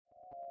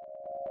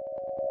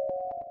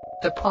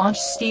The Paunch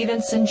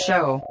Stevenson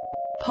Show.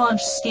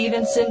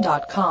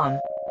 PaunchStevenson.com.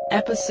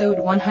 Episode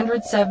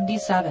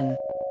 177.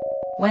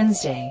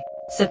 Wednesday,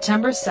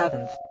 September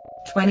 7th,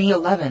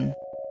 2011.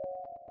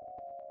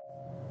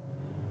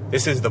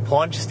 This is the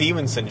Paunch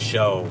Stevenson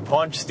Show.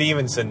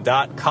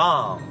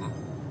 PaunchStevenson.com.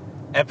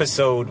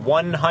 Episode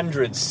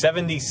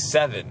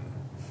 177.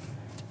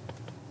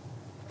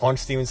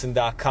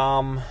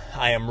 PaunchStevenson.com.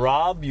 I am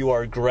Rob. You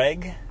are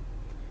Greg.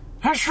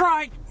 That's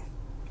right.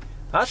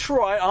 That's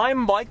right. I'm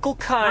Michael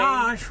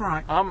Kine. That's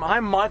right.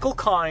 I'm Michael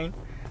Kine.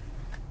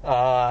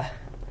 So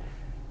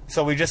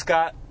we just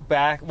got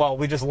back. Well,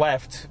 we just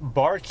left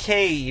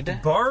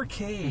Barcade.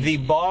 Barcade. The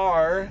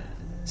bar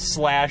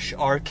 /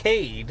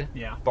 arcade.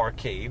 Yeah.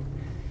 Barcade.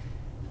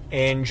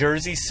 In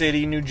Jersey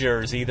City, New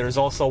Jersey. There's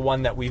also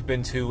one that we've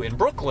been to in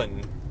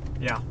Brooklyn.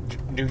 Yeah.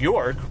 New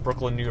York.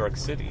 Brooklyn, New York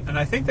City. And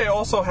I think they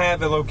also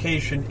have a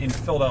location in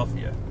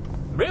Philadelphia.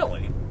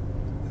 Really?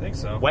 I think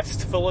so.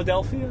 West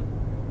Philadelphia?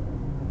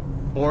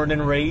 Born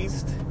and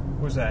raised.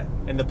 Where's that?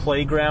 And the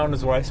playground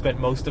is where I spent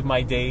most of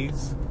my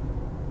days.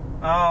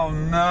 Oh,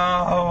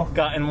 no.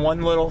 Got in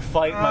one little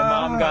fight. My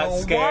mom got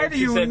scared. Why do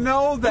you said,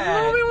 know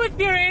that? "Moving with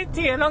your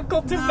auntie and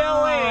uncle to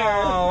Bel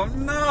Air." Oh,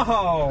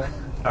 no.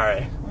 All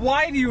right.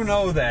 Why do you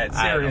know that?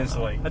 I don't know.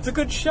 Seriously. That's a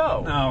good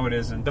show. No, it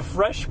isn't. The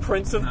Fresh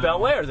Prince of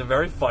Bel Air is a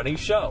very funny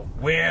show.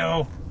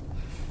 Will.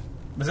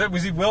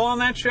 Was he Will on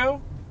that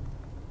show?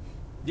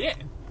 Yeah.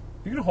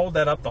 You gonna hold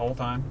that up the whole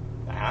time?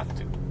 I have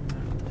to.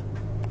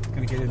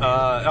 Gonna get it.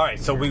 All right,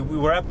 so we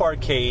were at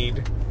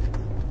Barcade.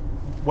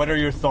 What are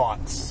your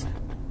thoughts?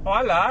 Oh,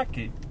 I like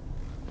it.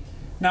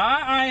 Now,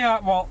 I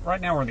well, right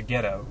now we're in the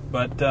ghetto,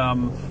 but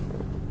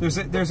there's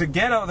a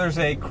ghetto. There's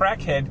a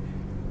crackhead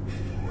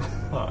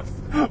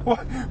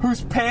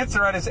whose pants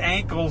are at his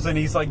ankles, and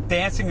he's like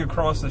dancing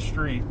across the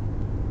street.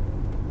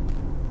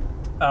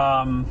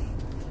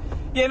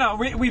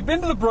 We've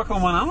been to the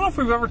Brooklyn one. I don't know if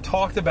we've ever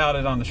talked about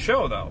it on the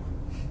show, though.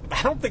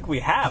 I don't think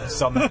we have.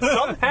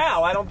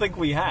 Somehow, I don't think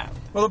we have.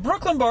 Well, the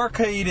Brooklyn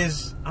Barcade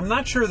is, I'm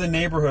not sure the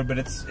neighborhood, but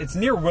it's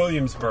near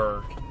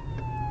Williamsburg.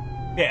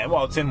 Yeah,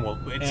 well, it's in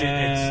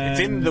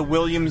the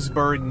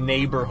Williamsburg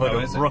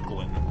neighborhood of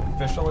Brooklyn.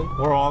 Officially?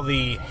 Where all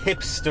the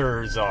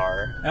hipsters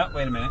are. Oh,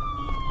 wait a minute.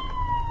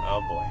 Oh,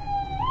 boy.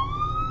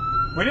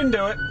 We didn't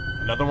do it.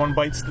 Another one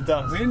bites the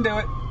dust. We didn't do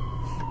it.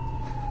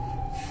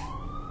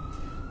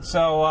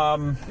 So,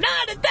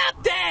 Not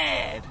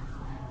adopted!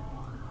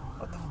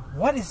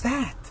 What is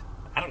that?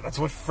 I don't know. That's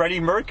what Freddie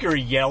Mercury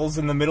yells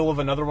in the middle of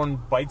another one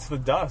bites the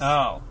dust.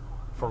 Oh.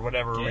 For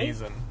whatever Okay.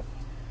 reason.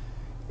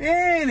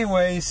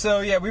 Anyway,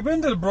 so yeah, we've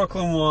been to the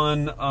Brooklyn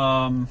one.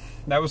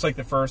 That was like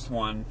the first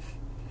one.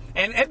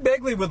 And Ed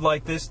Begley would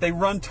like this. They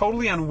run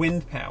totally on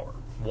wind power.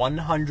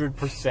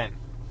 100%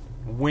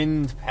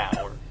 wind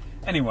power.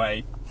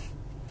 Anyway.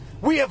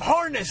 We have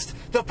harnessed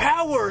the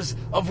powers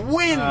of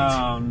wind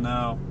Oh,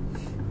 no.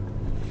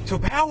 to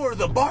power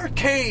the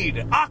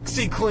Barcade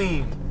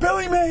OxyClean.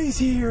 Billy Mays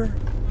here.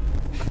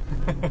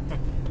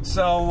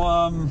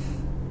 So,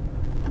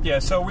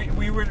 so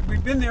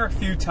we've been there a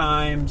few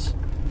times.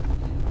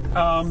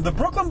 The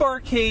Brooklyn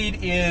Barcade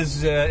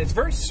is, it's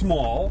very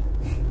small.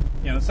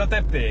 It's not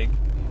that big.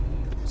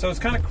 So it's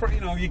kind of,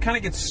 you kind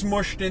of get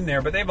smushed in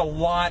there, but they have a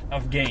lot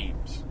of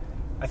games.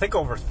 I think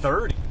over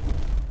 30.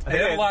 They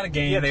have a lot of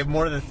games. Yeah, they have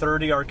more than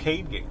 30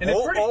 arcade games. And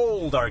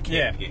old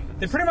arcade games.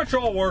 They pretty much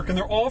all work, and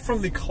they're all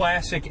from the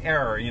classic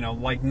era,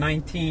 like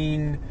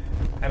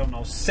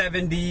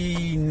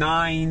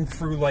 79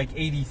 through like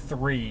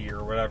 83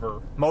 or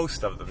whatever.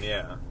 Most of them,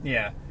 yeah.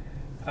 Yeah.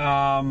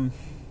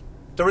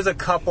 There was a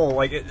couple,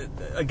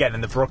 again,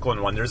 in the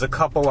Brooklyn one, there's a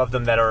couple of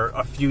them that are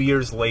a few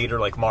years later,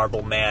 like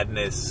Marble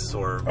Madness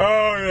or...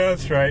 Oh, yeah,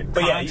 that's right.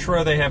 But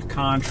Contra, they have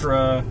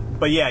Contra.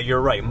 But yeah,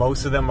 you're right.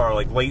 Most of them are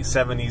like late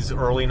 70s,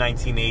 early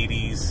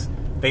 1980s.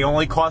 They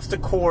only cost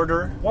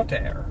 $0.25.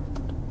 Whatever.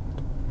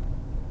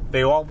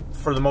 They all,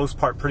 for the most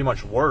part, pretty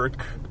much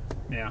work.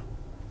 Yeah.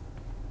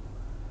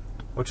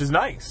 Which is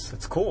nice.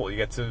 It's cool. You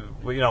get to,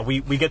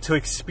 we get to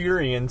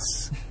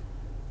experience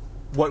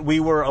what we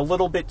were a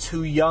little bit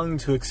too young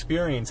to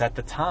experience at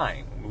the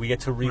time. We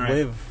get to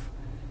relive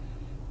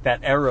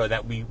that era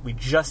that we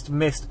just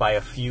missed by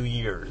a few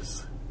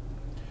years.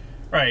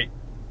 Right.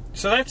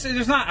 So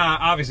there's not,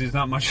 obviously there's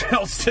not much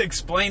else to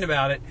explain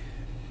about it.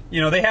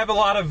 They have a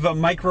lot of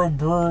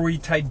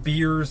microbrewery type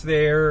beers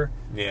there.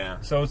 Yeah.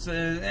 So it's,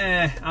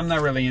 I'm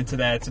not really into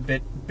that. It's a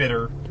bit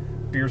bitter.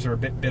 Beers are a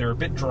bit bitter, a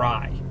bit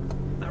dry.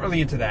 Not really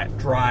into that.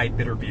 Dry,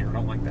 bitter beer. I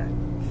don't like that.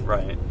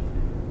 Right.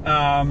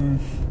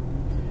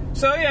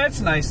 So yeah,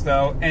 it's nice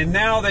though. And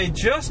now they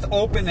just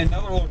opened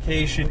another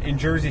location in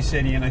Jersey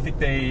City, and I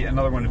think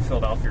another one in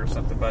Philadelphia or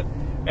something. But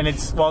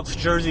it's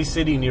Jersey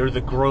City near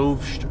the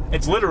Grove.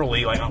 It's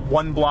literally like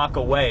 1 block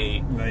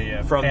away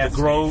from the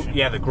Grove. Station.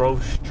 Yeah, the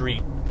Grove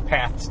Street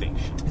Path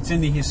Station. It's in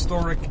the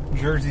historic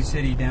Jersey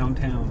City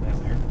downtown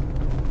down there.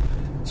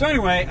 So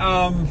anyway,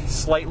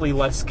 slightly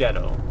less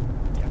ghetto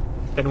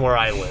than where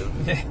I live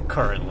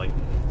currently.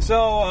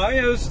 So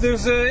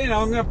there's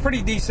a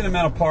pretty decent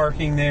amount of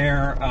parking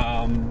there.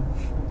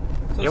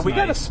 So was Yeah, we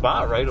got a nice.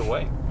 spot right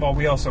away. Well,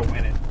 we also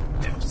went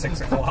at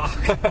 6 o'clock.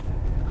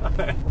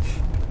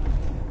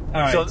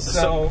 All right,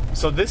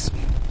 So this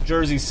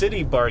Jersey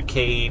City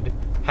barcade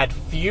had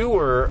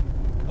fewer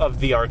of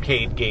the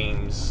arcade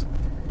games,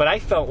 but I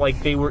felt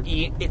like they were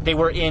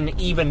in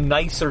even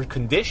nicer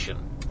condition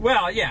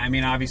well, yeah, I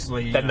mean,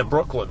 obviously, than the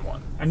Brooklyn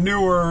one. a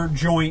newer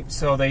joint,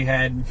 so they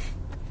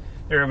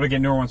were able to get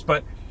newer ones.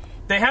 But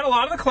they had a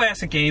lot of the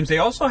classic games. They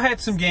also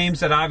had some games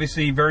that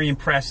obviously very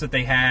impressed that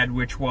they had,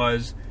 which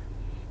was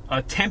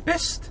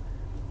Tempest,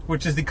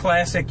 which is the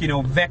classic,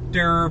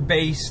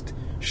 vector-based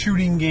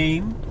shooting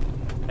game.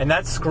 And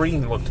that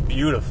screen looked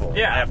beautiful,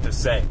 Yeah. I have to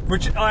say.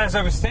 Which, as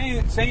I was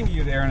saying to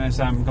you there, and as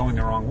I'm going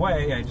the wrong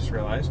way, I just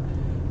realized.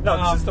 No,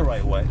 this is the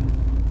right way.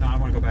 No, I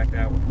want to go back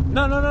that way.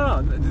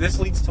 No. This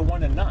leads to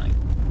 1 and 9.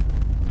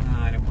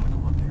 I didn't want to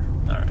go up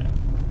there. All right.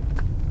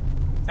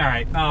 All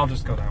right, I'll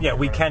just go that way. Yeah,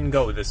 we whatever. can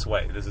go this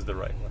way. This is the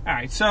right way. All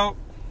right, so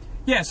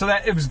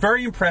that it was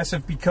very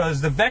impressive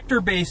because the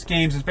vector-based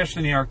games,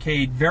 especially in the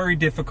arcade, very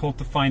difficult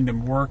to find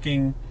them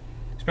working,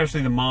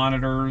 especially the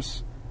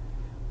monitors.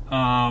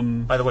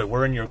 By the way,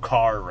 we're in your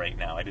car right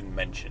now. I didn't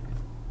mention.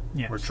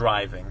 Yes. We're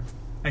driving.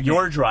 Again.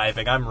 You're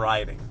driving. I'm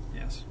riding.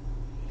 Yes.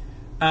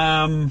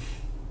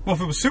 Well,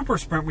 if it was Super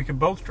Sprint, we could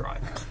both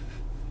drive.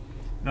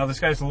 Now this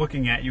guy's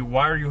looking at you.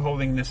 Why are you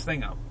holding this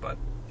thing up? But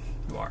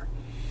you are.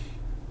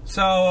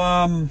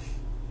 So,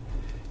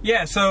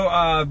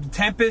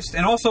 Tempest,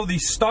 and also the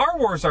Star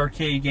Wars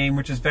arcade game,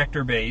 which is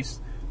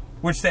vector-based,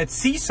 which that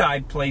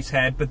Seaside place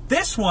had, but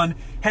this one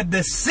had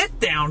the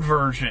sit-down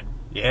version,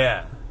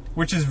 Yeah.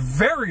 which is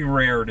very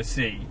rare to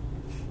see.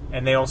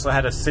 And they also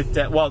had a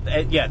sit-down... Well,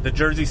 yeah, the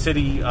Jersey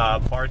City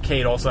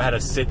barcade also had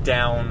a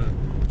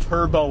sit-down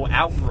Turbo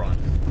Outrun.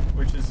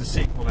 Which is the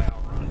sequel to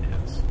Outrun,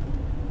 yes.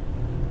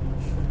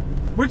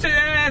 Which,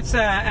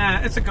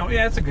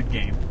 it's a good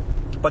game.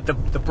 But the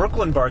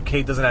Brooklyn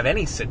barcade doesn't have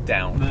any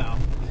sit-down.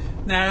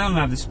 No, I don't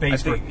have the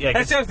space for it. Yeah,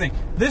 That's the other thing.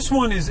 This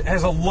one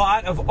has a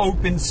lot of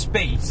open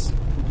space.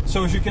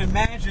 So as you can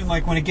imagine,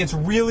 like when it gets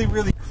really,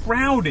 really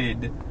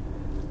crowded,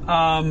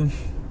 I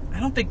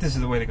don't think this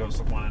is the way that goes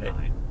to 1 and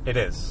 9. It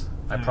is.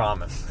 I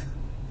promise.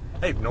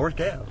 Hey, North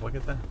Ave, look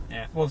at that.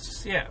 Yeah.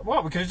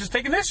 Well, we could have just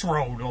taken this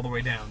road all the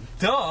way down.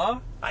 Duh.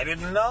 I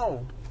didn't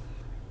know.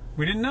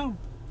 We didn't know.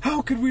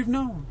 How could we have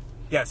known?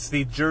 Yes,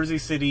 the Jersey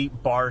City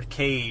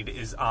barcade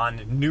is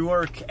on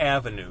Newark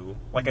Avenue.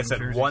 Like I said,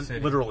 Jersey City.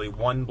 literally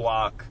 1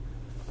 block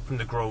from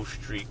the Grove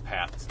Street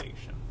Path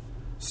Station.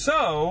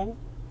 So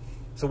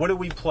what did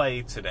we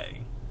play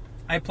today?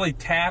 I played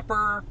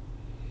Tapper.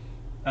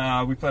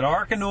 We played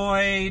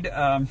Arkanoid.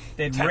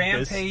 They had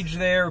Tempest. Rampage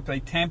there. We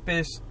played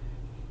Tempest.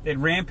 They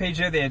had Rampage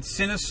there. They had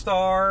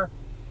Sinistar.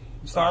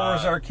 Star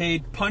Wars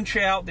Arcade. Punch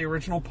Out, the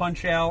original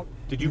Punch Out.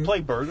 Did you play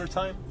Burger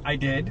Time? I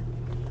did.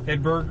 They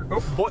had Burger...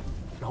 Oh, Boy,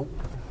 no.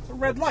 it's a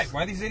red light.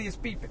 Why are these idiots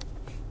beeping?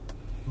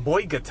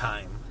 Boyga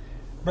Time.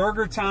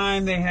 Burger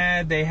Time, they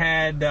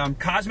had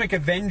Cosmic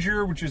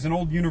Avenger, which is an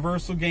old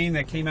Universal game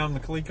that came out in the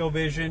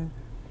ColecoVision.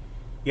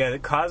 Yeah,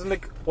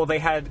 they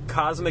had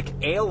Cosmic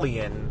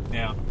Alien,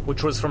 Yeah.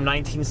 which was from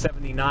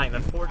 1979.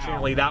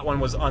 Unfortunately, that one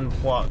was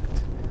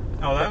unplugged.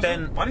 Oh, But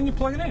then- why didn't you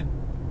plug it in?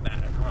 I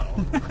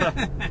don't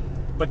know.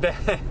 But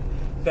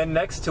then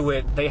next to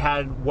it, they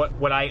had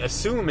what I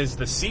assume is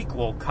the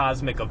sequel,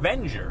 Cosmic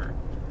Avenger,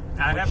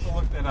 I'd have to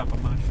look that up.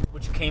 I'm not sure.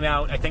 which came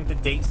out, I think the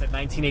date said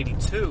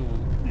 1982,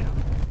 Yeah.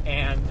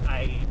 and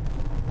I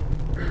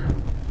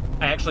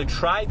actually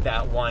tried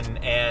that one,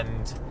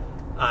 and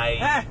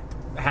I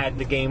had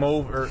the game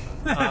over.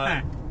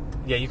 Yeah,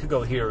 you could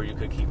go here or you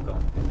could keep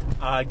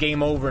going.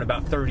 Game over in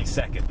about 30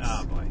 seconds.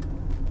 Oh, boy.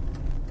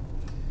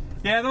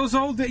 Yeah, those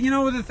old...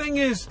 the thing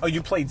is... Oh,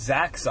 you played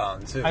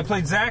Zaxxon, too. I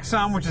played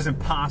Zaxxon, which is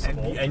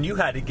impossible. And you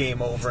had a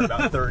game over in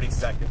about 30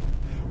 seconds.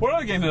 What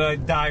other game did I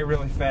die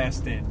really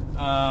fast in?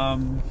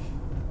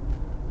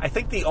 I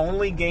think the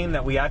only game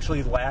that we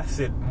actually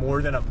lasted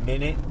more than a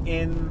minute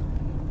in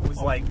was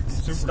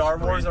Super Star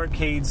Wars Sprint.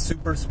 Arcade,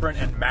 Super Sprint,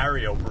 and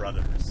Mario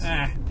Brothers.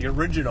 The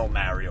original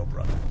Mario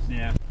Brothers.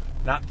 Yeah.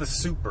 Not the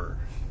Super.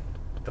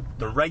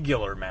 The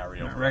regular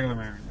Mario Brothers. Regular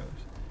Mario Brothers.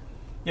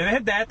 Yeah, they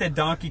had that. They had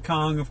Donkey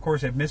Kong, of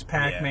course. They had Miss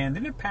Pac-Man. Yeah. They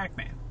didn't have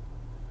Pac-Man.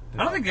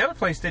 No. I don't think the other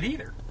place did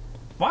either.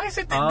 Why is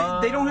it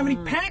that they don't have any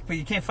Pac-Man?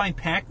 You can't find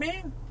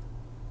Pac-Man?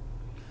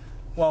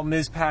 Well,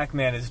 Ms.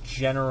 Pac-Man is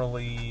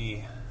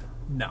generally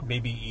No.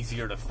 maybe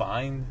easier to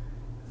find.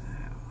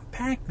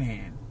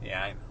 Pac-Man.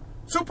 Yeah, I know.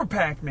 Super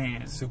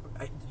Pac-Man.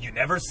 You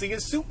never see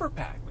a Super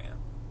Pac-Man.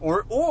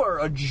 Or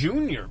a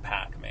Junior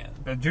Pac-Man.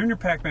 The Junior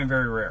Pac-Man,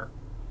 very rare.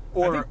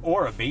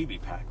 Or a Baby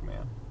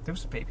Pac-Man. There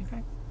was a baby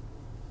Pac-Man?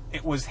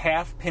 It was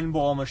half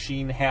pinball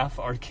machine, half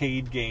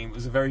arcade game. It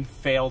was a very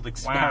failed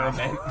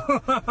experiment.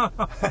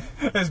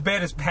 As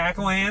bad as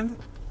Pac-Land?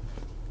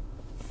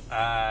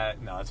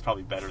 No, it's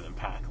probably better than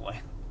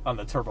Pac-Land on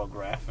the Turbo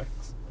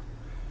Graphics.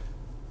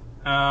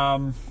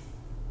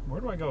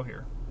 Where do I go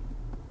here?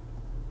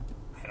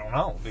 I don't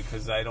know,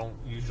 because I don't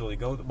usually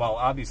go... Well,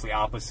 obviously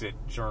opposite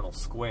Journal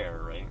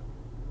Square, right?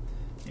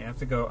 You have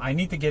to go... I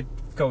need to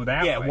go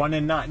that way. Yeah, 1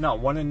 and 9. No,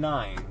 1 and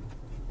 9.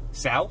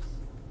 South?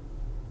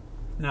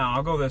 No,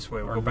 I'll go this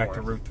way. We'll Or go back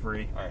to north. Route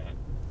 3. All right.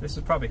 This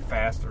is probably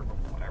faster, but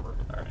whatever.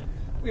 All right.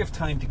 We have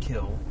time to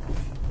kill.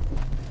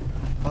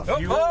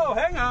 You- Oh,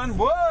 hang on.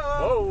 Whoa.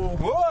 Whoa.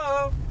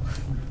 Whoa.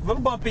 A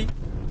little bumpy.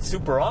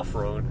 Super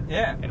off-road.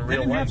 Yeah. In They real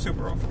didn't life. have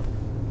super off-road.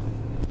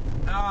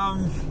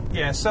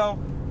 Yeah, so...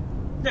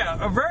 Yeah,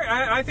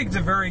 I think it's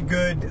a very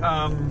good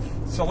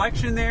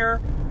selection there.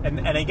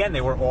 And again,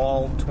 they were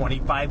all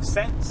 25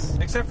 cents.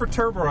 Except for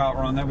Turbo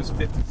Outrun, that was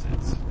 50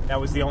 cents. That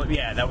was the only.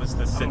 Yeah, that was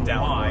the I don't sit know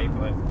down. why,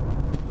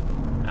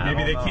 one. but I maybe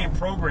don't they know. can't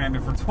program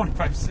it for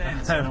 25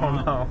 cents. I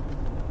don't know.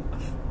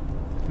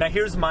 Now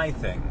here's my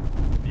thing.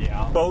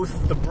 Yeah.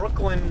 Both the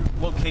Brooklyn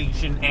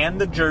location and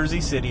the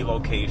Jersey City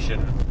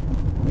location.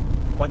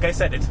 Like I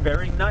said, it's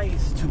very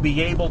nice to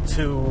be able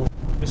to.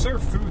 They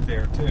serve food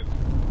there, too.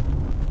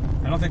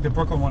 I don't think the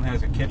Brooklyn one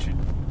has a kitchen.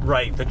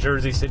 Right, the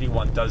Jersey City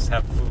one does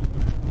have food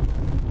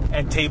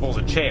and tables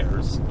and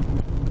chairs.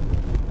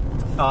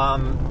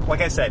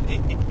 Like I said,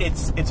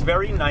 it's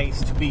very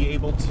nice to be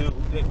able to,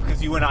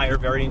 because you and I are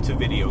very into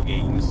video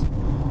games.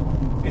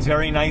 It's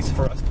very nice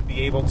for us to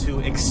be able to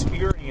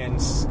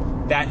experience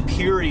that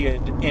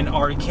period in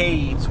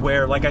arcades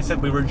where, like I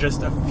said, we were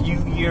just a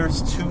few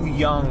years too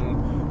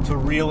young to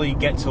really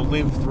get to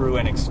live through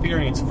and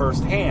experience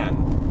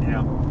firsthand.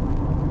 Yeah.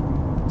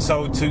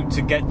 So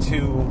to get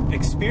to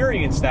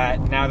experience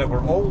that now that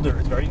we're older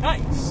is very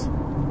nice.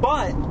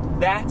 But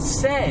that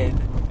said,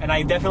 and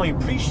I definitely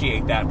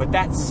appreciate that, but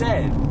that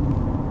said,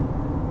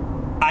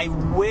 I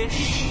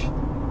wish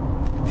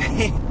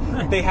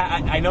they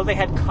had. I know they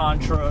had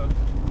Contra.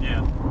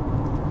 Yeah.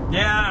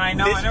 Yeah, I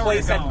know. This I know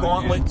place where had you're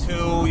going, Gauntlet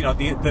too. You know,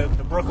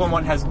 the Brooklyn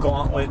one has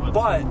Gauntlet,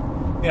 but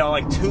you know,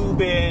 like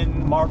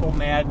Tubin, Marble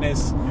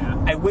Madness.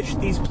 Yeah. I wish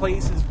these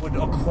places would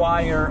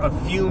acquire a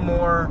few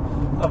more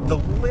of the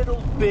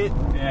little bit.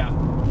 Yeah.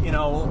 You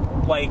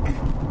know, like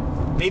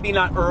maybe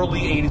not early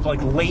 80s, but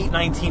like late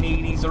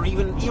 1980s, or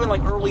even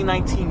like early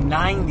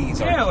 1990s.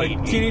 Yeah, like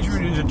arcade Teenage games.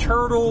 Mutant Ninja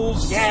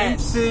Turtles,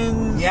 Yes.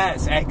 Simpsons.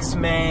 Yes,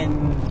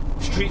 X-Men,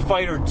 Street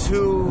Fighter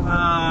 2.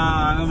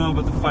 I don't know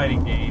about the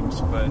fighting games,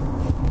 but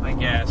I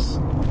guess.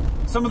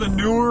 Some of the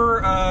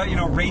newer,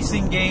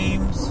 racing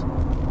games.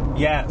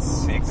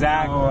 Yes,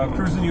 exactly.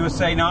 Cruising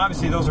USA. Now,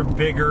 obviously, those are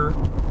bigger.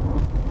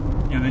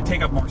 You know, they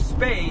take up more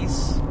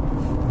space.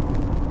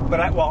 But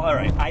all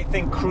right. I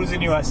think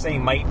Cruisin' USA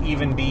might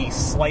even be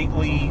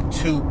slightly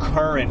too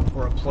current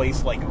for a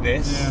place like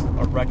this,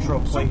 Yeah. a retro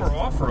place. Super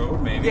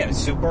off-road, maybe. Yeah,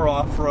 super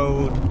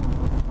off-road.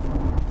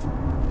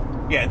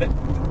 Yeah,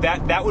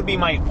 that would be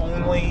my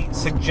only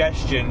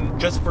suggestion,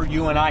 just for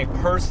you and I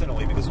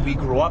personally, because we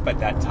grew up at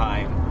that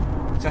time,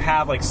 to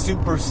have like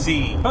Super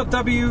C. About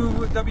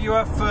WWF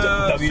WWF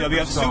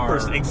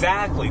Superstar. Super,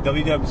 exactly.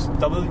 WWF.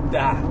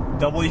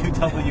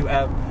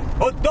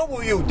 Oh,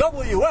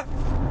 WWF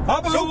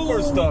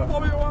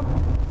Superstar.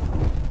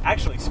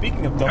 Actually,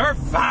 speaking of You're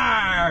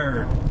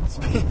fired.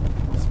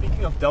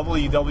 speaking of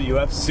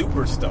WWF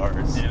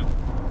Superstars, Yeah.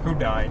 Who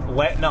died?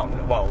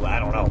 well, I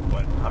don't know,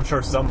 but I'm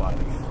sure somebody.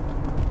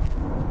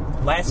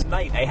 Last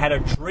night I had a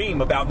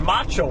dream about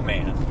Macho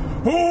Man.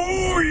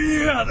 Oh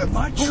yeah, the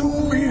Macho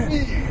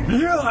Man.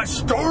 Yeah, I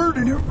starred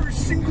in every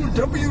single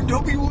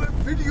WWF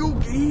video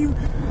game.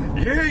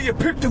 Yeah, you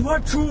picked the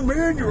Macho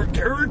Man, you're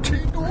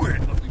guaranteed to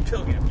win. Let me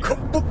tell you.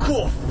 Cup of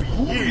coffee.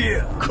 Oh,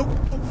 yeah. Cup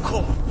of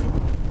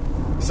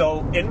coffee.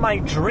 So, in my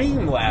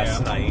dream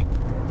last night,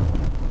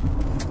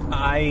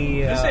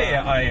 Is this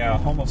a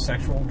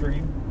homosexual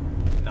dream?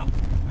 No.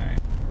 Alright.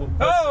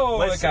 Well,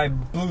 Like listen. I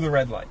blew the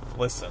red light.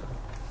 Listen.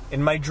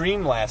 In my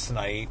dream last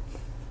night,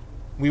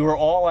 we were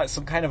all at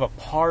some kind of a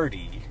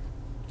party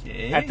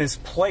Okay. at this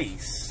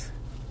place,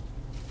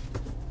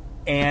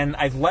 and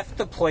I've left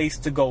the place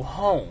to go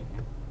home.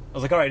 I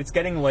was like, all right, it's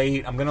getting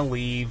late. I'm gonna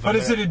leave. But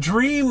is it a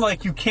dream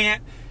like you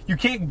can't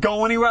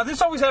go anywhere?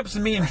 This always happens to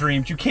me in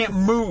dreams. You can't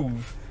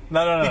move.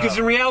 No. Because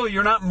in reality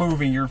you're not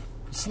moving, you're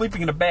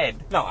sleeping in a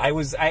bed. No,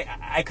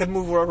 I could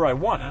move wherever I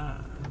wanted.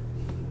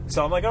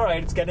 So I'm like, all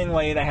right, it's getting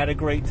late. I had a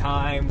great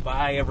time.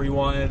 Bye,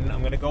 everyone.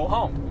 I'm gonna go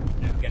home.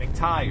 I'm getting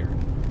tired.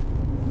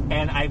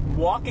 And I'm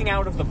walking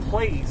out of the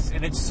place,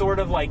 and it's sort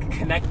of like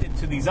connected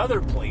to these other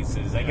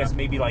places. I guess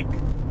maybe like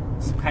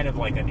some kind of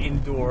like an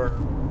indoor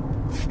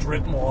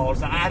strip mall or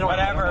something. I don't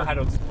know how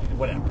to explain it.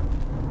 Whatever.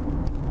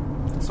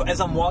 So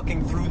as I'm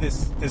walking through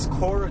this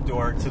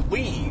corridor to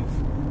leave,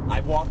 I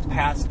walked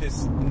past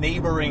this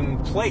neighboring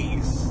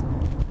place,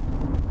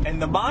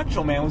 and the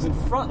Macho Man was in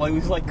front. Like he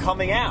was like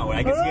coming out.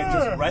 I guess he had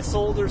just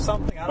wrestled or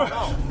something. I don't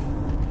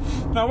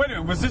know. Now wait a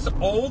minute, was this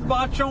old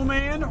Macho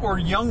Man or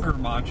younger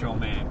Macho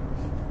Man?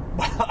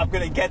 Well, I'm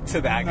gonna get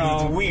to that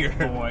because it's weird.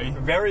 Boy.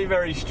 Very,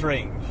 very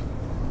strange.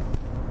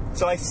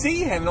 So I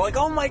see him, and they're like,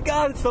 oh my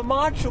god, it's the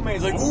Macho Man.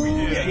 He's like,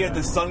 ooh, yeah. He had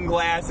the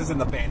sunglasses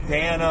and the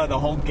bandana, the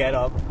whole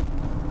getup.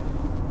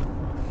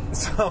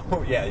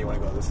 So, yeah, you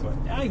want to go this way?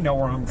 I know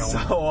where I'm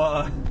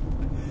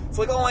going. It's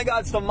like, oh my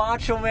God, it's the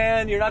Macho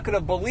Man. You're not going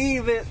to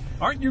believe it.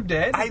 Aren't you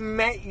dead? I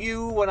met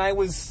you when I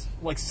was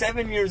like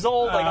 7 years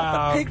old. I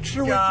got the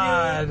picture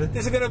God. with you.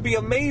 This is going to be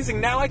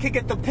amazing. Now I can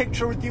get the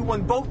picture with you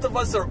when both of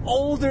us are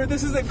older.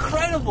 This is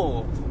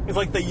incredible. It's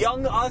like the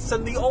young us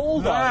and the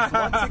old us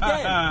once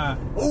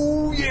again.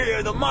 Oh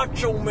yeah, the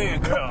Macho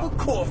Man. Cup of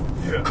coffee.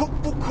 Yeah.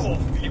 Cup of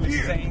coffee. He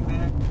was saying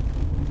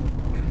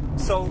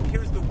that. So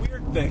here's the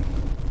weird thing.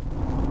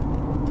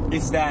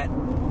 Is that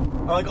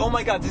I'm like, oh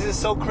my God, this is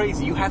so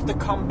crazy. You have to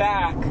come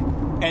back.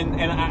 And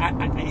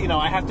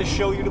I have to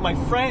show you to my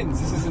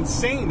friends. This is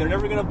insane. They're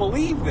never going to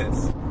believe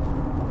this.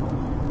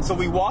 So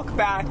we walk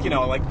back,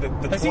 like the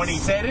Has 20... he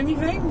said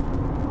anything?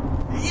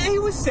 Yeah, he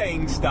was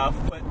saying stuff,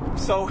 but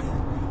so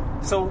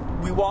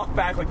we walk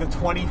back like the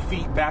 20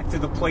 feet back to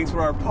the place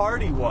where our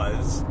party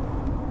was,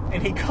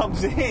 and he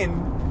comes in,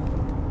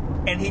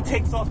 and he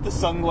takes off the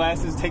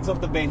sunglasses, takes off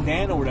the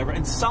bandana or whatever,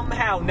 and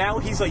somehow now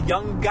he's a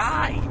young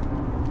guy.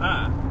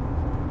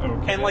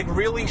 Okay. And like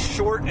really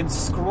short and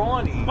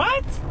scrawny.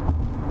 What?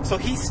 So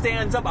he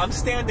stands up. I'm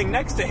standing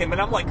next to him, and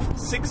I'm like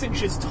 6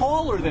 inches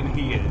taller than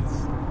he is.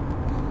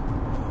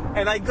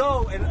 And I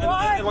go and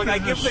like I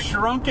give the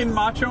shrunken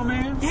Macho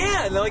Man.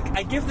 Yeah, and like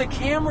I give the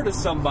camera to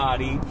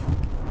somebody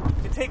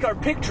to take our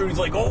picture. He's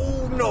like,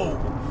 "Oh no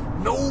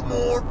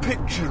more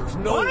pictures.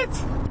 No,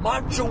 What?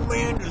 Macho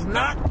Man does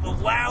not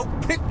allow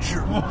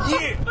pictures."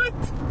 Yeah. What?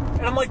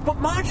 And I'm like, but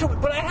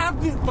I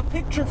have the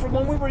picture from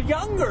when we were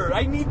younger.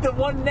 I need the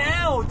one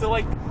now to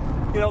like,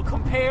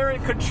 compare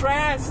and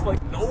contrast.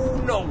 Like, no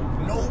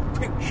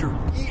picture.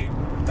 Yeah.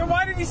 Then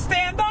why did he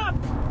stand up?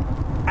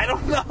 I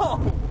don't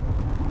know.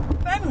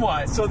 Then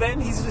what? So then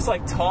he's just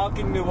like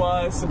talking to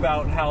us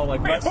about how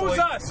like Wait, wrestling. who's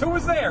us? Who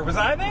was there? Was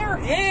I there?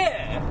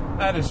 Yeah.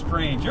 That is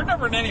strange. You're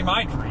never in any of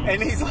my dreams.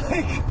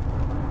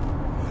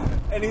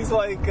 And he's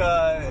like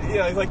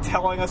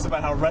telling us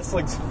about how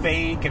wrestling's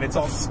fake and it's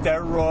all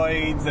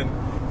steroids and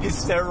his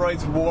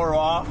steroids wore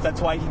off. That's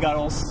why he got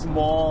all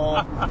small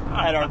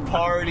at our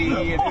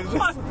party.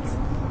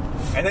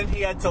 And then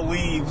he had to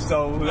leave.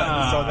 So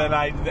then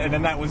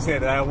that was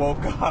it. And I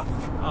woke up.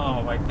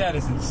 Oh my, that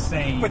is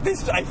insane. But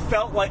I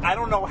felt like, I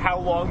don't know how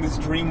long this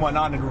dream went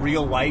on in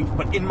real life,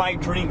 but in my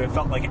dream it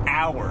felt like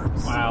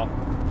hours. Wow.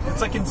 It's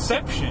like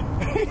Inception.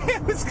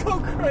 It was so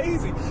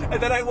crazy.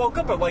 And then I woke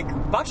up, I'm like,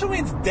 Macho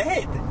Man's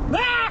dead.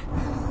 Ah!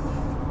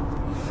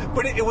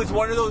 But it was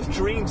one of those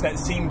dreams that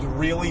seemed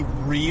really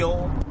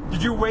real.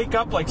 Did you wake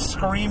up like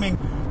screaming,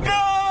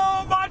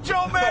 "No,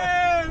 Macho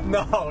Man"?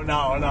 No.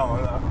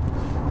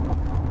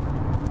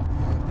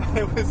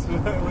 It was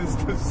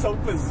so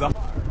bizarre.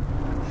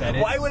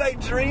 Why would I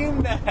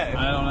dream that?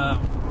 I don't know.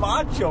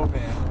 Macho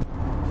Man.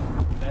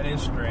 That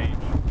is strange.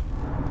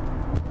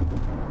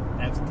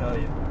 I have to tell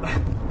you.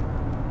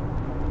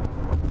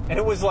 And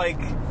it was like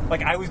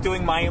I was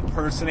doing my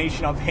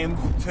impersonation of him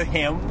to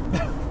him.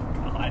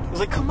 God. It was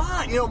like, come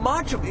on,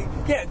 Macho.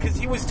 Yeah, because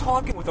he was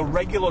talking with a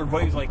regular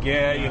voice. He was like,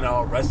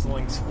 yeah,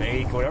 wrestling's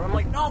fake or whatever. I'm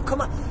like, no,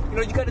 come on.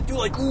 You got to do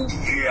like, ooh,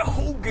 yeah,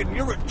 Hogan,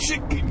 you're a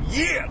chicken.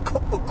 Yeah,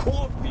 cup of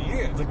coffee.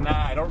 Yeah. It's like,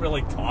 nah, I don't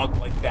really talk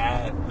like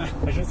that.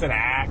 It's just an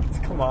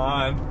act. Come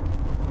on.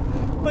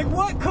 Like,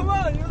 what? Come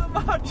on, you're the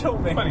Macho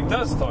Man. But he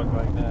does talk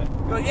like that.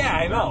 Well, yeah,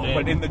 I know.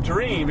 But in the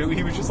dream,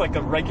 he was just like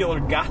a regular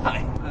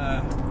guy.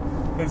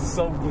 It's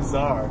so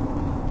bizarre.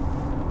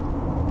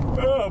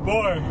 Oh,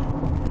 boy.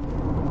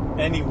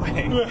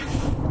 Anyway.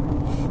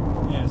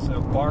 Yeah, so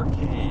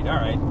Barcade. All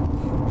right.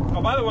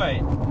 Oh, by the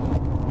way,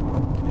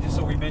 just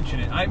so we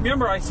mention it, I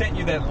remember I sent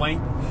you that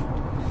link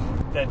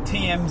that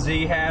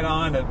TMZ had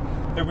on.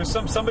 There was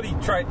somebody,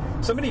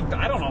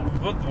 I don't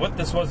know what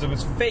this was. It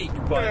was fake,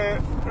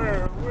 but...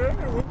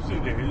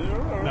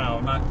 No,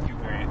 not you,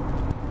 Grant.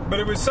 But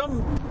it was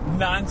some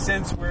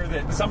nonsense where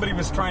that somebody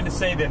was trying to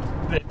say that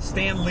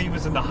Stan Lee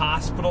was in the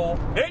hospital.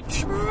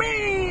 It's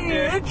me!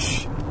 Yeah.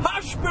 It's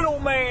Hospital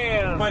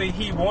Man! But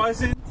he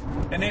wasn't.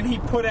 And then he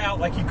put out,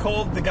 like, he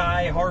called the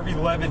guy, Harvey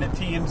Levin, at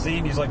TMZ,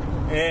 and he's like,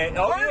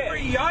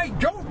 Harvey, I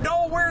don't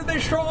know where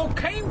this all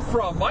came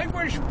from. I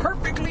was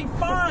perfectly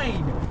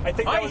fine. I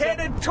had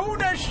a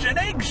tuna and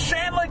egg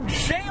salad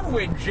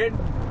sandwich and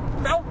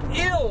felt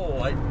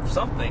ill.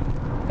 Something.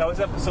 That was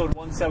episode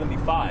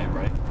 175,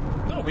 right?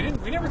 No, we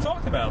didn't. We never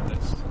talked about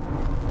this.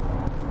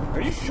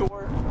 Are you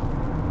sure?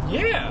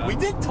 Yeah. We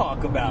did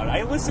talk about it.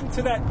 I listened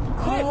to that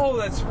clip. Oh,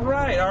 that's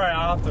right. All right,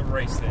 I'll have to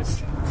erase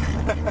this.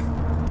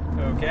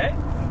 Okay.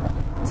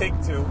 Take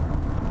two.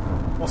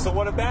 Well, so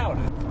what about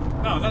it?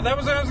 No, that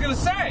was what I was going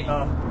to say.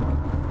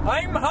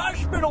 I'm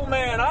Hospital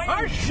Man.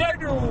 I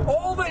schedule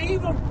all the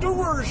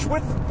evildoers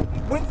with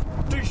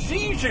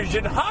diseases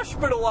and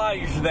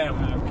hospitalize them.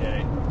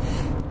 Okay.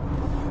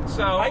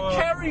 So I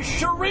carry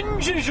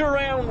syringes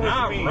around with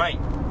me. Right.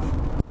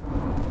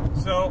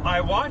 So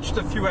I watched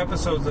a few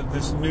episodes of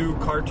this new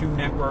Cartoon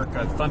Network,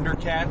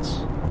 Thundercats.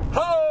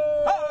 Ho!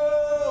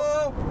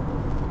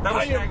 That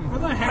was I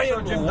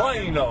am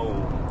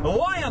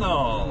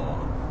Lionel,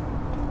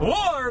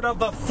 Lord of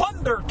the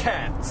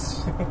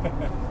Thundercats.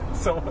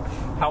 So,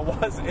 how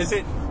was? Is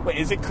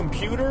it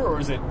computer or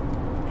is it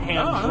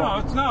hand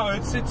drawn. No,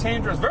 it's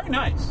hand drawn. It's very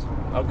nice.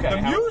 Okay.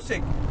 The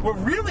music, what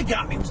really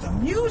got me was the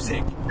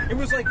music. It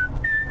was like,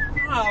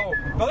 oh,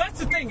 well, that's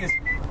the thing is,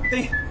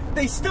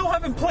 they still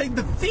haven't played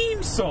the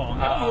theme song.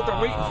 I don't know what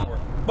they're waiting for,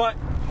 but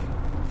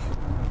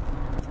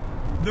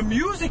the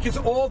music is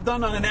all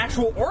done on an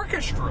actual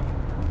orchestra.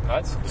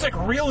 It's like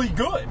really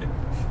good.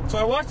 So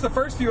I watched the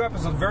first few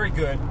episodes, very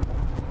good.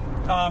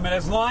 And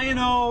as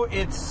Lion-O,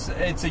 it's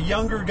a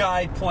younger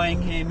guy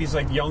playing him. He's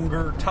like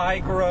younger.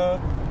 Tigra,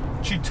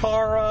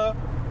 Chitara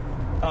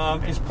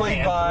is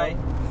played by.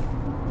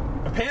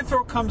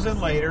 Panthro comes in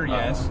later,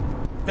 yes.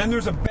 Then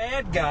there's a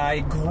bad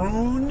guy,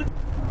 Groon.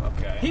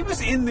 Okay. He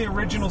was in the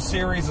original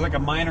series like a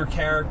minor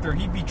character.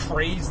 He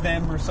betrays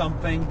them or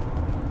something.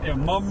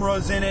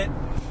 Mumra's in it.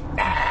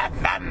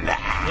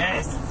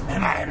 Yes.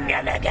 I'm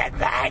gonna get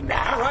mine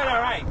now. All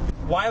right.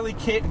 Wily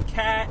Kit and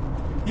Cat.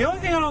 The only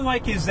thing I don't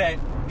like is that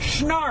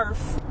Snarf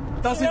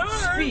doesn't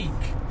speak.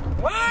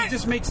 What? He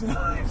just makes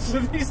noise.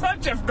 He's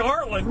not Jeff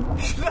Garland.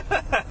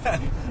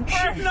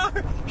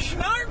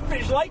 Snarf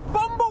is like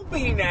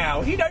Bumblebee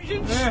now. He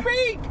doesn't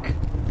speak.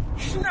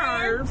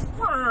 Snarf.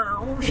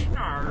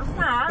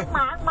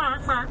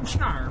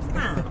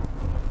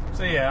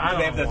 So yeah, I don't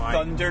They have know the why.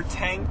 Thunder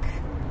Tank.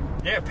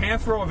 Yeah,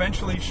 Panthro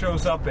eventually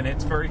shows up, and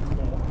it's very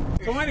cool.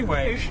 So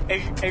anyway, Is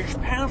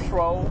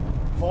Panthro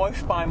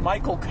voiced by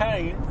Michael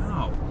Caine?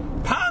 oh,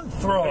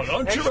 Panthro,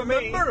 don't you It's me.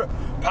 remember?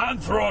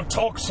 Panthro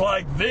talks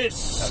like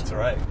this. That's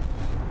right.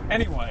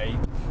 Anyway,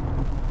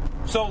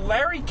 so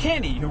Larry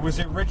Kinney, who was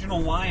the original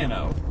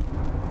Lion-O,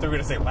 They're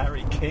going to say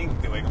Larry King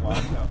doing a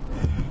Lion-O.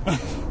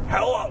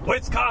 Hello,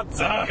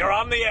 Wisconsin. You're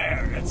on the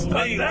air. It's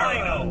me,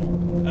 Lion-O.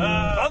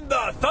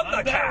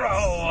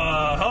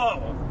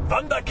 Thundercats.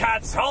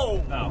 Thundercats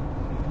home. No.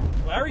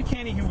 Larry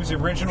Kinney, who was the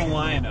original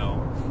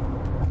Lion-O,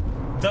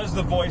 does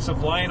the voice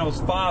of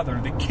Lion-O's father,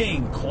 the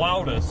king,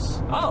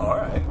 Cloudus, Oh, all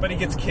right. but he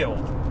gets killed.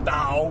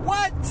 Oh,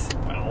 what?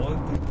 Well,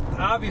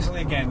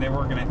 obviously, again, they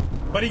were going to...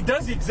 But he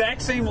does the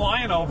exact same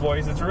Lion-O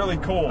voice. It's really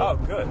cool. Oh,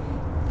 good.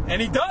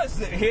 And he does.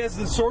 He has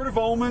the Sword of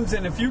Omens,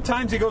 and a few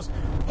times he goes,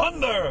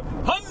 Thundercats!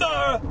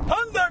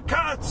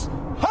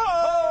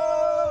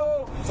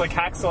 Ho! It's like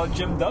Hacksaw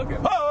Jim Duggan.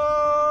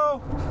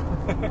 Ho!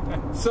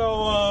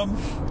 So,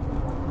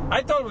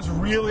 I thought it was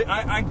really...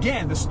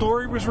 again, the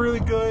story was really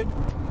good.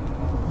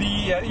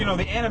 The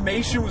the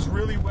animation was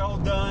really well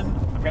done.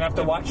 I'm going to have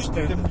to watch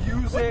the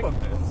music. clip of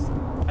this.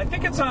 I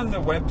think it's on the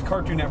web,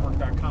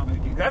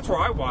 CartoonNetwork.com. That's where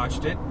I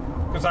watched it,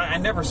 because I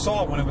never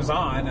saw it when it was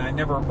on. I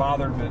never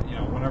bothered to,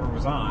 whenever it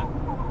was on.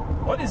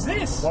 What is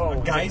this? Whoa,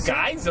 A geyser?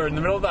 Geyser in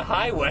the middle of the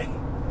highway.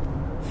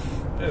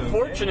 Okay.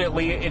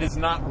 Fortunately, it is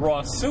not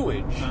raw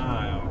sewage,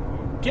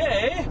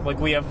 Okay. like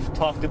we have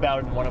talked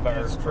about in one of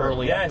our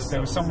early Yes, episodes.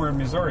 there was somewhere in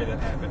Missouri that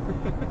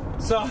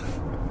happened.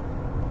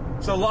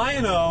 So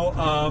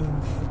Lion-O,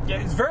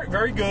 it's very,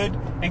 very good.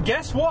 And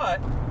guess what?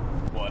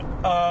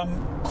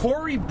 What?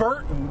 Corey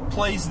Burton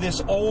plays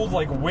this old,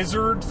 like,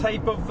 wizard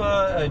type of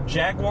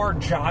Jaguar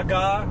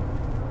Jaga.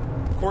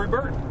 Corey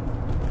Burton.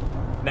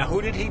 Now,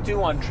 who did he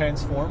do on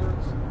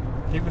Transformers?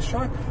 He was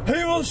shocked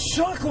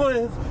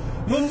with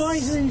the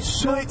mighty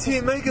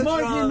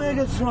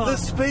Megatron.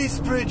 space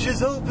bridge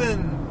is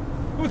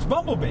open. It was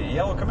Bumblebee,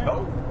 Yellow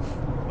Camaro.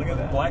 Oh, look at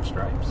that. Black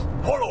stripes.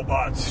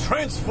 Autobots,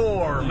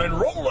 transform and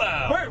roll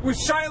out. Wait, was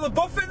Shia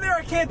LaBeouf in there?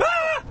 I can't...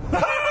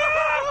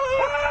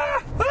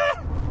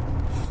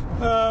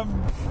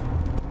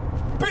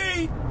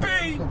 B!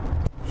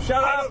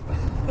 Shut up!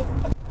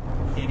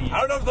 Idiot.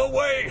 Out of the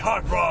way,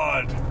 Hot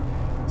Rod.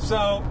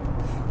 So,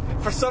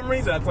 For some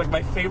reason, that's like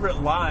my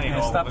favorite line.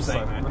 Yeah, all stop of a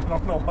saying sudden. that. I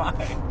don't know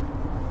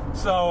why.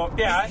 So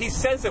yeah, He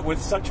says it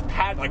with such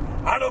like,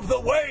 out of the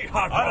way,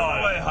 Hot Rod. Out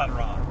of the way, Hot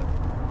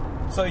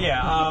Rod. So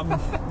yeah,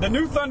 the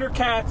new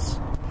Thundercats.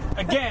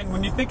 Again,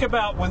 when you think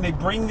about when they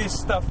bring this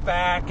stuff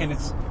back, and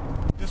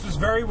this was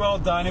very well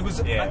done. It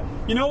was, Yeah.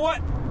 you know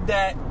what?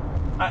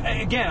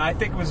 I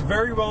think it was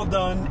very well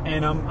done,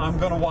 and I'm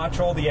going to watch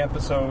all the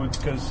episodes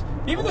because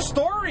even the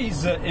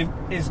stories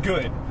is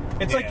good.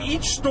 It's like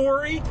each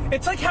story.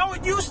 It's like how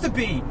it used to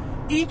be.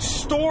 Each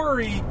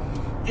story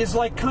is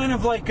like kind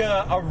of like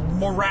a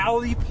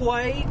morality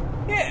play.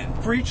 Yeah.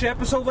 For each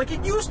episode, like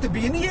it used to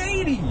be in the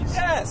 80s.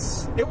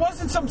 Yes. It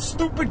wasn't some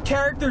stupid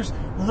characters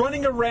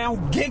running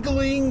around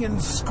giggling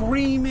and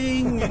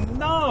screaming and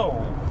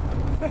no.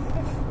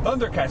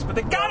 Thundercats, but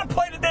they gotta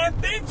play the damn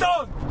theme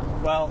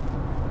song! Well,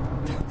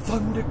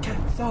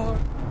 Thundercats are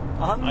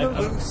on the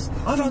loose.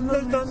 on the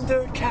loose.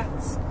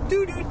 Thundercats.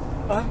 Doo-doo.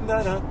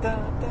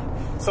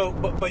 So,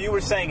 but you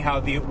were saying how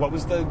what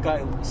was the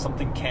guy,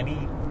 something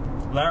Kenny?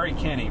 Larry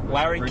Kinney.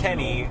 Larry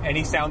Kenny, and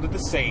he sounded the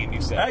same, you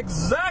said.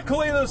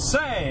 Exactly the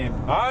same.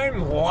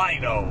 I'm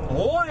Lino.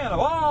 Lion.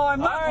 Oh, I'm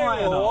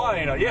not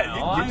Lino. Yeah,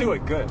 No, you do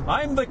it good.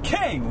 I'm the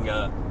king.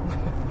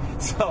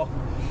 So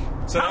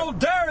How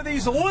dare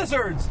these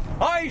lizards!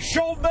 I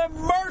showed them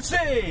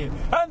mercy,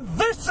 and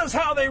this is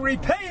how they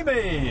repay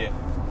me.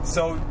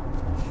 So,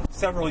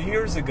 several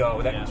years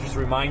ago, that just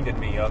reminded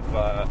me of,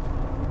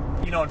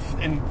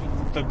 in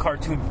the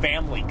cartoon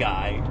Family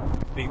Guy,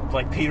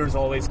 like Peter's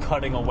always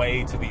cutting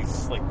away to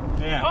these like.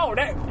 Yeah. Oh,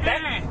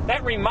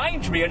 that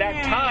reminds me of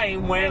that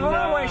time when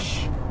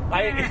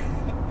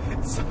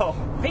So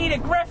Peter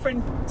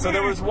Griffin. So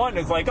there was one.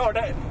 It's like, oh,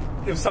 it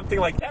was something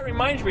like that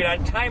reminds me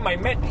of that time I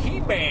met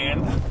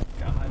He-Man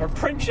or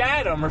Prince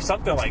Adam or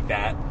something like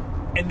that.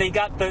 And they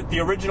got the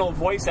original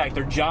voice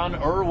actor John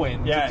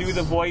Irwin to do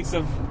the voice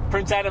of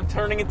Prince Adam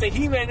turning into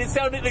He-Man. It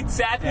sounded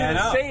exactly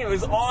the same. It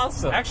was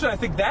awesome. Actually, I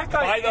think that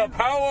guy... By the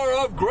power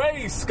of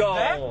Grayskull.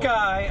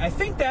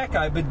 That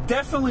guy, but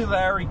definitely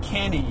Larry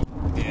Kenny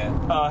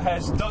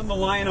has done the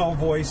Lion-O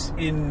voice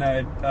in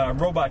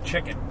Robot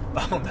Chicken.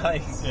 Oh,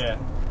 nice. Yeah.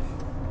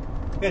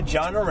 Yeah,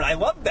 John Irwin. I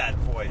love that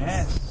voice.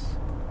 Yes.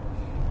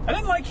 I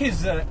didn't like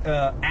his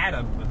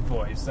Adam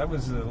voice. That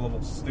was a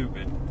little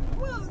stupid.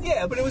 Well,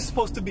 yeah, but it was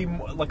supposed to be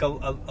more like a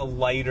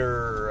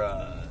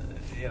lighter,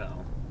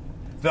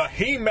 The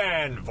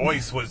He-Man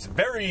voice was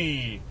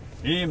very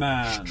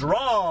He-Man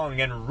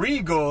strong and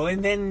regal,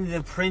 and then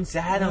the Prince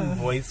Adam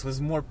voice was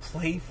more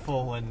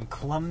playful and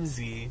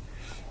clumsy.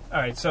 All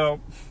right, so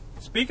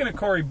speaking of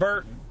Corey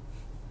Burton,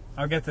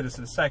 I'll get to this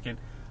in a second.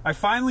 I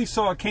finally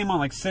saw, it came on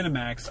like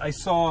Cinemax, I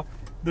saw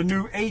the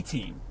new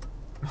A-Team.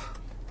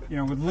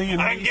 With Liam Neeson.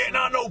 I ain't getting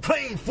on no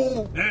plane,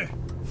 fool!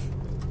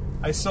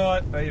 I saw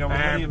it, with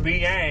Liam...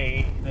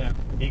 B.A. Yeah.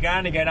 You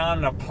gotta get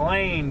on the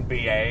plane,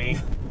 B.A.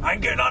 I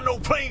ain't getting on no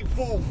plane,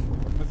 fool!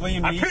 With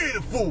Liam Neeson. I pity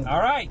the fool! All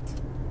right.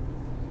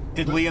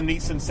 Did Liam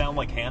Neeson sound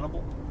like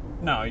Hannibal?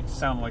 No, he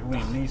sounded like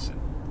Liam Neeson.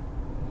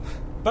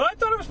 But I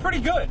thought it was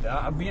pretty good,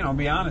 I'll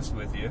be honest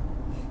with you.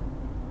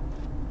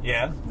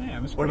 Yeah? Yeah,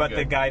 it was pretty What about good.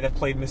 the guy that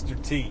played Mr.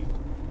 T?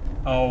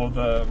 Oh,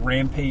 the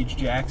Rampage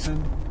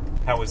Jackson?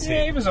 How was he?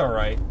 Yeah, he was all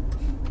right.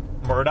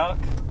 Murdoch?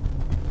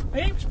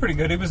 Yeah, he was pretty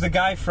good. He was the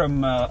guy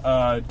from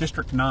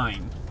District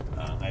 9.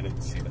 I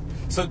didn't see that.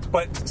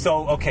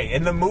 So okay,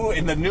 in the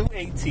new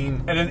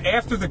A-Team, And then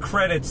after the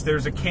credits,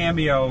 there's a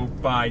cameo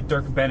by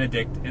Dirk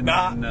Benedict, and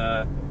then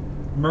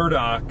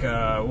Murdoch,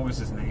 what was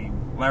his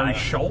name? Larry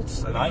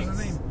Schultz? I think was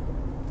his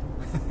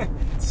name.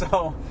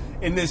 So,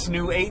 in this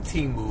new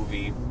A-Team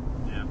movie,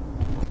 Yeah.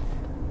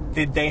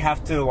 did they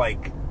have to,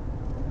 like,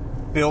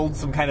 build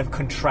some kind of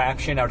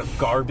contraption out of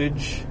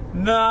garbage?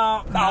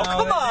 No, come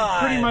they on!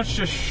 pretty much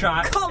just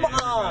shot Come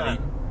everybody.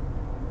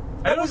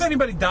 on! I don't know if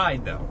anybody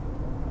died, though.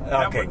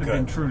 That Okay, wouldn't have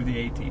been true to the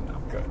A-Team,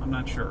 though. Good. I'm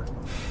not sure.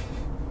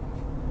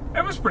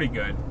 It was pretty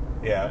good.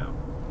 Yeah.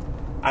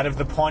 Out of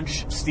the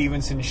Punch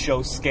Stevenson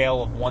show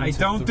scale of 1 I to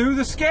don't 3. do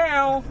the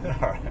scale.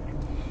 Alright.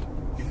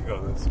 You can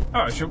go this way.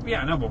 Oh, but should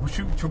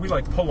we,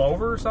 like, pull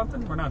over or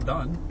something? We're not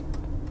done.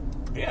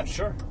 Yeah,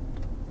 sure.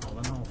 Well,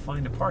 then I'll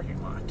find a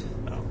parking lot.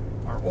 Oh.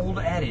 Our old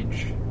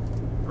adage.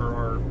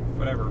 Or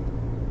whatever.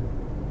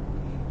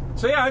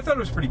 So, yeah, I thought it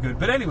was pretty good.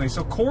 But anyway,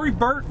 so Corey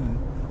Burton,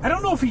 I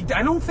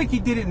don't think he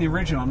did it in the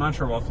original. I'm not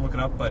sure. We'll have to look it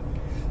up, but...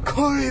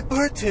 Corey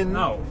Burton!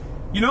 No.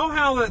 You know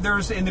how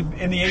there's in the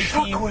A-Team,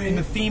 Shockwave. in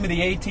the theme of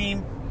the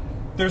A-Team,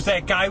 there's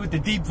that guy with the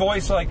deep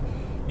voice, like,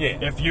 Yeah.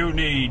 if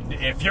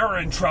you're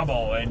in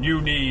trouble and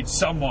you need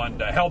someone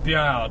to help you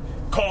out,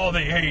 call the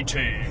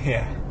A-Team.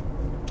 Yeah.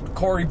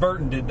 Corey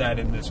Burton did that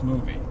in this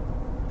movie.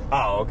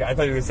 Oh, okay. I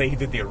thought you were going to say he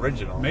did the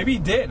original. Maybe he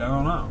did. I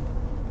don't know.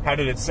 How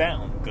did it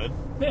sound? Good?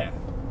 Yeah.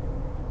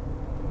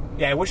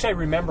 Yeah, I wish I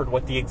remembered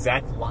what the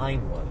exact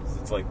line was.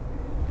 It's like...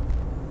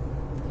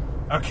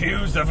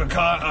 Accused of a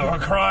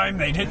crime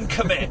they didn't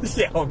commit.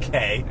 Yeah,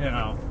 okay. You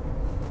know.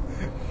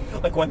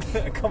 Like when...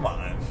 Come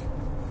on.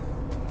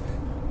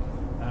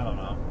 I don't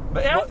know.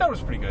 But yeah, I thought it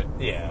was pretty good.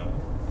 Yeah.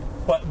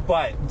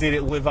 But did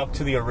it live up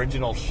to the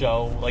original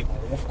show? Like,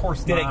 Of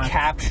course did not. it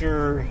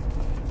capture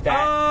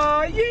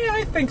that? Yeah,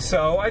 I think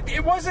so.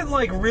 It wasn't,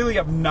 like, really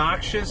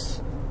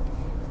obnoxious.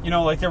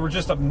 Like they were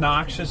just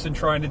obnoxious in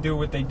trying to do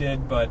what they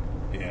did, but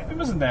Yeah. it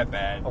wasn't that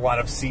bad. A lot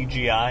of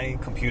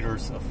CGI,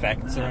 computers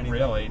effects or Not anything?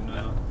 really,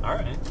 no. All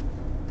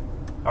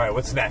right,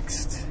 what's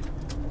next?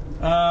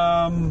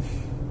 All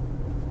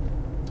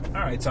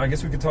right, so I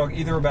guess we could talk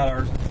either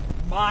about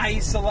my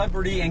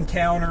celebrity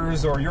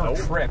encounters or your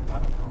trip. I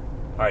don't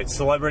know. All right,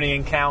 celebrity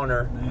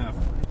encounter. Yeah.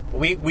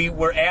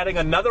 We're adding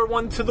another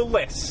one to the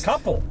list.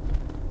 Couple.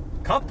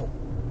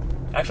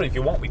 Actually, if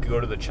you want, we could go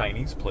to the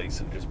Chinese place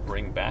and just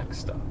bring back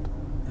stuff.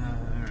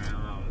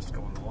 I'll just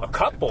go in the A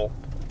couple?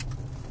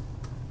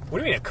 What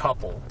do you mean a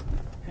couple?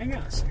 Hang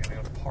on a second, I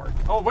got a part.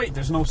 Oh, wait,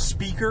 there's no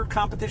speaker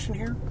competition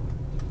here?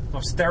 No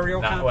stereo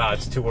competition? Well,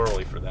 it's too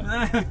early for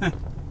that.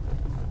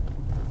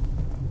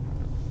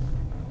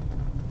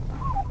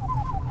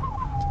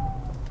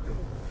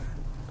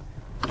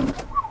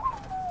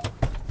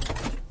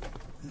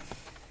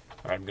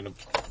 Alright, I'm gonna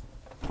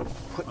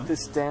put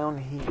this down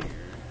here.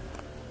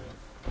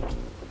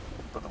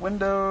 Put the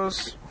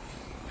windows.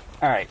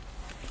 All right.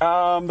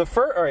 All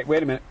right,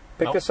 wait a minute.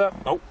 Pick this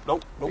up. Nope.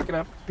 Pick it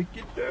up. Pick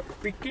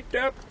it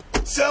up.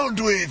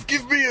 Soundwave,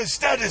 give me a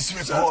status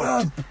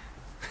report.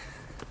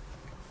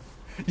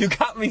 You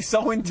got me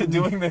so into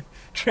doing the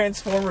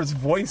Transformers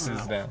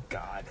voices now.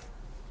 God.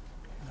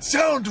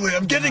 Soundwave,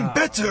 I'm getting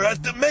better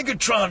at the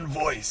Megatron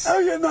voice. Oh,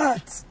 you're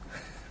not.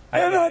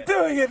 You're not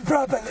doing it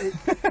properly.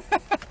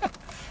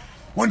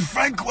 When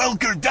Frank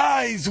Welker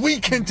dies, we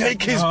can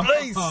take his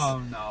place.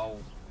 Oh, no.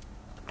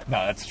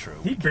 No, that's true.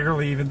 He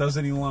barely even does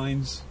any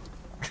lines.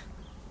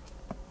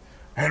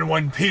 And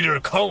when Peter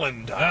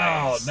Cullen Oh,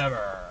 dies.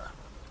 never.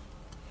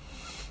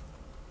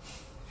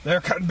 There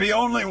can be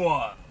only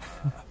one.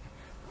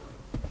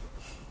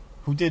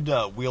 Who did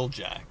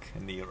Wheeljack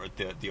in the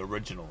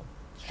original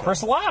show?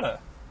 Chris Latta.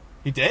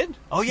 He did?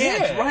 Oh, yeah,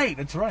 that's right.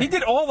 That's right. He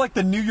did all, like,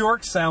 the New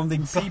York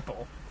sounding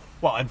people.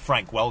 Well, and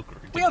Frank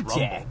Welker did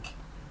Wheeljack. Rumble.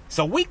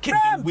 So we can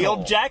Rumble. do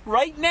Wheeljack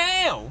right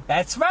now.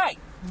 That's right.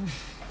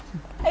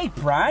 Hey,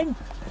 Brian.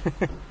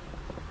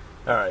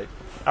 All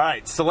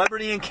right.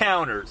 Celebrity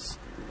encounters.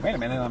 Wait a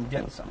minute, I'm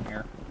getting something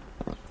here.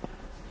 Oh,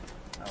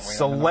 wait,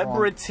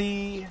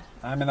 Celebrity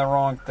I'm in the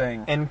wrong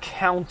thing.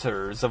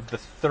 encounters of the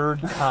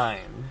third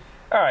kind.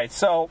 All right,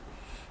 so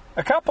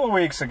a couple of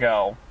weeks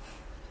ago,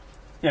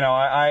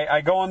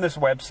 I go on this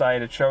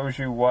website. It shows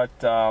you what,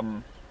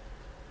 there's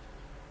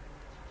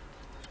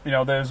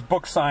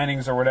book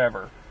signings or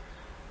whatever.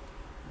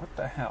 What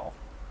the hell?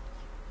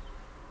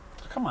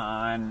 Come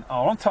on.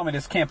 Oh, don't tell me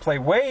this can't play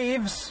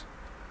Waves.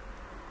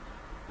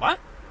 What?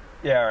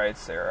 Yeah, all right,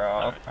 it's there.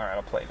 All right,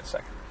 I'll play it in a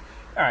second.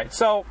 All right,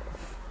 so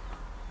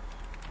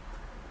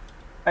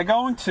I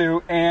go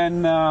into,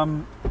 and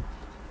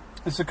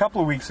this is a couple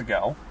of weeks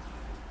ago,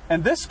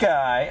 and this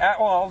guy,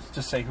 I'll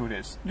just say who it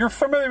is. You're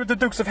familiar with the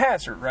Dukes of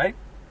Hazzard, right?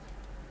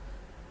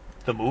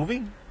 The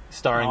movie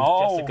starring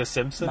No. Jessica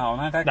Simpson. No,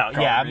 not that No,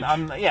 yeah,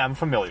 garbage. I'm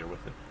familiar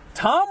with it.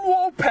 Tom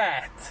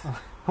Wopat.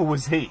 Who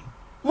was he?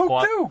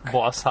 Luke Duke.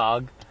 Boss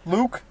Hog.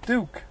 Luke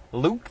Duke.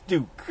 Luke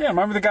Duke. Yeah,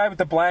 remember the guy with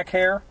the black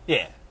hair?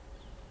 Yeah.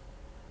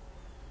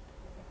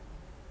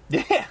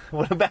 Yeah.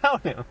 What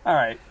about him? All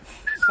right.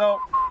 So,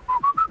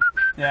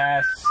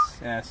 yes.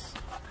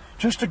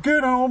 Just a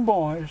good home,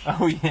 boys.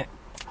 Oh yeah.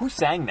 Who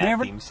sang that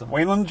theme song?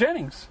 Waylon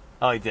Jennings.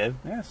 Oh, he did.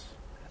 Yes.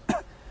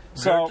 Just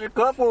So, a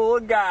couple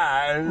of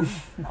guys.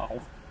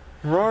 no.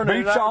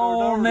 Running Beats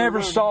on,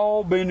 never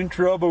saw, been in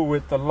trouble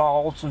with the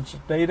law since the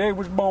day they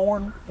was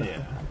born.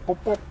 Yeah. Boop,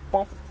 boop,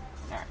 boop.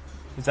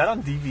 Is that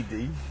on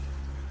DVD?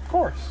 Of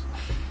course.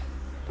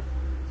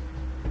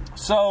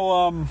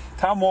 So,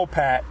 Tom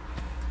Wopat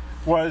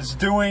was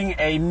doing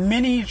a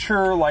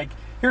miniature,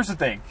 here's the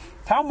thing.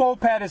 Tom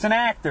Wopat is an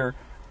actor,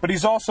 but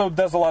he's done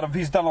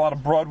a lot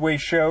of Broadway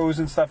shows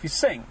and stuff. He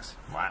sings.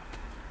 Wow.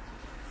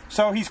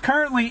 So he's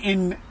currently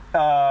in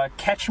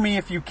Catch Me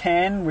If You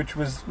Can, which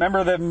was,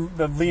 remember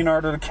the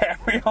Leonardo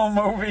DiCaprio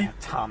movie?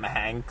 Tom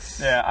Hanks.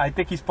 Yeah, I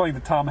think he's playing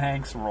the Tom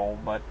Hanks role,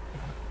 but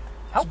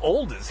How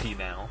old is he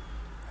now?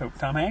 who,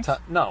 Tom Hanks?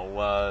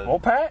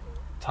 Wopat?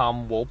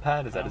 Tom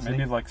Wopat? Is that his Maybe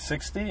name? like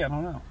 60, I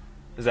don't know.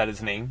 Is that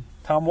his name?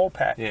 Tom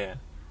Wopat. Yeah.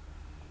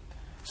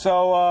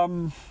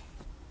 So,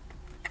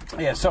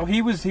 so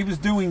he was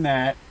doing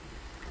that.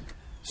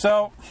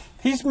 So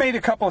he's made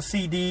a couple of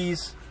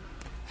CDs.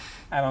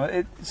 I don't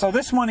know. So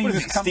this one he What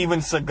was is he, Steven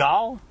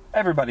Seagal?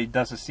 Everybody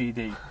does a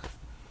CD.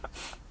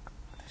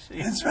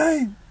 That's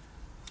right.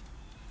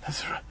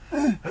 That's right.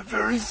 A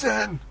very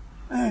zen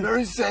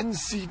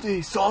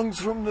CD. Songs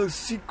from the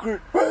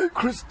secret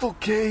crystal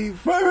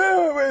cave. Wait.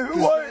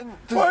 Why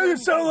do you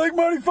sound like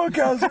Marty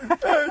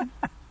Funkhauser?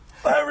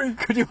 Larry?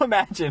 Could you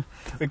imagine?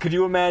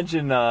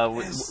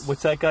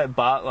 What's that guy?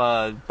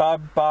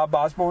 Bob Bob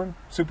Osborne,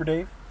 Super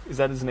Dave. is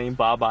that his name?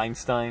 Bob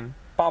Einstein.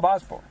 Bob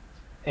Osborne.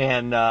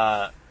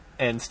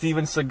 And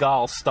Steven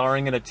Seagal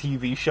starring in a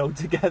TV show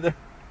together.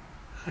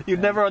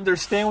 You'd never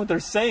understand what they're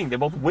saying. They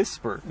both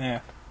whisper. Yeah.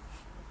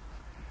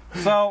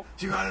 So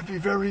You gotta be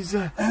very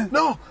zen.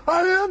 No,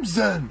 I am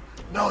zen.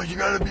 No, you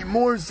gotta be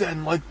more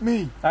zen like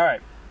me. all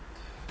right.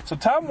 So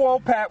Tom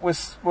Wopat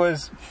was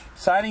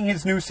signing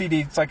his new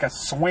CD. It's like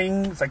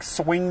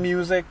swing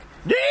music.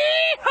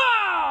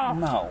 Yeehaw!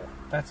 No,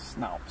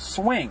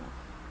 swing.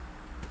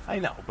 I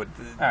know, but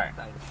All right.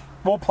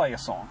 We'll play a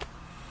song.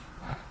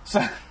 So,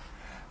 all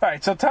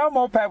right. So Tom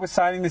Wopat was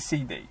signing the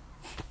CD.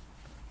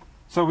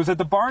 So it was at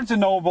the Barnes &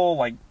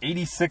 Noble,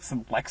 86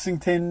 in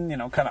Lexington,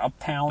 kind of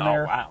uptown Oh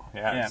there. wow,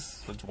 yeah.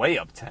 It's way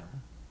uptown.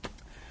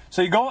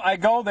 So I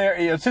go there.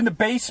 It's in the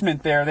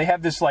basement there. They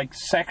have this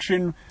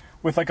section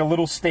with a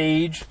little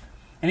stage,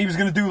 and he was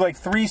going to do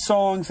 3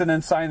 songs and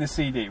then sign the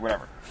CD,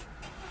 whatever.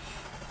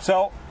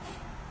 So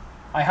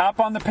I hop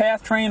on the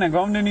PATH train. I'm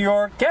going to New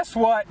York. Guess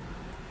what?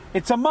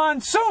 It's a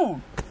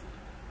monsoon.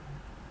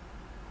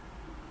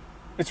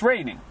 It's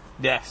raining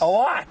Yes. a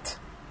lot.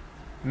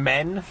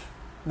 Men.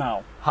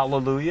 No.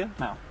 Hallelujah.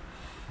 No.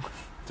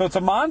 So it's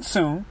a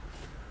monsoon.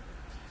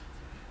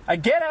 I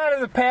get out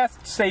of the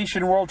PATH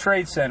station, World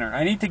Trade Center.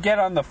 I need to get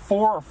on the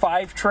 4 or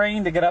 5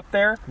 train to get up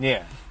there.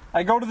 Yeah.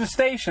 I go to the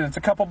station. It's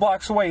a couple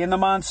blocks away in the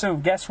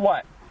monsoon. Guess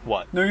what?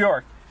 What? New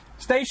York.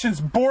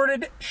 Station's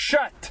boarded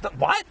shut.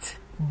 What?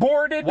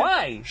 Boarded.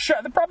 Why?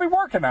 Shut. They're probably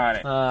working on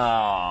it.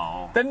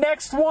 Oh. The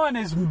next one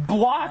is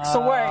blocks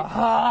away.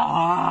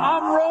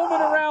 I'm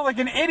roaming around like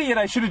an idiot.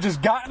 I should have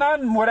just gotten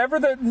on whatever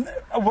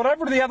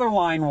the other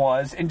line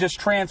was and just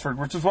transferred,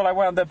 which is what I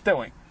wound up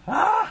doing.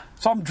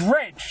 So I'm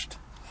drenched.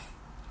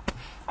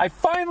 I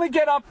finally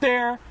get up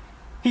there.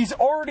 he's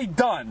already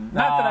done.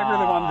 Not that I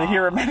really wanted to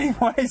hear him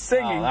anyway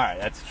singing. all right,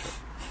 that's true.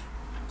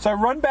 So I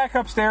run back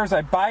upstairs.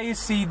 I buy his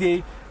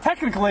CD.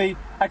 Technically,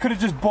 I could have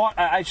just bought.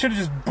 I should have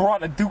just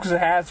brought a Dukes of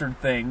Hazzard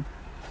thing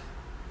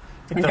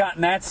and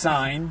gotten that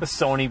signed. The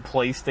Sony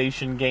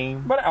PlayStation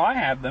game. But I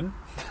have them.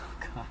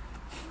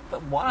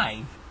 But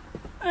why?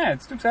 Yeah,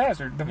 it's Dukes of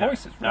Hazzard. The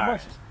voices. The All right.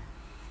 voices.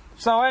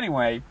 So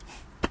anyway,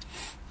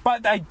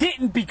 but I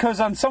didn't because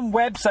on some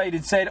website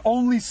it said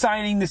only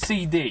signing the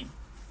CD.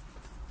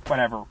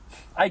 Whatever.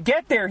 I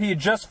get there, he had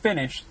just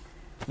finished.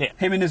 Yeah.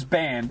 Him and his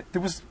band.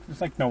 There was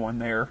like no one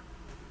there.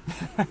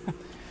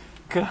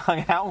 Could have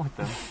hung out with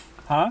them.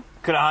 Huh?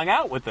 Could have hung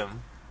out with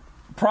them.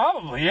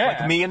 Probably, yeah.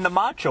 Like me and the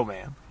Macho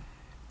Man.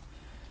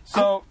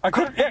 So I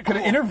could have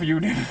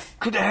interviewed him.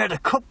 Could have had a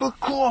cup of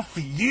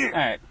coffee, yeah. All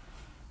right.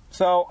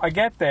 So I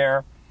get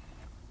there.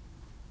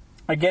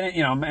 I get it,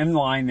 I'm in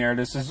line there.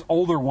 There's this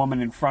older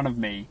woman in front of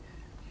me.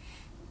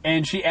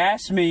 And she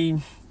asked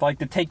me, like,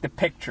 to take the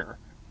picture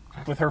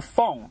with her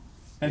phone.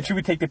 And she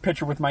would take the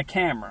picture with my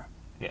camera.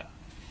 Yeah.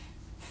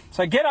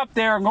 So I get up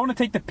there. I'm going to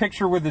take the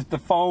picture with the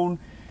phone.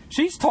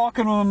 She's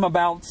talking to him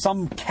about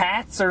some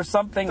cats or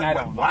something. I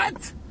don't know.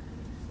 What?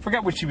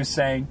 Forget what she was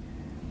saying.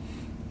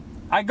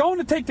 I go in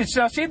to take the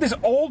shot. She had this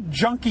old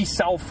junky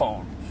cell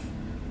phone.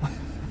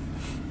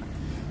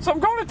 So I'm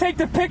going to take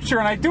the picture,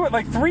 and I do it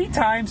like 3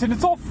 times, and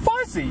it's all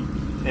fuzzy.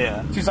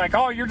 Yeah. She's like,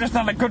 oh, you're just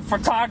not a good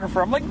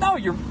photographer. I'm like, no,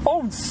 your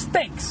phone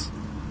stinks.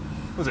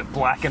 Was it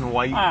black and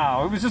white?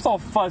 Oh, it was just all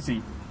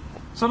fuzzy.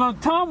 So now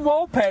Tom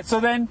Wopat, so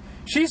then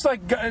she's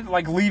like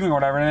leaving or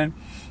whatever, and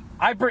then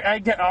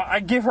I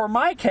give her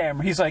my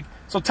camera. He's like,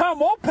 so Tom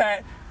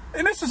Wopat,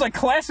 and this is like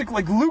classic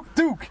like Luke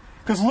Duke,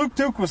 because Luke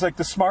Duke was like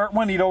the smart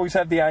one. He'd always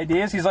have the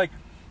ideas. He's like,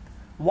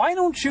 why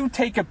don't you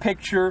take a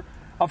picture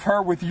of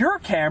her with your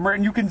camera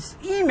and you can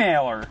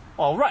email her?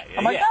 All right.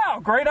 I'm like,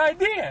 oh, great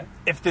idea.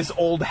 If this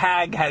old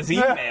hag has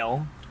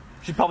email,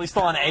 she's probably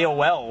still on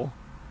AOL.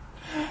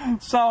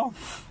 So,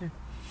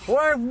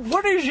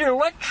 What is your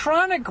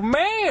electronic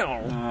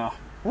mail?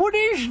 What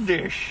is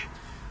this?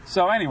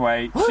 so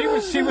anyway,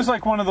 she was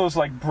like one of those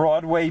like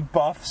Broadway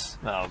buffs.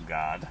 Oh,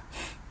 God.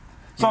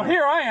 So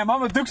here I am.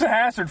 I'm a Dukes of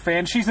Hazzard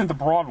fan. She's into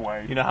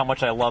Broadway. You know how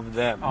much I love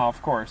them. Oh,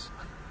 of course.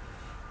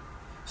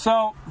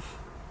 So,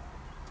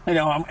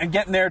 I'm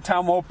getting there.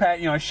 Tom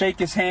Wopat, I shake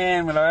his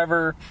hand,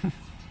 whatever.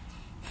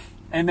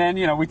 And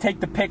then, we take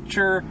the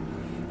picture.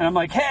 And I'm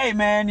like, hey,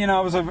 man,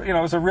 I was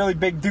a really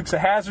big Dukes of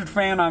Hazzard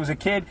fan when I was a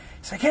kid.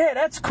 He's like, hey,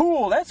 that's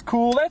cool. That's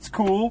cool. That's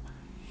cool.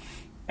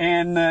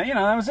 And,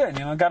 that was it.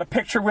 Got a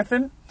picture with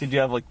him. Did you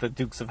have, like, the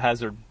Dukes of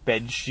Hazzard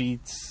bed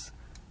sheets?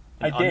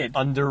 I did.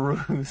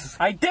 Underoos?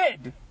 I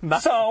did.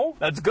 Nothing. So?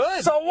 That's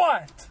good. So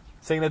what?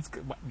 Saying that's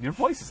good. Your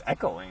voice is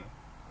echoing.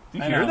 Do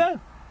you I hear know. that?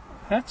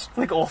 That's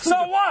Like all So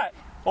what?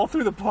 All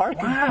through the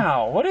park?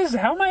 Wow. What is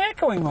it? How am I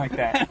echoing like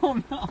that? I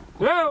don't know.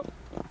 Well,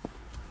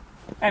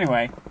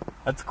 anyway.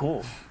 That's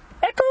cool.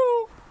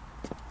 Echo!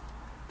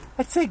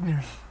 That's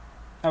ignorant.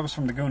 That was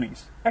from the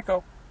Goonies.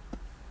 Echo.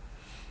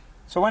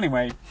 So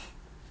anyway,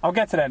 I'll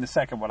get to that in a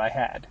second, what I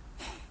had.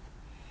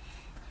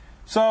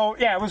 So,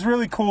 yeah, it was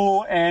really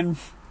cool, and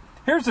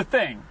here's the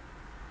thing.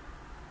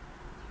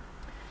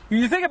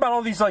 You think about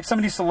all these, like, some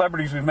of these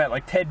celebrities we've met,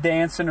 like Ted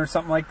Danson or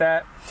something like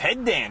that.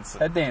 Ted Danson.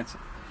 Ted Danson.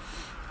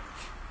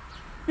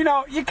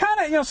 You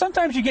kind of,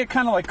 sometimes you get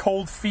kind of like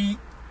cold feet.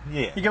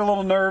 Yeah. You get a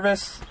little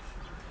nervous.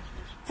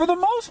 For the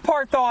most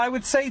part, though, I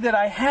would say that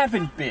I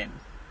haven't been.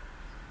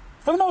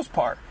 For the most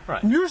part.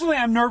 Right. Usually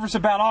I'm nervous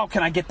about,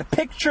 can I get the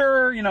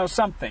picture,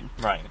 something.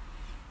 Right.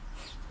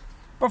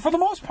 But for the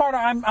most part,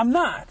 I'm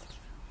not.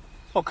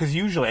 Well, because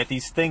usually at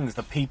these things,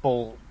 the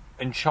people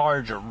in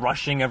charge are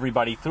rushing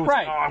everybody through. It's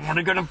Right. like, I want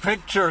to get a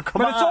picture.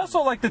 Come on. But it's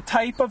also like the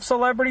type of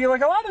celebrity.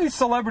 Like a lot of these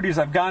celebrities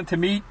I've gone to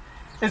meet,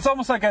 it's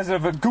almost like as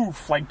of a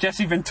goof, like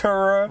Jesse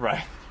Ventura.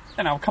 Right.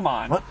 Come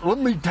on. Let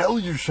me tell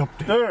you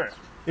something.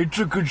 It's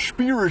a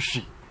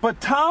conspiracy.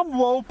 But Tom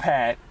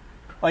Wopat,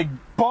 like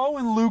Bo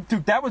and Luke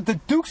Duke, that was the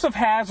Dukes of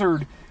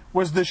Hazzard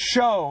was the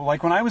show.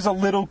 Like when I was a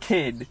little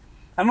kid,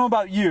 I don't know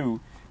about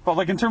you, but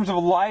like in terms of a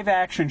live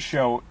action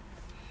show,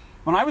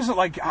 when I was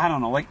like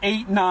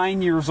 8,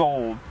 9 years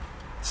old,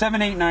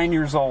 7, 8, 9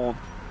 years old,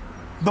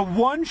 the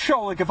one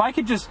show, like if I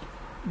could just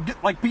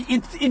be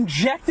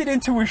injected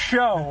into a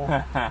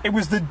show, it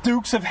was the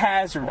Dukes of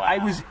Hazzard. Wow.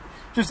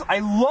 I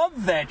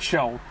loved that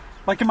show.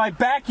 Like in my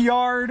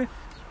backyard,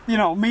 me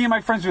and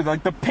my friends would,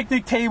 like, the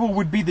picnic table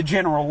would be the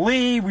General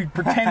Lee. We'd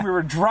pretend we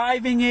were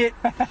driving it.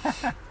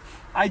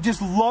 I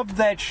just loved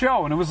that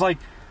show. And it was like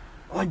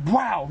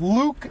wow,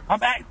 Luke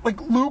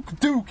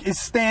Duke is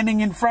standing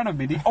in front of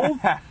me.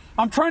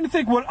 I'm trying to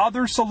think what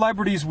other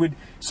celebrities would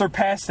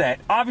surpass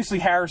that. Obviously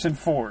Harrison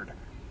Ford.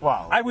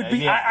 Wow. I would be.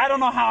 Yeah. I don't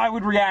know how I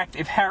would react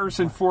if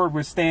Harrison Ford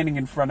was standing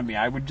in front of me.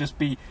 I would just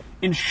be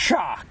in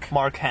shock.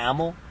 Mark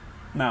Hamill?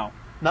 No.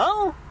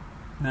 No?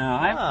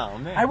 No. Oh,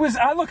 man.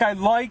 I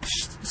liked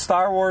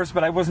Star Wars,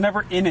 but I was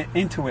never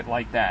into it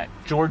like that.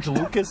 George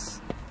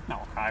Lucas? No,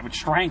 I would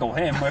strangle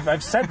him.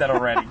 I've said that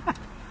already.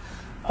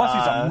 Plus,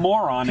 he's a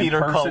moron Peter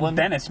in person. Cullen.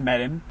 Dennis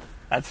met him.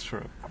 That's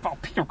true. Oh,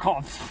 Peter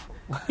Collins.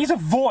 He's a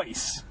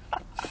voice.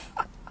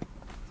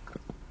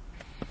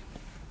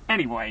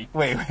 Anyway.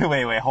 Wait,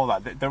 hold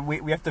on.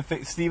 We have to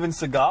fix Steven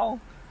Seagal?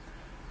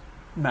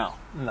 No.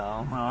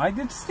 No. I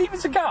did Steven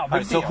Seagal. All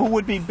right, so who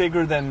would be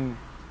bigger than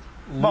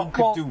Luke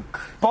Duke?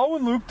 Bo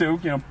and Luke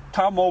Duke,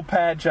 Tom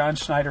Wopat, John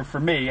Schneider for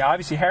me.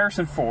 Obviously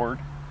Harrison Ford.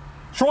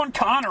 Sean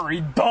Connery,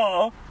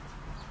 duh.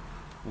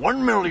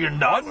 $1 million.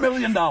 $1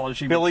 million.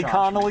 Billy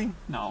Connolly?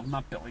 No,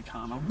 not Billy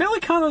Connolly. Billy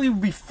Connolly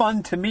would be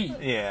fun to me.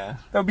 Yeah.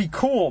 That would be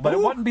cool, but it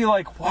wouldn't be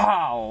like,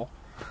 wow,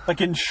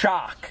 like in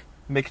shock.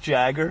 Mick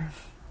Jagger?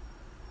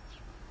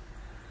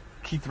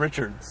 Keith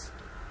Richards?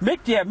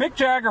 Mick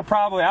Jagger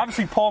probably.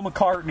 Obviously Paul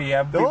McCartney.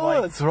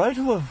 That's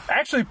right.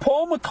 Actually,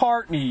 Paul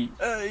McCartney,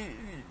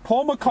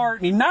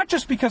 not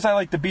just because I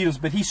like the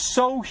Beatles, but he's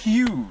so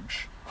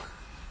huge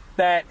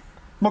that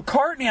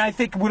McCartney, I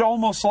think, would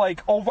almost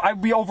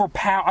I'd be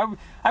overpowered.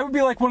 I would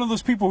be like one of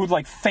those people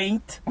who'd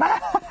faint.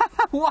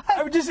 What?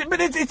 I would just, but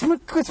it's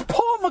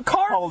Paul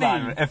McCartney. Hold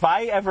on. If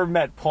I ever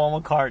met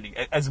Paul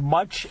McCartney, as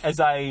much as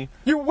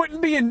you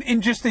wouldn't be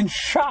in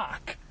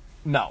shock.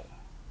 No.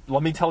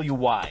 Let me tell you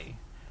why.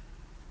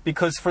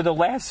 Because for the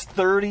last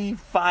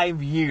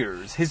 35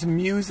 years, his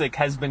music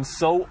has been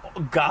so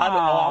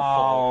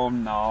god-awful. Oh,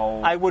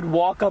 no. I would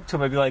walk up to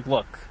him and be like,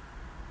 look,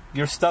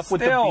 your stuff with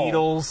the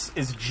Beatles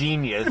is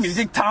genius. You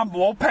think Tom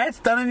Wopat's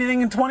done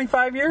anything in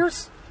 25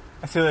 years?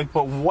 I feel like,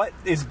 but what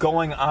is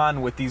going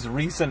on with these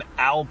recent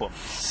albums?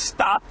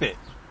 Stop it.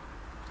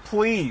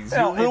 Please.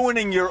 You're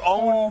ruining your own...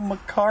 Paul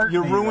McCartney.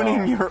 You're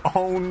ruining your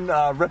own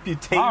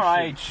reputation. All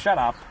right, shut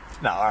up.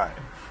 No, all right.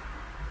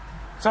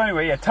 So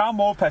anyway, yeah, Tom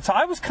Wopat. So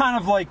I was kind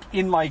of a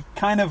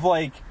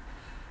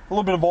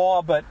little bit of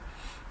awe, but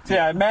so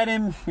yeah, I met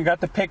him, we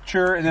got the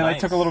picture, and then I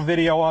took a little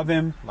video of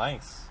him.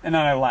 Nice. And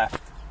then I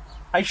left.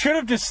 I should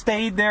have just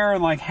stayed there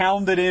and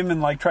hounded him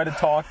and tried to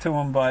talk to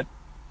him, but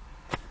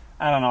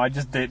I don't know, I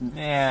just didn't.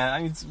 Yeah,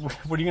 I mean,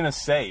 what are you gonna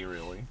say,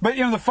 really? But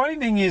the funny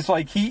thing is,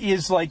 he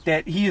is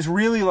that. He is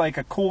really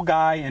a cool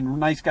guy and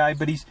nice guy,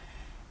 but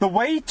the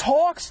way he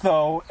talks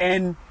though,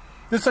 and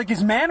it's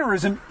his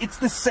mannerism, it's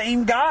the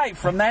same guy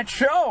from that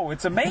show.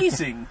 It's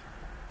amazing.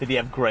 Did he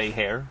have gray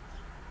hair?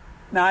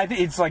 No, I think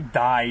it's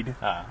dyed.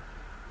 Well,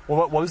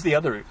 what was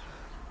the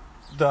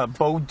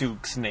Bo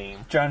Duke's name?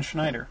 John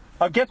Schneider.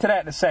 I'll get to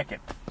that in a second.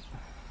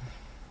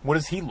 What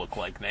does he look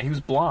like now? He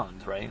was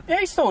blonde, right? Yeah,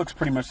 he still looks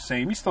pretty much the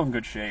same. He's still in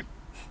good shape.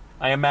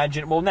 I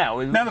imagine. Well, now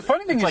the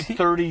funny thing is,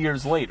 30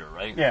 years later,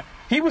 right? Yeah,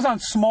 he was on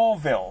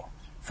Smallville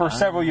for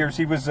several years.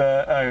 He was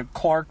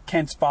Clark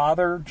Kent's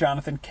father,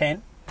 Jonathan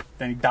Kent.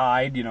 Then he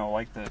died. In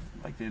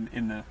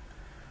the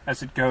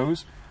as it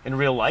goes. In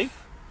real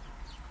life?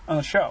 On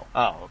the show.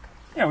 Oh,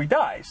 okay. He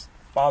dies.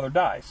 Father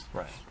dies.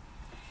 Right.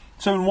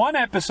 So in one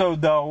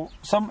episode, though,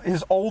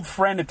 his old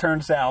friend, it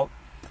turns out,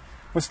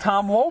 was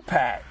Tom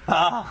Wopat.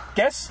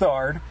 Guest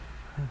starred.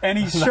 And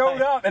he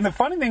showed up. And the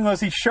funny thing was,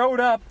 he showed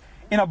up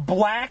in a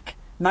black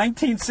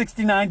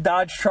 1969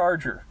 Dodge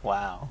Charger.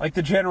 Wow. Like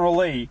the General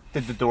Lee.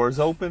 Did the doors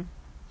open?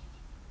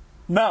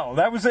 No,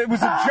 it was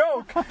a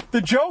joke.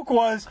 The joke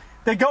was,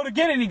 they go to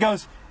get in, he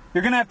goes,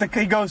 you're going to have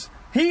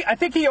to, I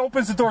think he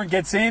opens the door and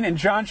gets in, and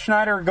John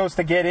Schneider goes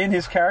to get in,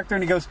 his character,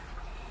 and he goes,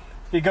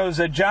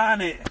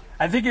 John,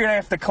 I think you're going to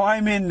have to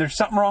climb in, there's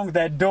something wrong with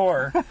that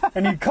door.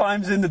 And he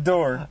climbs in the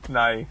door.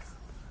 Nice.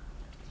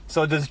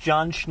 So does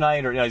John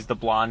Schneider, he's the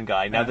blonde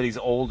guy, now that he's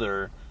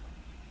older,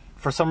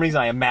 for some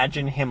reason I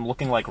imagine him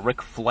looking like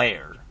Ric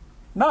Flair.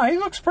 No, he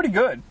looks pretty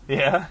good.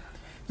 Yeah?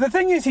 The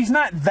thing is, he's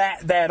not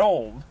that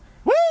old.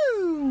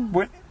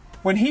 Woo!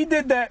 When he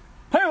did that,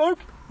 hey Luke,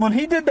 when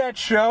he did that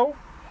show...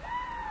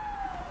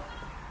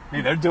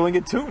 They're doing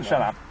it too now.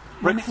 Shut up.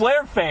 Ric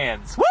Flair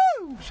fans.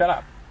 Woo! Shut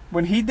up.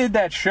 When he did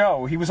that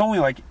show, he was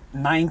only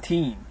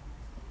 19.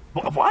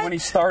 What? When he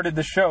started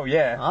the show,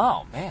 yeah.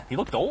 Oh, man. He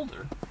looked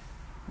older.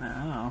 I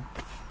don't know.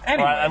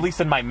 Anyway. Or at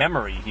least in my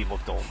memory, he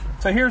looked older.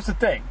 So here's the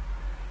thing.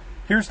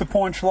 Here's the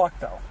punch luck,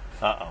 though.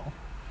 Uh-oh.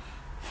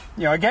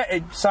 I get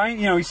it.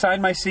 He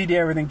signed my CD,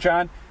 everything.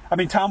 Tom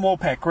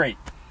Wopat, great.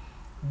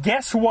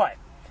 Guess what?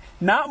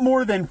 Not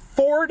more than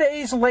 4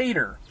 days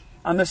later,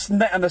 on the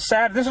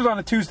Saturday, this was on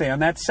a Tuesday, on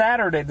that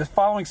Saturday, the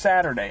following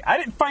Saturday, I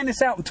didn't find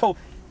this out until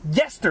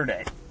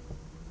yesterday.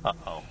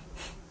 Uh-oh.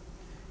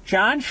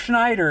 John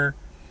Schneider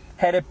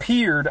had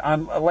appeared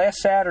on last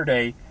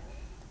Saturday.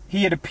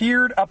 He had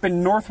appeared up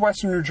in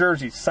northwestern New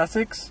Jersey,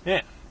 Sussex.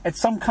 Yeah. At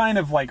some kind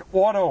of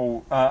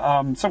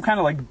some kind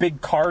of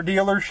big car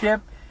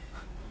dealership.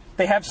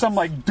 They have some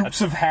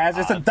Dukes of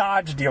Hazzard. It's a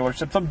Dodge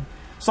dealership.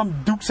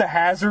 Some Dukes of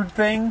Hazzard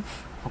thing.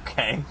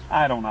 Okay.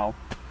 I don't know.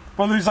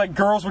 Well, there's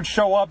girls would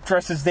show up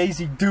dressed as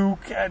Daisy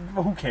Duke.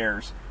 Who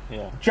cares?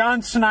 Yeah.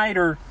 John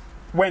Schneider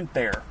went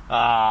there.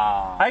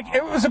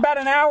 It was about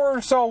an hour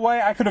or so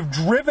away. I could have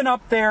driven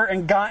up there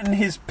and gotten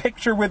his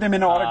picture with him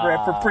and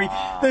autograph for free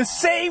the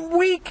same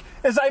week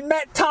as I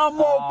met Tom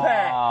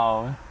Wopat.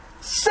 Oh.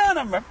 Son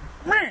of a...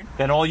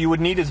 Then all you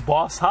would need is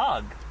Boss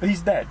Hogg.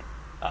 He's dead.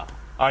 Oh.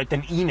 All right,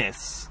 then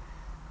Enos.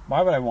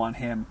 Why would I want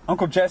him?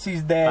 Uncle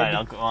Jesse's dead.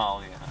 All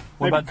right, yeah.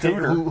 What Maybe about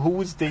Cooter. who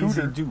was Daisy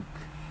Cooter. Duke?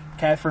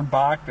 Catherine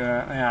Bach.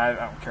 I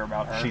don't care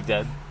about her. She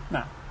dead?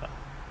 No. All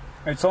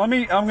right, so I'm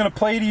going to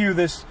play to you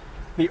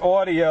the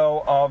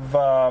audio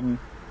of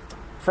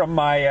from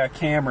my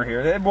camera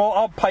here. Well,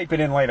 I'll pipe it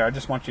in later. I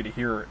just want you to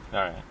hear it. All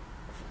right.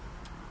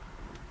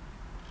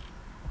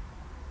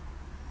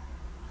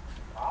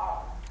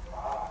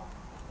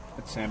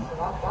 It's him.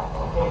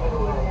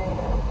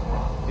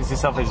 Is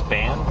this of his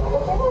band?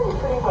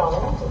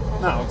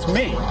 No, it's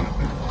me.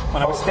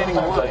 When I was standing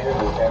in line.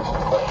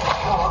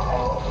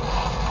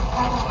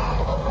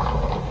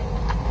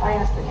 I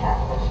asked the cat.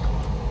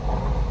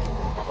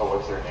 Oh,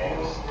 what's their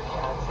names?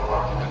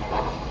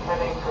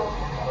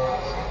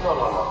 No.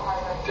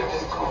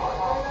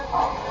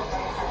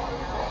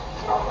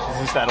 Is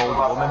this that old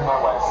woman?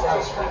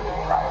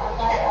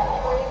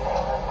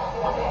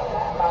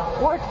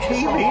 What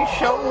TV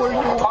show were you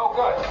on? Oh,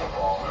 good.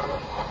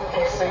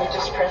 Okay, so you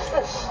just press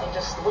this. You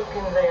just look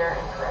in there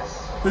and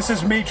press. This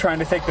is me trying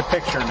to take the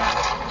picture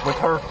now. With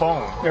her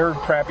phone. Her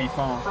crappy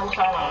phone. I'm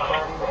trying on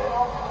Barbie.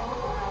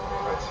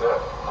 That's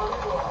it.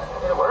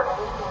 Did it work?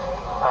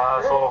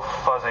 It's a little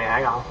fuzzy.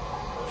 Hang on.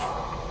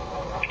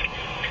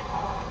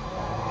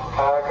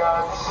 I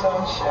got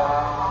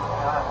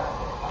sunshine.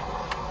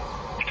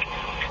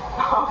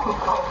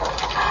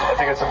 I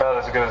think it's about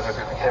as good as it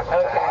can get.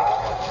 Okay.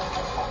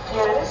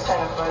 Yeah, it is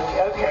kind of fuzzy.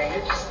 Okay,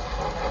 you just...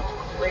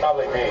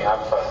 Probably me. I'm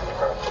fuzzy.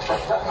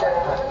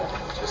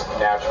 Just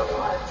naturally.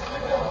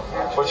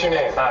 What's your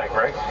name? Hi,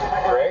 Greg.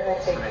 Greg?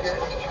 Take your...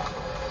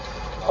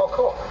 Oh,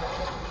 cool.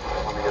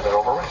 Want me to get that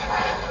over with?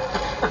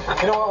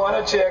 You know what? Why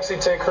don't you actually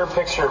take her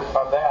picture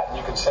on that and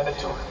you can send it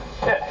to her?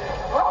 Yeah.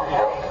 Oh, Here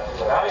you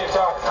go. Now you're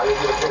talking. Now you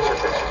get a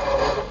picture.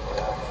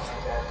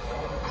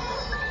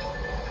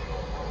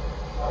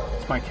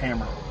 It's my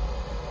camera.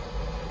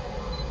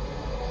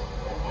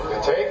 Did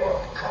it take?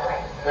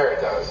 There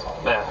it does.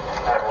 Yeah,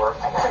 that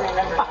worked. I gotta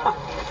remember how to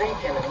think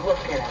in and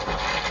look in it.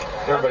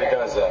 Everybody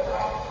does that.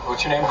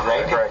 What's your name?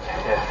 Greg? Greg,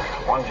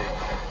 yeah. 1G.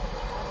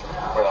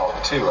 Well,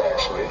 2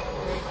 actually.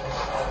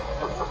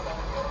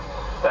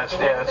 That's The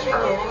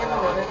for... beginning and the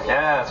middle.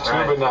 Yeah, that's 2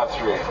 right. but not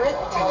 3. Pretty.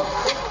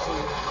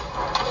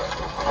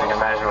 I can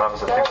imagine what I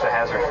was a Dukes of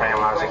Hazzard fan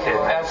when I was a kid.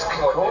 That's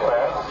cool,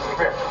 man. Come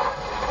here.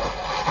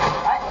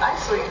 I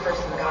saw you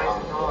first in Guys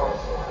and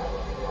Dolls.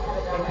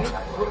 And you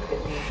looked at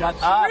me. Shut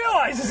up.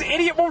 Realize this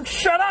idiot won't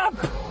shut up.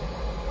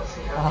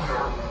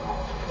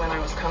 When I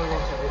was coming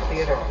into the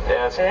theater.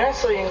 Yeah, it's... And then I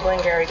saw you in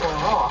Glengarry Glen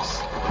Ross.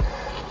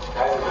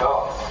 Guys and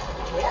dolls.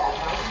 Yeah.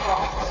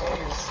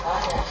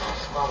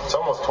 It's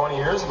almost 20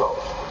 years ago.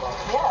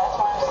 Yeah, that's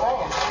what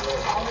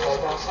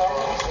I'm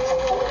saying.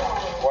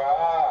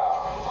 Wow.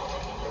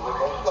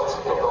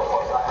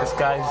 This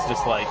guy's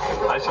just like,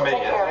 Nice to meet you.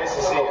 Nice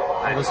to see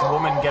you. this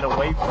woman get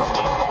away from me.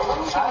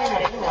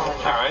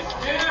 All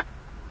right.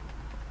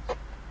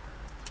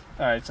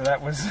 All right, so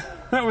that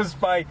was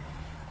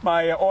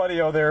my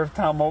audio there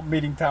of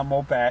meeting Tom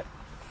Wopat.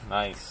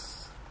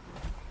 Nice.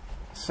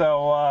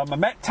 So I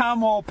met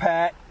Tom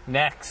Wopat,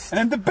 Next. and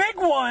then the big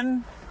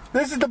one.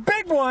 This is the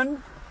big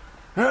one.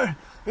 Hey,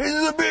 this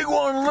is a big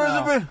one,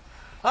 Elizabeth.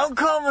 I'm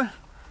coming.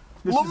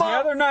 This is the Lamar.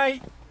 other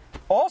night.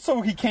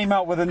 Also, he came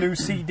out with a new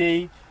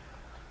CD.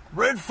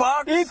 Red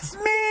Fox. It's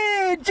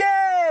me,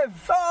 Jeff.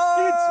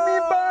 It's me,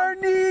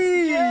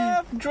 Barney.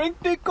 Jeff, drink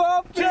the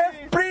coffee.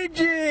 Jeff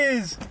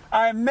Bridges.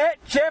 I met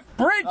Jeff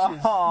Bridges.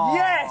 Aw.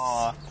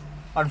 Yes.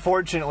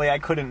 Unfortunately, I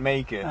couldn't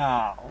make it.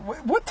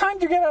 What time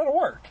do you get out of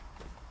work?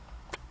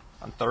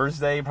 On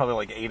Thursday, probably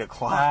like 8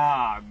 o'clock.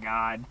 Oh,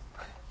 God.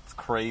 It's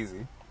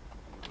crazy.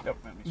 Yep,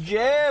 let me-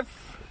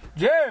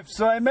 Jeff,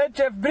 so I met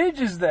Jeff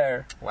Bridges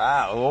there.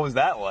 Wow, what was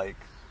that like?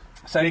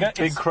 So I got-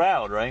 Big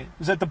crowd, right? It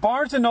was at the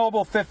Barnes &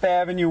 Noble 5th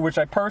Avenue, which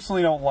I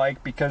personally don't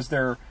like because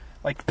they're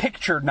like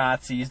picture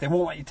Nazis. They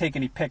won't let you take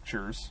any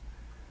pictures.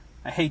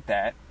 I hate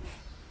that.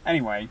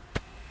 Anyway,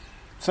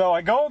 so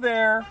I go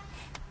there,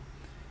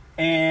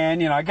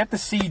 and, I get the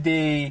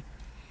CD,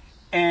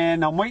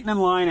 and I'm waiting in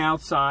line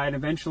outside.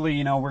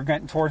 Eventually, we're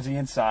getting towards the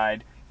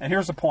inside, and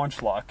here's the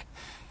punch luck.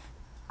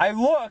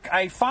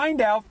 I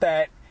find out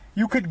that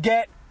you could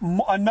get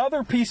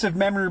another piece of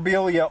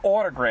memorabilia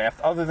autographed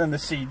other than the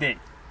CD.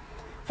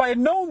 If I had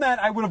known that,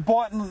 I would have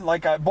bought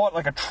like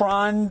a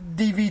Tron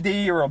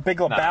DVD or a Big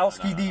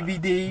Lebowski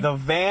DVD. The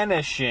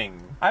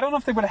Vanishing. I don't know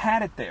if they would have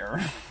had it there.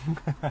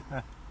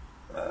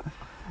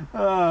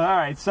 All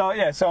right, so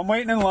I'm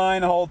waiting in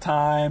line the whole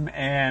time,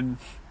 and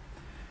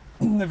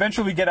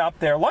eventually we get up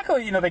there.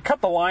 Luckily, they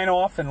cut the line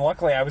off, and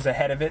luckily I was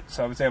ahead of it,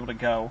 so I was able to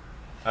go.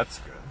 That's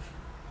good.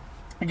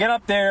 I get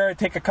up there, I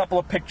take a couple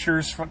of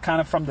pictures from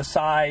the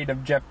side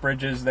of Jeff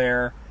Bridges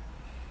there,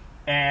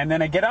 and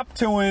then I get up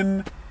to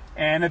him,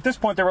 and at this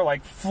point they were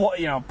like,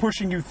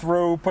 pushing you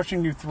through.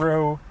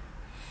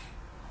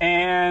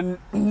 And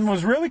what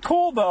was really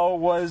cool though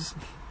was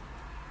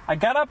I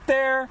got up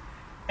there,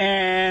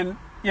 and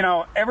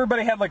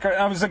everybody had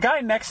there was a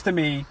guy next to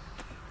me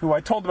who I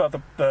told about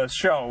the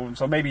show,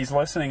 so maybe he's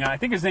listening. I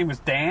think his name was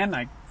Dan.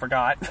 I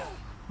forgot,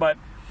 but.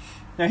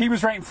 He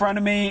was right in front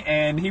of me,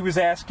 and he was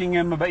asking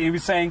him about. He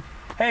was saying,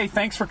 "Hey,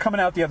 thanks for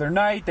coming out the other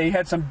night. They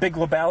had some Big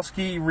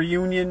Lebowski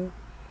reunion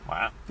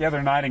Wow. The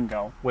other night and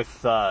go.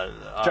 With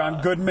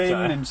John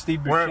Goodman and Steve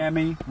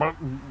Buscemi.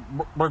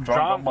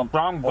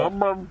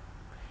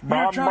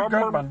 Yeah, John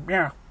Goodman.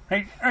 Yeah.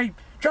 Hey,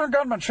 John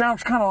Goodman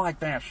sounds kind of like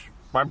this.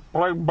 I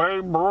play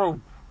Babe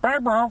Ruth.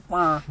 Babe Ruth.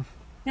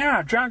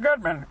 Yeah, John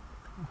Goodman.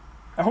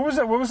 Who was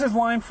it? What was his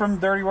line from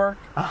Dirty Work?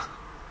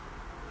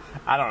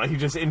 I don't know. He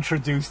just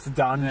introduced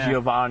Don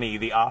Giovanni,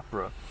 the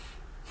opera.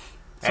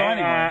 So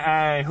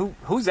anyway,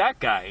 who's that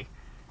guy?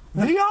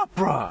 The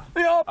opera.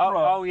 The opera.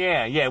 Oh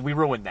yeah. We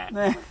ruined that.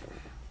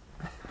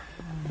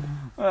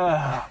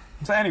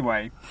 So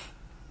anyway,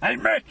 hey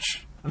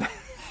Mitch.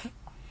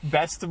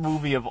 Best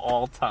movie of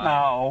all time.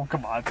 No,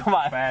 come on.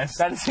 Best.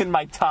 That is in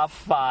my top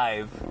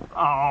 5.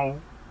 Oh.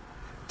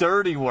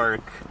 Dirty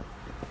Work.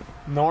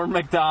 Norm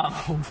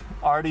Macdonald,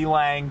 Artie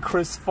Lang,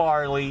 Chris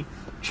Farley,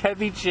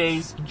 Chevy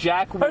Chase,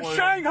 Jack Warden. A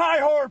Shanghai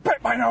horror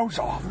bit my nose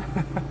off.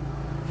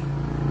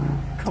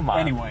 Come on.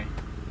 Anyway,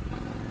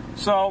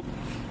 so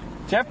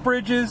Jeff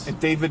Bridges, and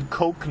David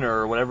Koechner,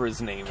 or whatever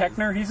his name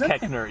Koechner, is. he's in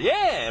Koechner.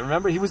 Yeah,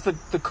 remember he was the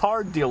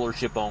car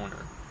dealership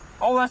owner.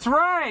 Oh, that's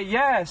right.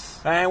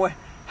 Yes. And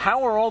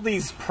how are all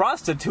these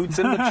prostitutes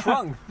in the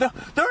trunk?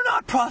 They're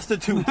not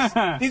prostitutes.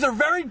 These are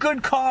very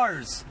good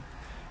cars.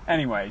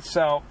 Anyway,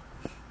 so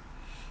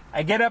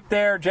I get up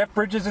there. Jeff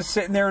Bridges is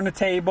sitting there on the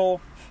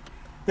table.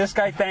 This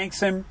guy thanks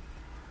him.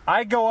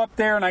 I go up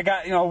there and I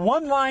got,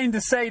 one line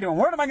to say to him.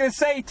 What am I going to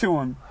say to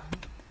him?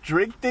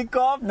 Drink the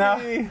coffee.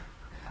 No.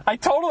 I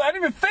didn't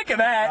even think of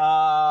that.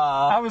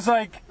 I was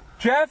like,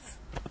 Jeff,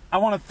 I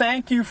want to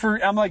thank you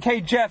for, I'm like,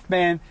 hey, Jeff,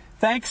 man,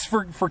 thanks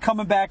for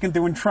coming back and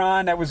doing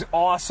Tron. That was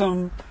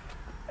awesome.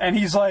 And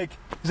he's like,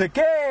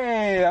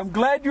 hey, I'm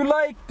glad you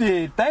liked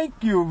it. Thank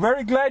you.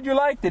 Very glad you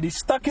liked it. He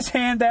stuck his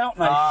hand out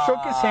and I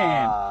shook his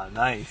hand.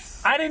 Nice.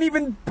 I didn't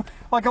even,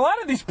 like a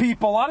lot of these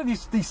people, a lot of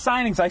these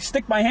signings, I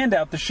stick my hand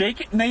out to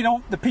shake it and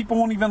the people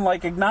won't even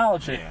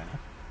acknowledge it. Yeah.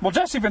 Well,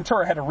 Jesse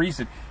Ventura had a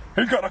reason.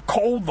 He got a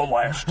cold the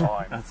last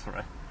time. That's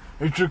right.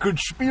 It's a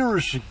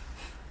conspiracy.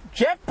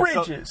 Jeff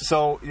Bridges.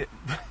 So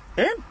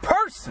in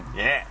person.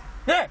 Yeah.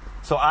 Yeah.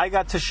 So I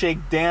got to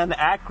shake Dan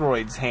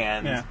Aykroyd's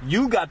hand. Yeah.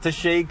 You got to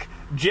shake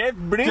Jeff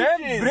Bridges'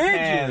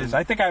 hand.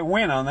 I think I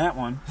win on that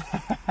one.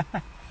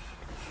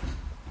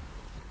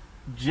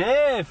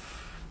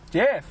 Jeff.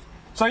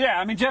 So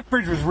yeah, Jeff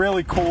Bridges was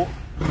really cool.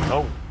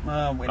 Oh.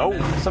 Wait a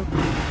minute. Some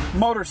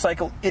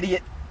motorcycle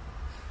idiot.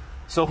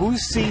 So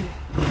who's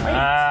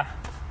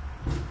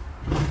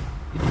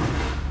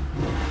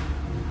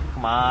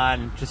come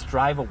on, just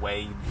drive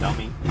away, you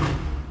dummy.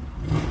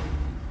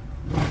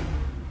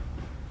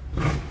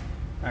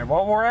 All right,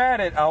 while we're at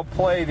it, I'll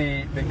play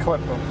the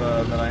clip of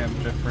that I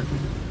have Jeff Bridges.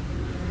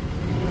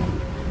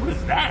 What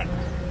is that?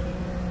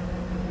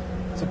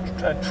 It's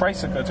a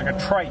tricycle. It's like a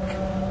trike.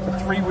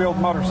 It's a 3-wheeled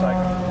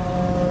motorcycle.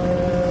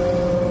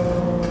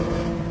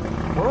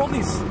 Where are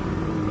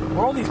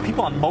all these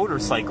people on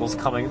motorcycles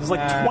coming? There's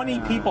like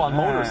 20 people on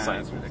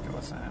motorcycles. That's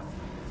ridiculous.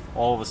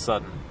 All of a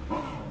sudden.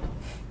 All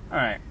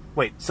right.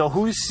 Wait, so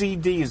whose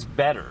CD is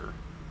better?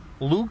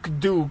 Luke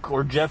Duke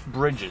or Jeff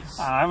Bridges?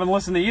 I haven't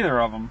listened to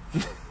either of them.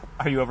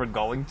 Are you ever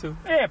going to?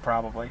 Yeah,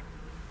 probably.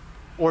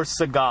 Or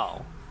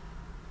Seagal?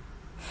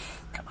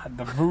 God,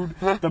 the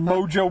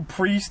Mojo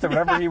Priest or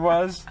whatever he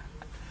was.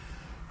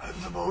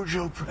 The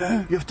Mojo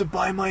Priest. You have to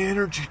buy my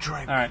energy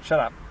drink. All right, shut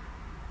up.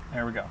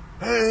 There we go.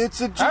 Hey, it's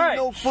a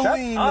Gino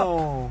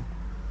Felino.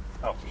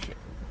 Oh, shit.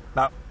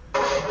 No.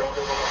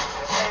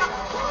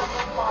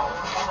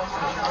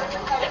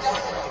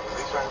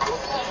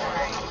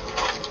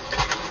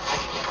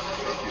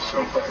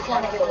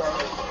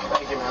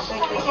 Thank you, ma'am.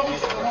 That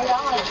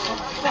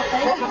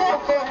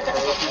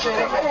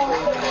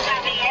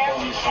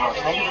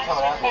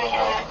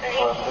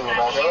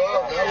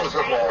was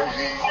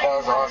crazy. That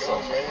was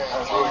awesome.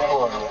 That's really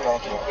cool.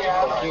 Thank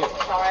you.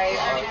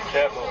 Thank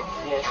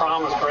you. Tron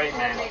was great,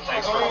 man.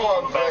 Thanks for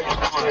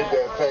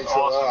Thanks a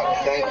lot.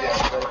 Thank you.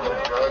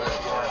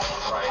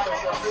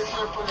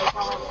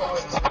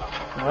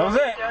 That was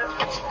it.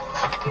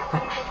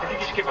 If you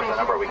just give us a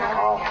number we can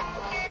call.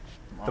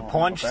 The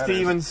Punch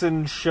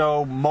Stevenson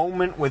Show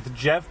moment with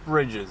Jeff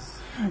Bridges.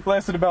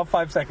 Lasted about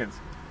 5 seconds.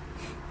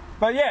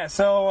 But yeah,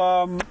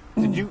 so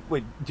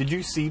Did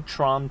you see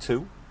Tron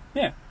 2?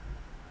 Yeah.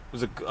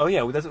 Was it? Oh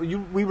yeah,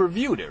 we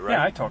reviewed it, right?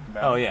 Yeah, I talked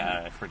about it. Oh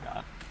yeah, I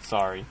forgot.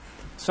 Sorry.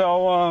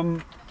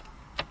 So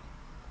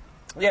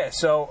it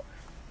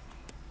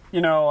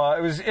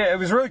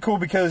was really cool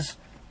because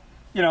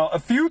a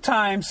few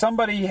times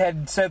somebody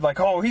had said like,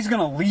 oh, he's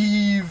gonna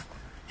leave.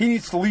 He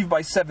needs to leave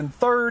by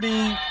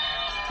 7:30.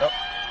 Oh.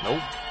 Nope.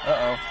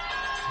 Uh-oh.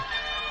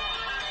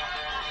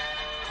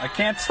 I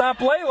can't stop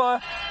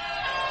Layla.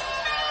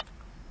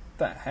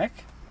 The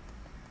heck?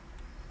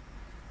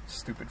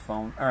 Stupid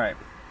phone. All right.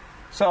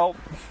 So,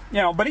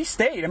 but he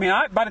stayed.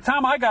 By the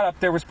time I got up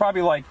there, it was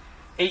probably like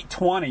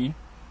 8:20,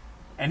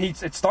 and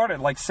it started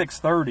like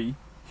 6:30.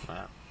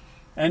 Wow.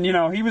 And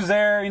he was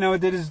there.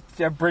 Did his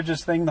Jeff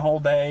Bridges thing the whole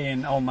day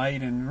and all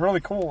night, and really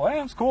cool. Hey,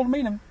 it was cool to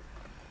meet him.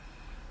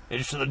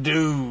 It's the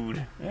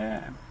dude.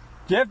 Yeah,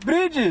 Jeff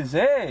Bridges.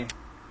 Hey.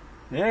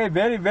 Yeah,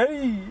 very,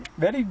 very,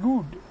 very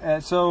good.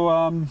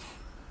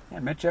 I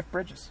met Jeff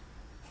Bridges.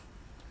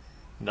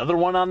 Another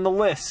one on the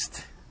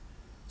list.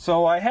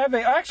 So I have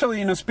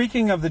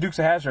speaking of the Dukes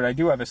of Hazzard, I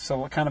do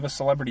have kind of a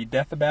celebrity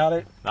death about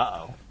it.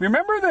 Uh-oh.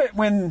 Remember that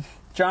when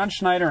John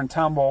Schneider and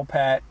Tom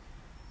Wopat,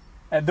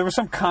 there was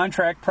some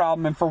contract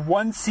problem, and for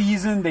one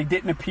season they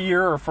didn't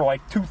appear, or for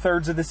like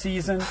 2/3 of the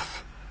season?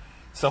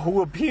 So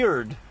who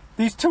appeared?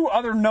 These two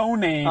other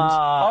no-names,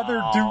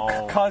 other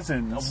Duke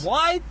cousins.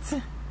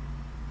 What?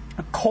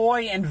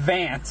 Coy and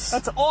Vance.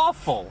 That's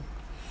awful.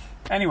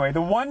 Anyway,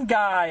 the one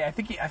guy,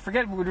 I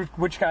forget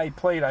which guy he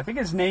played. I think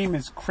his name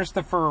is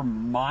Christopher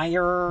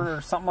Meyer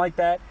or something like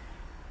that.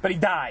 But he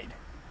died.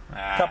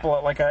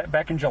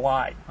 Back in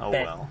July. Oh,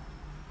 well.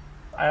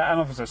 I don't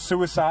know if it was a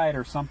suicide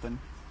or something.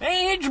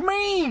 Hey, it's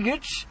me.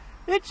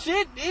 It's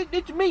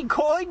me,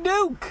 Coy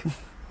Duke.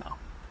 No.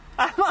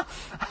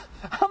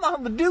 I'm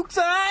on the Dukes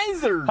of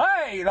Hazzard.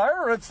 Hey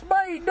there, it's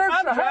me,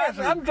 Dukes of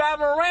Hazzard. I'm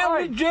driving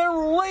around with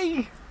General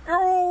Lee.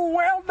 Oh,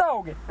 well,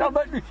 doggy.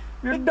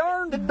 You're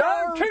darn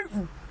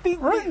tootin'.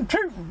 Rootin'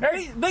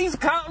 tootin'. These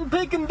cotton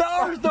picking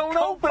doors don't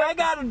open. I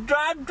gotta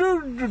drive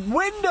through the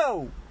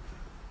window.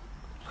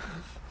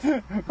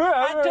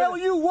 I tell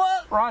you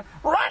what. Right,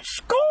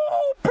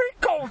 school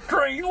pickle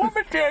tree. Let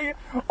me tell you.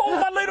 Oh,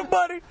 my little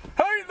buddy.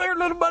 Hey there,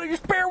 little buddy. You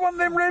spare one of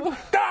them ribs?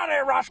 Die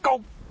there,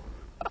 Roscoe.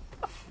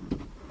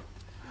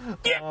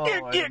 Get.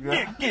 God.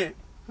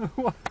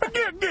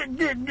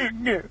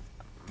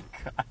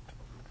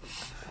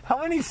 How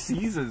many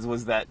seasons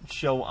was that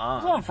show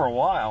on? It was on for a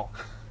while.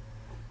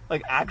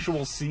 Like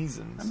actual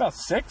seasons? About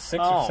six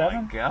or seven.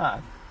 Oh my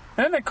God.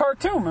 And then the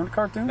cartoon. Remember the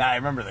cartoon? Nah, I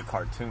remember the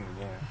cartoon,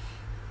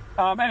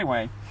 yeah.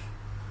 Anyway.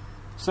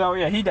 So,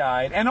 yeah, he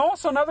died. And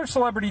also another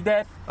celebrity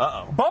death.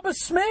 Uh-oh. Bubba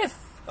Smith.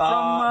 From,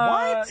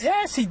 what?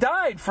 Yes, he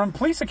died from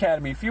Police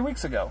Academy a few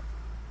weeks ago.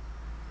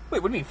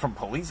 Wait, what do you mean from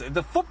police?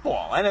 The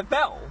football,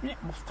 NFL.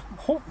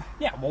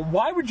 Yeah, well,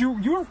 why would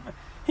you...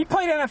 He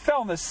played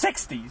NFL in the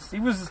 60s. He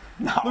was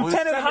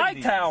Lieutenant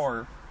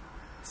Hightower.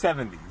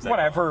 70s.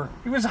 Whatever.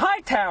 He was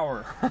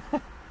Hightower.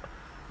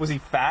 Was he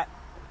fat?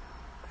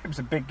 He was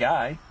a big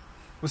guy.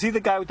 Was he the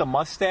guy with the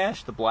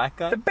mustache, the black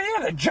guy?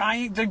 The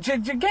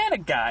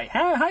gigantic guy.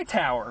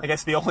 Hightower. I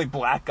guess the only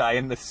black guy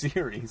in the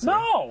series.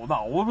 No.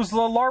 It was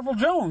Larval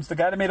Jones, the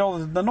guy that made all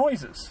the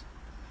noises.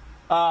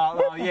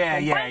 Oh, yeah.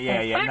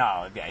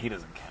 No, he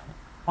doesn't count.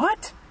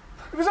 What?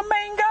 He was a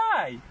main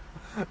guy.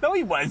 No,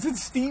 he wasn't.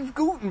 Steve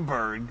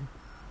Guttenberg.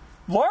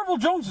 Larval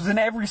Jones was in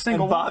every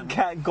single one.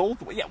 Bobcat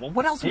Goldthwait. Yeah, well,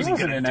 what else was he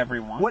going to do? In every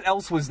one. What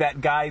else was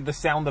that guy, the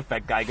sound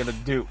effect guy, going to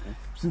do? He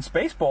was in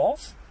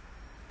Spaceballs.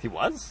 He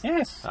was?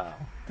 Yes. Oh.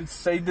 Did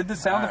the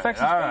sound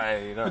effects in Spaceballs. All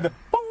right. With the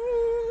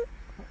boom,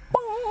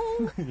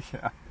 boom.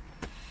 Yeah.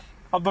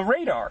 Of the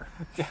radar.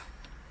 Yeah.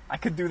 I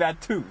could do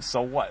that too,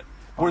 so what?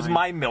 Where's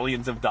my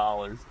millions of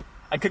dollars?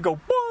 I could go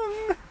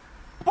boom,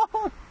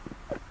 boom.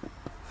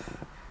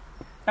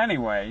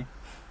 Anyway,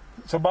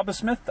 so Bubba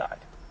Smith died.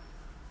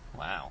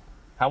 Wow.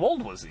 How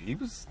old was he? He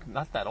was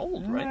not that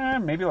old, right?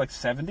 Maybe like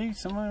 70,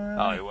 somewhere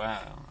around. Oh,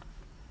 wow.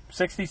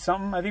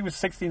 60-something. I think it was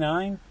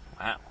 69.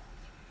 Wow.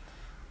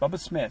 Bubba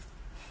Smith.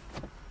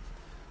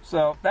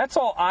 So, that's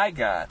all I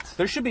got.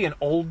 There should be an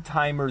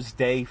old-timers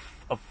day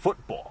of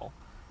football.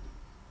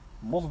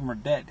 Most of them are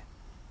dead.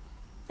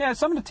 Yeah,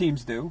 some of the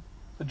teams do.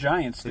 The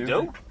Giants do. They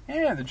do?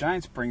 Yeah, the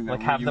Giants bring them.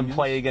 Like have them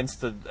play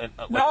against No!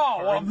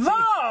 What?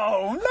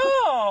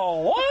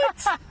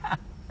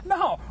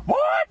 No.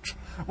 What?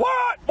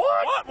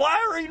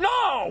 Larry,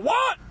 no!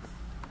 What?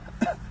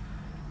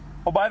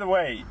 Oh, by the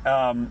way,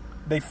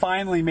 they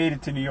finally made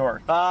it to New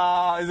York.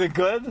 Is it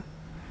good?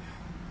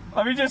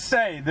 Let me just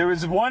say, there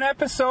was one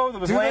episode that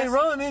was they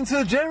run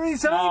into Jerry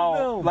Seinfeld?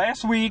 No,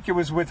 last week it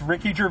was with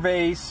Ricky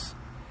Gervais.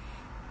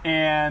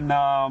 And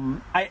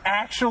I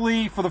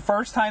actually, for the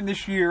first time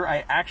this year,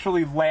 I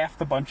actually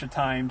laughed a bunch of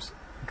times.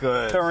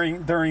 Good.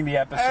 During the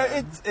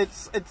episode.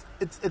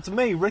 It's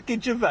me, Ricky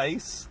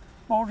Gervais.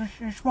 Oh,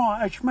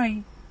 it's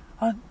me.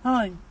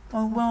 Hi.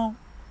 Oh, well,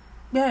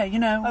 yeah, you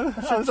know. I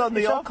was on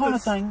The Office. That kind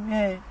of thing,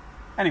 yeah.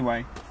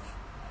 Anyway.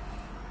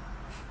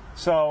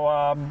 So,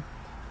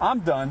 I'm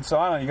done. So,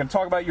 I don't know. You going to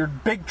talk about your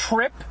big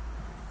trip?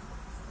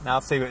 Now,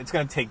 I'll save it. It's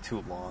going to take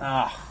too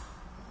long.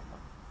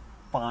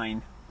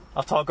 Fine.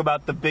 I'll talk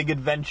about the big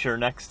adventure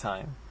next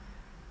time.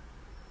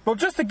 Well,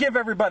 just to give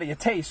everybody a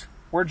taste,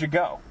 where'd you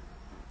go?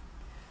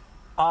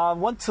 I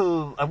went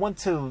to.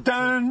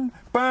 Dun,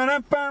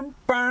 ba-dum, bum,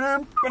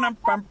 ba-dum, ba-dum,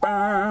 bum,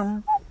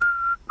 bum.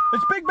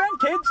 It's Big Ben,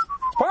 kids.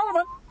 It's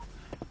Parliament.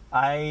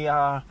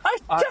 I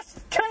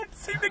just can't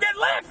seem to get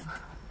left.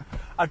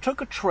 I took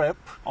a trip.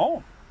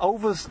 Oh.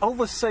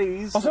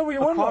 Overseas. Oh, so where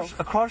you went,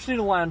 across the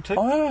Atlantic.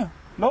 Oh, yeah.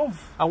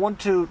 Love. I went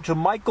to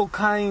Michael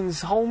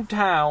Caine's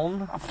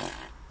hometown.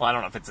 Well, I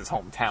don't know if it's his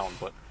hometown,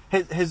 but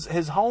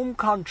his home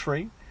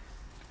country.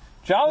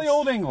 Jolly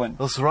old England.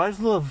 That's right,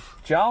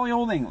 love. Jolly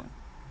old England.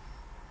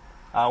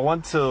 I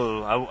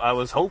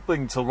was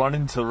hoping to run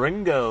into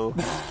Ringo.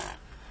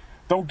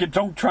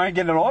 Don't try and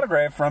get an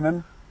autograph from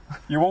him.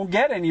 You won't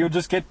get any. You'll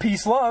just get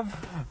peace,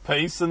 love.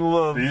 Peace and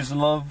love. Peace and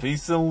love.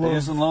 Peace and love.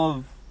 Peace and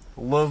love.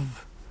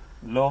 Love.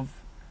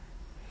 Love.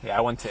 Yeah,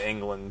 I went to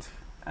England.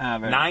 Very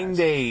 9 nice.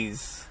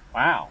 days.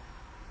 Wow.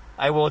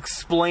 I will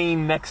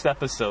explain next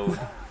episode.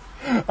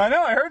 I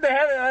know. I heard they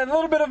had a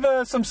little bit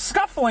of some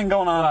scuffling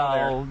going on out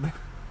there.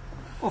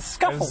 Little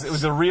scuffles. It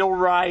was a real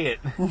riot.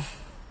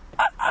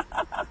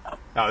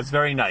 No, it's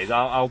very nice.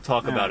 I'll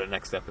talk about it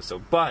next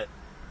episode. But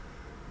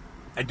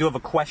I do have a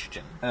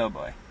question. Oh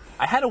boy.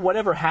 I had a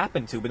whatever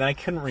happened to, but then I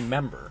couldn't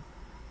remember.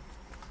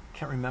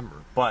 Can't remember.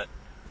 But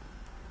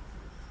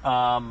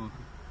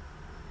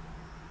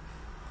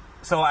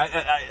so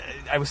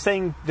I was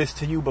saying this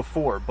to you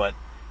before, but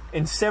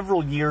in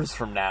several years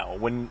from now,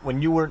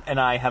 when you and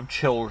I have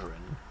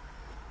children,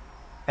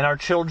 and our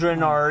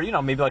children are,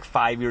 maybe like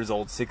 5 years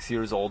old, 6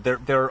 years old,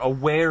 they're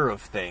aware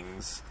of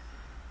things.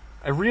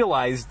 I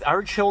realized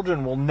our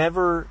children will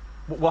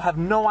have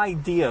no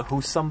idea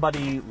who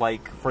somebody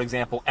like, for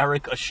example,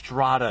 Eric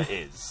Estrada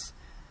is.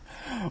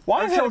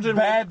 Why is that a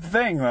bad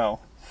thing, though?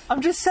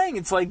 I'm just saying,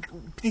 it's like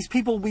these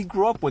people we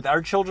grew up with,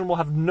 our children will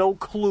have no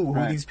clue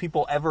who these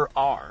people ever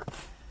are.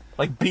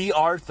 Like B.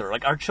 Arthur.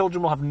 Like, our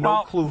children will have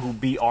no clue who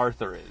B.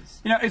 Arthur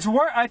is.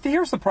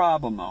 Here's the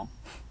problem, though.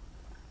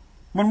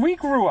 When we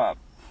grew up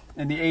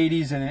in the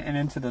 80s and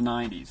into the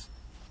 90s,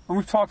 and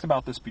we've talked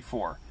about this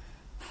before,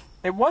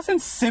 it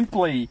wasn't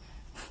simply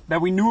that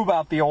we knew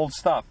about the old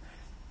stuff.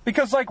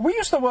 Because, like, we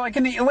used to, like,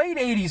 in the late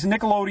 80s,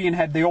 Nickelodeon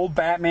had the old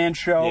Batman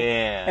show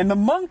and the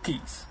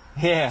Monkees.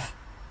 Yeah.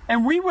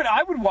 And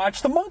I would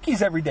watch the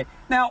Monkees every day.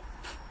 Now,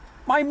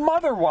 my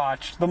mother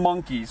watched the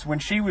Monkees when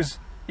she was,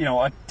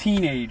 a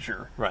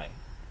teenager. Right.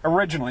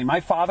 Originally.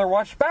 My father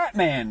watched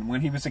Batman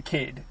when he was a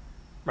kid.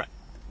 Right.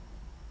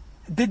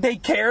 Did they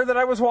care that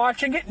I was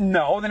watching it?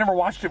 No, they never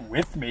watched it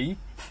with me.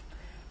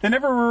 They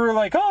never were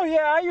like, oh,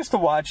 yeah, I used to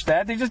watch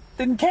that. They just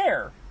didn't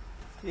care.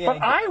 Yeah,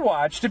 but I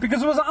watched it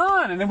because it was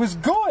on, and it was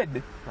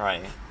good.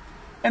 Right.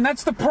 And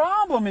that's the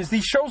problem, is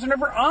these shows are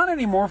never on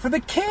anymore for the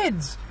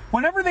kids.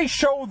 Whenever they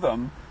show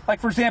them, like,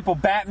 for example,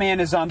 Batman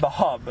is on the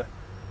Hub.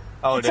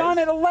 Oh, it's on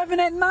at 11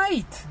 at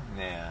night.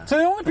 Yeah. So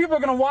the only people who are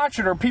going to watch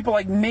it are people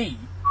like me.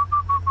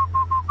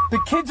 The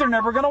kids are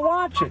never going to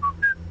watch it.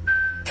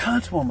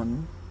 Cunt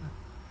woman.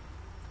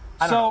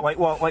 I don't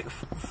know. Like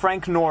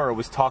Frank Nora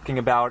was talking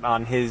about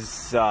on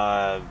his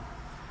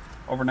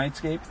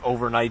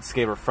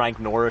Overnightscape or Frank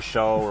Nora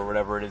show or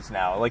whatever it is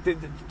now. Like,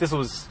 this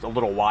was a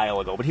little while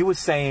ago, but he was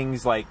saying,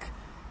 he's like,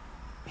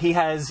 he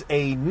has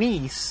a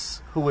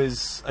niece who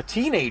is a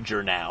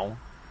teenager now,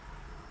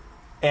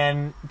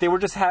 and they were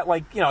just it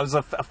was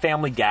a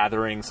family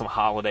gathering, some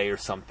holiday or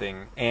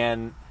something,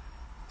 and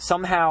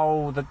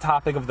somehow the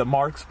topic of the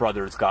Marx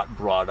Brothers got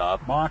brought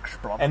up. Marx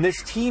Brothers. And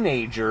this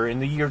teenager in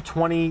the year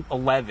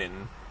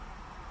 2011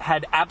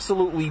 had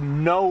absolutely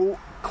no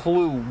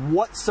clue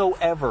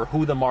whatsoever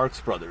who the Marx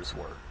Brothers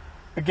were.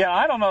 Again,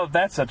 I don't know if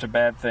that's such a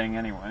bad thing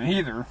anyway,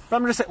 either. But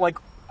I'm just saying,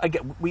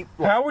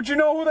 how would you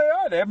know who they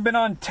are? They haven't been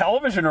on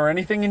television or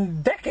anything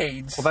in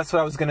decades. Well, that's what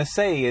I was going to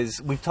say,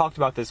 is we've talked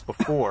about this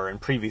before in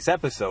previous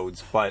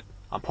episodes, but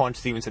on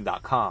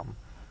PaunchStevenson.com.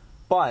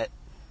 But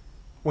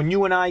when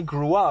you and I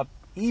grew up,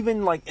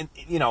 even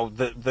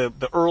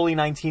the early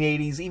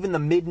 1980s, even the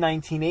mid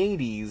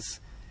 1980s,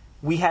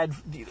 we had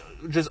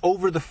just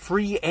over the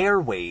free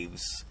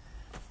airwaves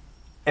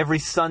every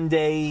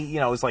Sunday.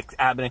 It was like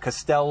Abbott and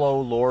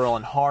Costello, Laurel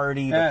and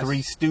Hardy, the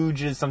Three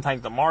Stooges,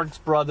 sometimes the Marx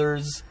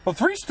Brothers. Well,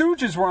 Three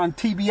Stooges were on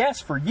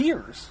TBS for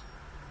years.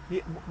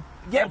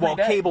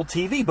 Cable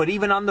TV, but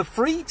even on the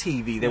free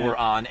TV they were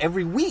on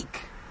every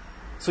week.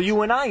 So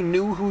you and I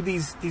knew who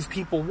these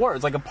people were.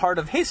 It's like a part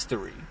of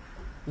history.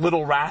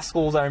 Little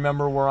Rascals, I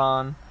remember, were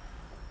on.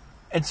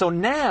 And so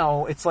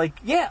now, it's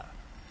like,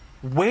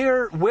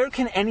 where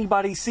can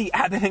anybody see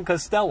Abbott and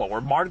Costello,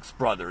 or Marx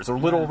Brothers, or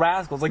Little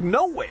Rascals? Like,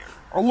 nowhere.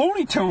 Or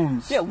Looney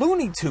Tunes. Yeah,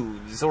 Looney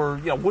Tunes, or,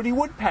 Woody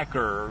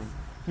Woodpecker,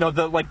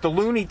 the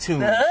Looney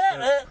Tunes,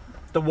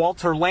 the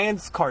Walter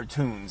Lantz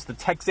cartoons, the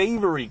Tex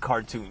Avery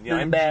cartoon,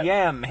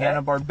 MGM,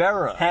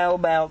 Hanna-Barbera. How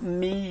about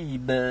me,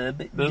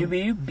 bub?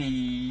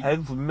 Droopy.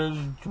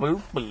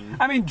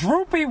 I mean,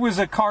 Droopy was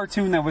a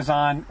cartoon that was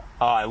on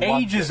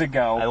ages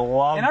ago. I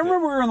loved it. And I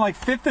remember we were in like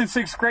 5th and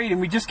 6th grade,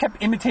 and we just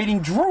kept imitating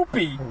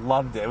Droopy.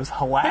 Loved it. It was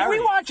hilarious. Did we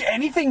watch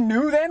anything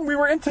new then? We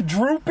were into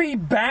Droopy,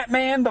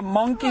 Batman, the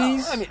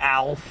Monkees. I mean,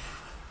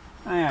 Alf,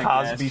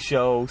 Cosby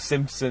Show,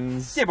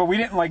 Simpsons. Yeah, but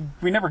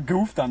we never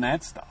goofed on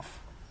that stuff.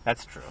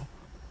 That's true.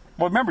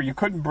 Well, remember, you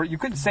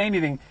couldn't say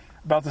anything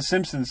about the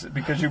Simpsons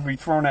because you'd be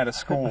thrown out of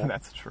school.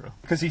 That's true.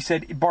 Because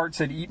Bart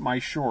said, "Eat my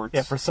shorts."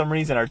 Yeah, for some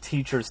reason our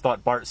teachers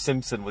thought Bart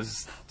Simpson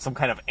was some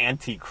kind of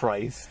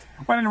antichrist.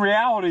 When in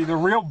reality, the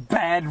real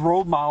bad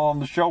role model on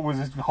the show was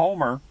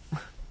Homer.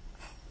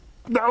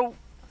 No.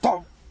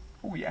 Oh,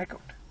 he echoed.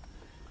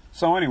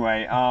 So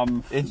anyway,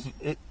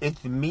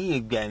 it's me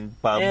again,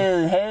 Bub.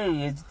 Oh,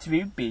 hey, it's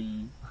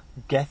Droopy.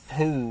 Guess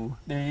who?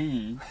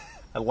 Hey.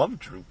 I love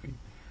Droopy.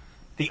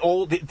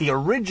 The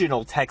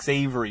original Tex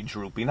Avery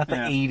Droopy, not the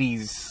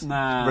 80s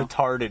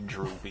retarded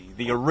Droopy.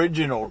 The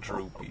original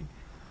Droopy.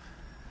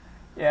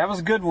 Yeah, that was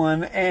a good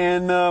one.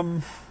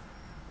 And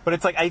But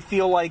it's like, I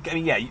feel like, I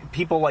mean, yeah,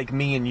 people like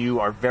me and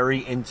you are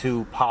very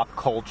into pop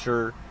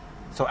culture,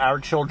 so our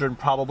children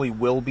probably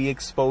will be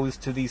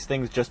exposed to these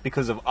things just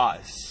because of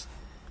us.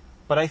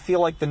 But I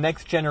feel like the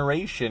next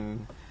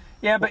generation...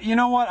 yeah, but you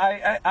know what?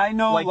 I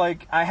know,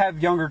 Like- I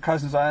have younger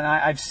cousins, and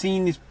I've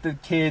seen the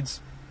kids,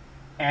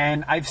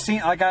 and I've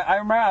seen, I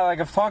remember,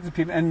 I've talked to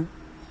people, and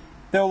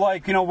they're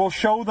like, we'll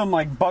show them,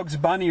 like, Bugs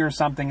Bunny or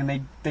something,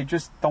 and they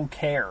just don't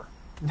care.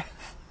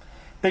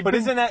 But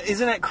isn't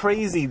that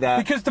crazy that...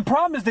 Because the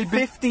problem is they've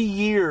been 50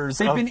 years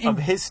of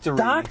history...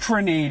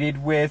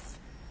 indoctrinated with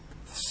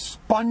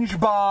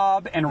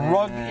SpongeBob and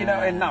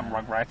and not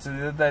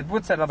Rugrats.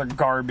 What's that other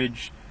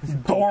garbage?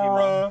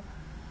 Dora,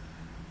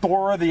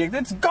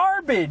 it's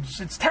garbage.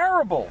 It's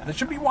terrible. They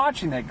should be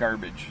watching that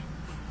garbage.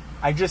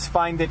 I just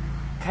find it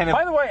kind of...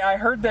 By the way, I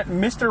heard that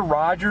Mr.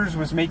 Rogers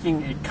was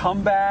making a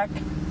comeback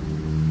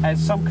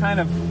as some kind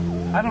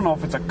of, I don't know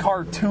if it's a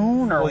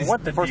cartoon or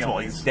what the deal is. First of all,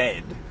 he's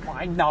dead.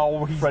 I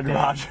know he's Fred dead.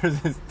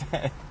 Rogers is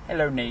dead.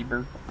 Hello,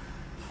 neighbor.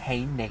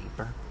 Hey,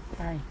 neighbor.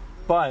 Hi.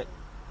 But,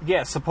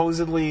 yeah,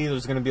 supposedly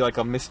there's going to be like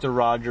a Mr.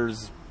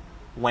 Rogers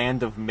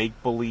Land of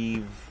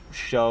Make-Believe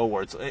show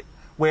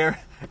where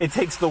it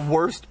takes the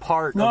worst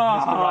part of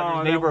Mr.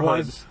 Rogers'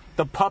 neighborhood,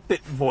 the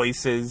puppet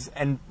voices,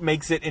 and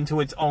makes it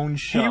into its own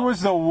show. He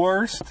was the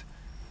worst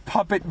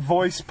puppet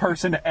voice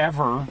person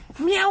ever.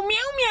 Meow, meow,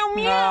 meow,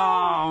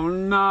 meow.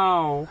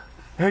 No.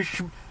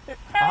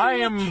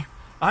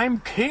 I'm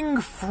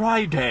King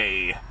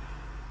Friday.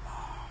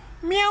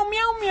 Meow,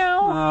 meow,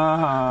 meow.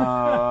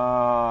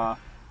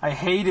 I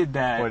hated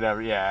that.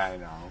 Whatever, yeah, I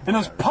know. And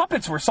those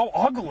puppets were so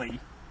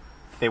ugly.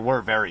 They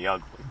were very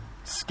ugly.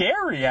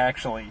 Scary,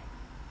 actually.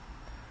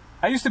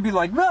 I used to be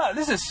like,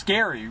 this is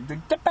scary.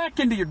 Get back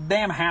into your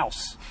damn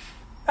house.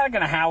 Back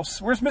in a house.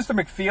 Where's Mr.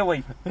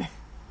 McFeely?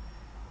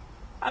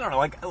 I don't know,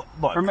 like,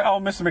 look.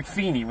 Mr.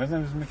 McFeely.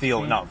 Wasn't it Mr.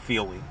 McFeely? No,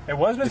 Feely. It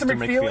was Mr.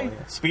 McFeely?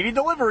 Speedy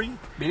delivery.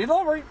 Speedy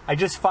delivery. I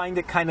just find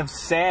it kind of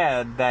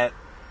sad that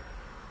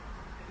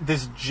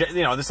this,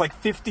 this like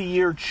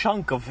 50-year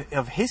chunk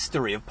of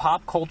history, of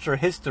pop culture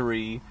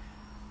history,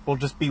 will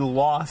just be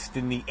lost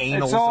in the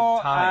annals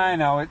of time. I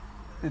know.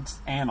 It's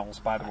annals,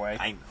 by the way.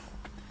 I know.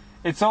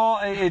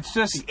 It's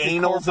just the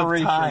annals of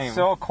time. It's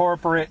all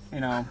corporate,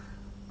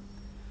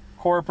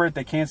 Corporate,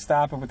 they can't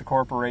stop it with the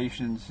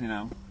corporations,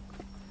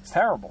 It's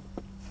terrible.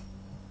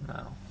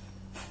 No.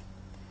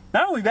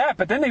 Not only that,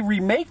 but then they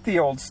remake the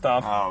old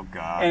stuff. Oh,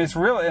 God. And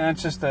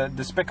it's just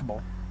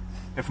despicable.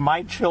 If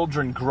my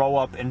children grow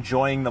up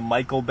enjoying the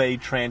Michael Bay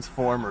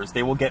Transformers,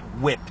 they will get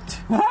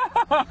whipped.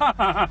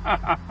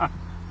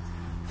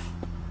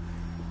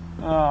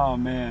 Oh,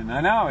 man.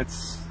 I know,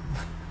 it's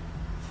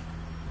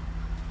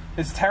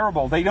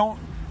terrible.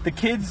 The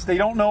kids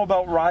don't know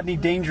about Rodney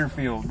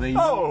Dangerfield. Get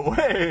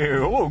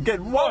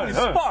Wally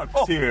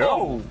Sparks here.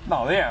 No,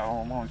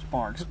 Wally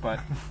Sparks, but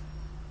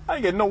I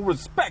get no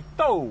respect,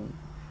 though.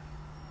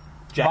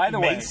 Jackie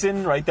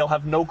Mason, right? They'll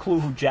have no clue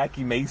who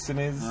Jackie Mason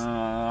is.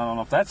 I don't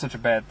know if that's such a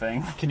bad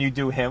thing. Can you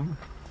do him?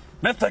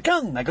 Mr.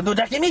 Kung, I can do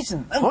Jackie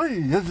Mason. Hi,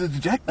 this is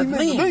Jackie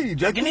Mason. Hey,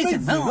 Jackie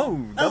Mason.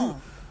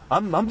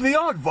 I'm the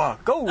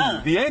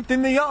aardvark. The ant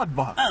in the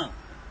aardvark.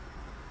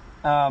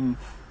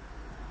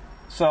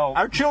 So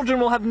our children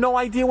will have no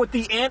idea what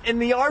the ant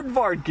and the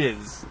aardvark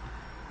is.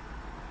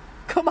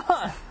 Come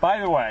on. By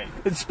the way,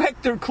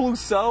 Inspector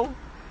Clouseau.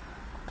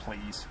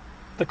 Please.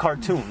 The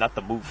cartoon, not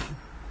the movie.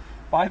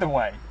 By the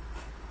way,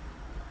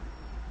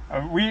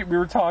 we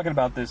were talking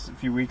about this a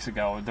few weeks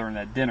ago during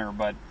that dinner,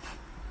 but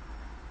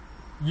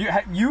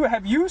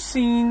have you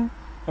seen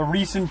the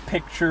recent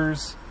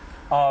pictures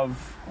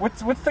of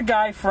what's the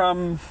guy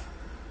from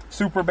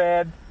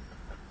Superbad?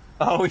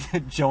 Oh,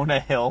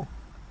 Jonah Hill.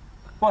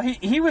 Well,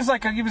 he was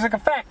like a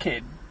fat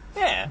kid.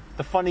 Yeah,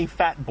 the funny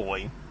fat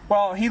boy.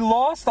 Well, he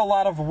lost a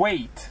lot of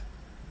weight.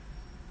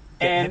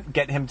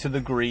 Get him to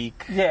the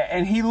Greek. Yeah,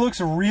 and he looks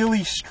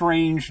really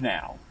strange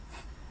now.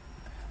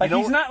 Like,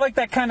 he's not like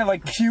that kind of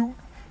like cute,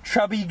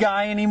 chubby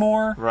guy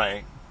anymore.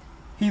 Right.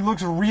 He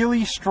looks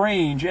really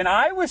strange. And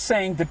I was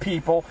saying to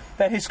people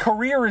that his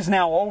career is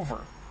now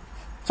over.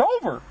 It's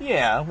over.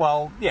 Yeah,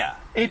 well, yeah.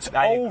 It's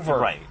over.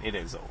 Right, it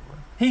is over.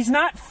 He's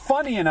not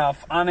funny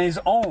enough on his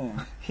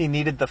own. He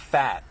needed the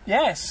fat.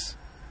 Yes.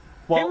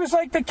 Well, he was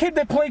like the kid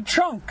that played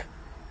Chunk.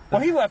 Well,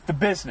 he left the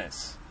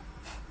business.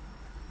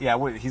 Yeah,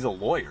 he's a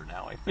lawyer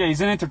now, I think. Yeah, he's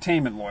an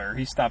entertainment lawyer.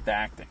 He stopped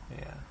acting.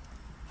 Yeah.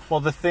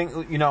 Well, the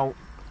thing,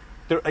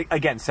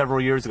 again,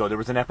 several years ago, there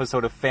was an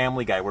episode of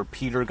Family Guy where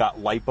Peter got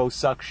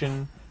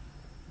liposuction.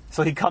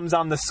 So he comes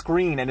on the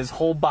screen and his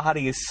whole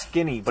body is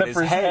skinny, but his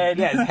head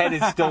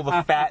is still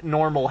the fat,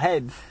 normal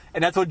head.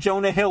 And that's what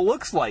Jonah Hill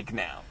looks like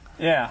now.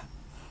 Yeah.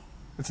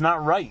 It's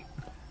not right.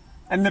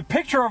 And the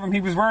picture of him,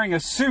 he was wearing a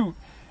suit,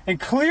 and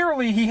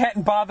clearly he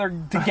hadn't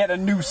bothered to get a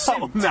new suit.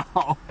 Oh,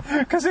 no.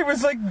 Because it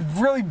was, like,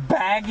 really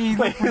baggy,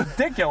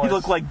 ridiculous. He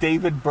looked like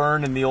David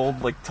Byrne in the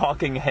old, like,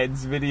 Talking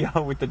Heads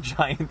video with the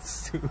giant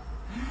suit.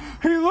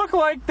 He looked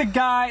like the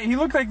guy. He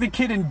looked like the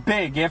kid in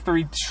Big after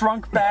he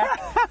shrunk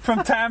back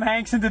from Tom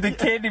Hanks into the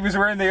kid. He was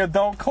wearing the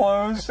adult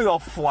clothes. He's all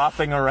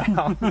flopping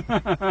around.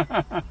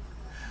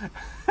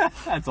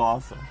 That's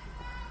awesome.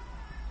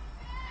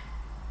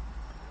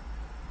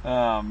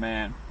 Oh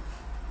man,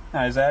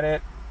 is that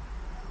it?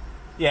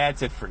 Yeah,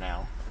 that's it for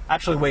now.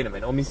 Actually, wait a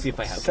minute. Let me see if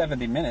I have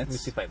 70 Let me minutes.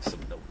 see if I have some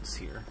notes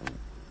here.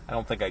 I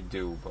don't think I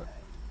do, but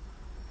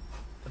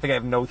I think I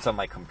have notes on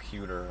my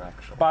computer.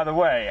 Actually, By the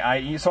way,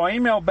 I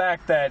emailed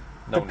back the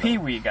No. Pee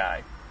Wee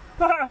guy.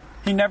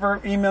 He never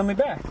emailed me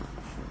back,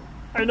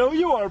 I know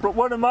you are, but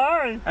what am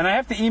I? and I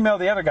have to email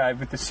the other guy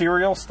with the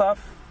cereal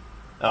stuff.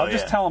 Oh, I'll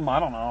just tell him. I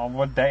don't know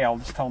what day. I'll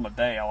just tell him a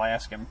day. I'll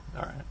ask him.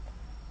 All right.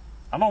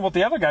 I don't know what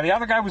the other guy. The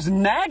other guy was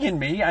nagging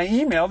me. I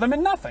emailed him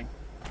and nothing.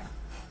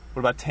 What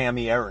about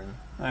Tammy Erin?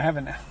 I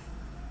haven't.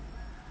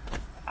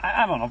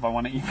 I don't know if I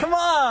want to email. Come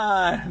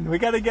on, we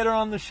got to get her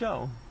on the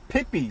show.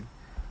 Pippi.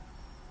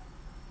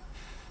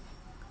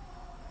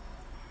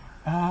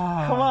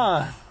 Come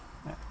on.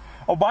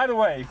 Oh, by the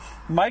way,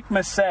 Mike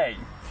Massey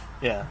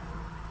Yeah.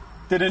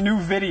 did a new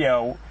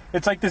video.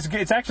 It's like this.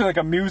 It's actually like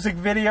a music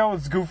video.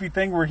 It's a goofy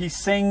thing where he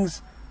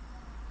sings.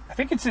 I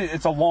think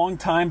it's a long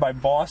time by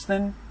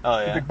Boston. Oh,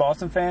 He's yeah. a big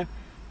Boston fan.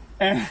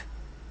 And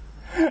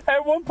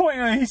at one point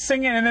he's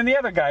singing, and then the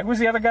other guy. Who's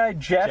the other guy?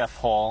 Jeff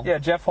Hall. Yeah,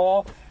 Jeff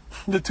Hall.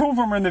 The two of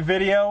them are in the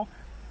video.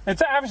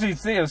 It's obviously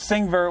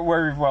sing very,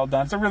 very well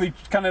done. It's a really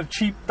kind of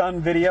cheap done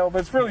video, but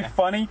it's really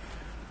funny.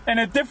 And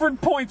at different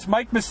points,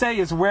 Mike Massey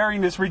is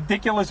wearing this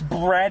ridiculous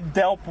Brad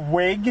Delp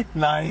wig.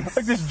 Nice.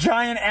 Like this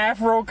giant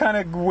afro kind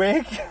of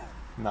wig.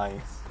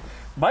 Nice.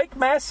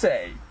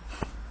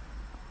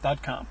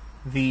 MikeMassey.com.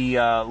 The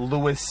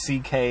Louis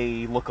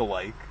C.K.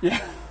 lookalike. Yeah.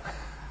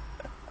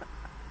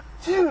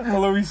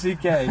 Louis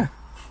C.K.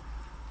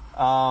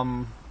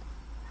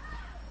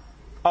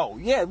 Oh,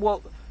 yeah,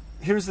 well,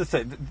 here's the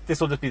thing.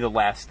 This will just be the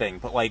last thing.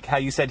 But, like, how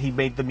you said he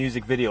made the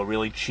music video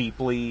really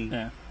cheaply.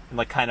 Yeah. And,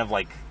 like, kind of,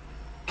 like,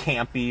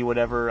 campy,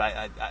 whatever,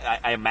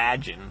 I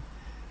imagine.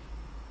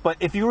 But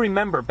if you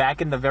remember,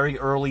 back in the very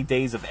early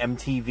days of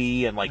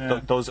MTV and, like, Yeah.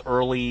 those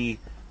early,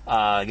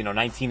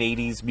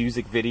 1980s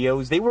music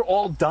videos, they were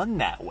all done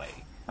that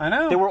way. I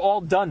know. They were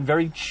all done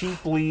very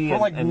cheaply. for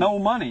like no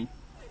money.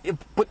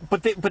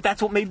 But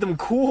that's what made them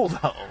cool,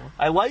 though.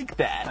 I like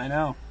that. I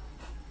know.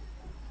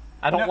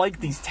 I don't You know- like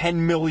these $10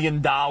 million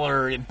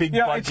big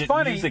Yeah, it's budget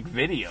funny. music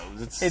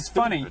videos. It's It's stupid.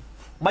 funny.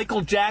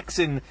 Michael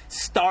Jackson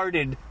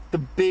started the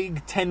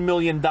big $10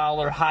 million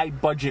high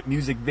budget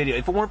music video.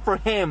 If it weren't for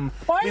him,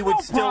 Well, I we had would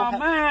no still.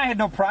 problem. I had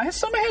no problem.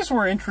 Some of his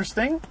were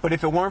interesting. But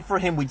if it weren't for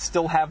him, we'd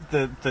still have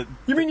the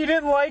You mean you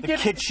didn't like it?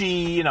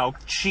 kitschy,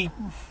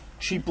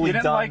 cheaply You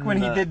didn't done. like when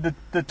he did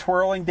the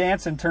twirling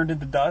dance and turned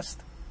into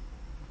dust?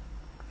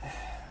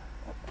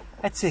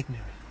 That's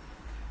ignorant.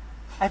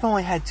 I've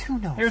only had 2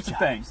 nose Here's the jobs.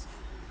 thing.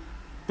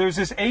 There's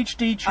this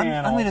HD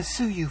channel. I'm going to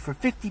sue you for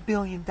 $50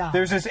 billion.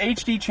 There's this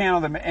HD channel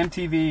that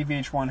MTV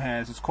VH1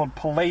 has. It's called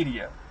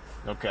Palladia.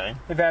 Okay.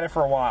 They've had it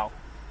for a while.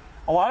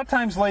 A lot of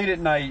times late at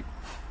night,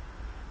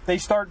 they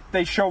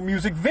show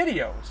music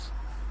videos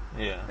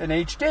Yeah. in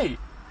HD.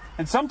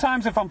 And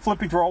sometimes if I'm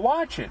flipping through, I'll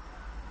watch it.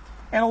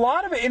 And a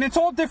lot of it, and it's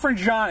all different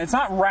genre. It's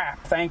not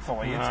rap,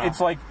 thankfully. It's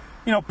like,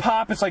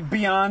 pop. It's like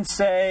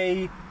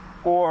Beyonce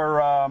or,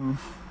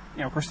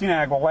 Christina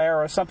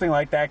Aguilera, something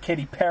like that,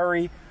 Katy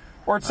Perry.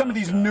 Or it's some of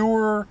these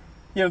newer,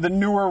 the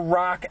newer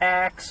rock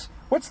acts.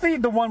 What's the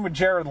one with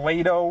Jared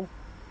Leto?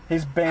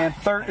 His band,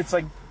 it's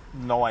like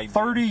No idea.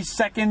 30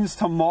 Seconds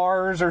to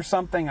Mars or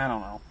something. I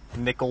don't know.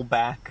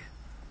 Nickelback.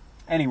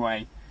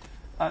 Anyway,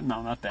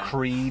 no, not that.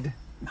 Creed.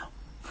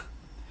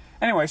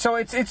 Anyway, so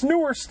it's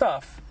newer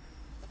stuff,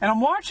 and I'm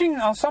watching.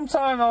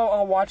 Sometimes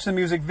I'll watch the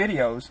music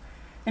videos,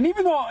 and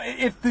even though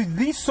if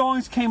these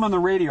songs came on the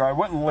radio, I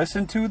wouldn't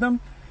listen to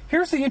them.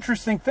 Here's the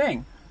interesting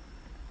thing: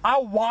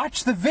 I'll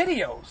watch the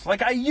videos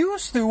like I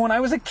used to when I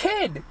was a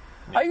kid.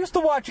 I used to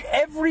watch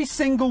every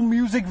single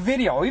music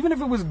video, even if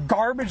it was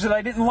garbage that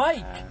I didn't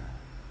like.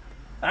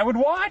 I would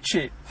watch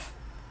it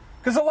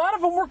because a lot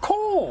of them were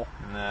cool.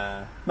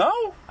 Nah.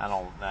 No, I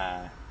don't.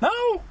 Nah.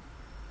 no.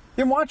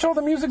 You didn't watch all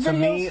the music To videos?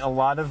 me, a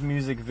lot of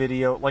music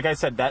video, like I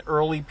said, that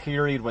early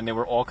period when they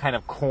were all kind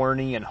of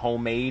corny and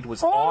homemade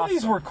was all awesome.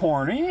 these were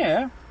corny,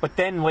 yeah. But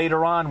then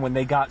later on, when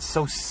they got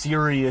so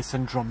serious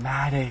and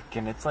dramatic,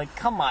 and it's like,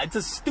 come on, it's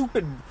a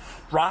stupid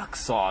rock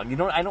song.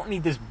 I don't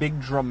need this big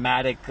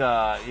dramatic,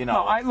 No,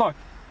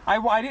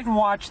 I didn't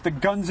watch the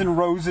Guns N'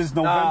 Roses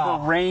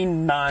November Oh.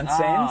 Rain nonsense.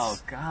 Oh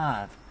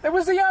God! There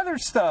was the other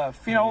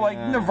stuff, like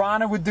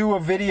Nirvana would do a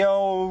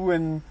video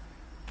and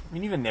I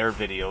mean, even their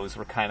videos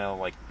were kind of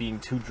like being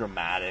too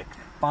dramatic.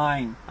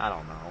 fine. I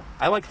don't know.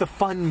 I like the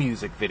fun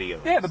music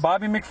videos. Yeah, the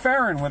Bobby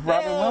McFerrin with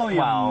Robin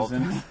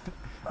Williams.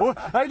 well,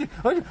 And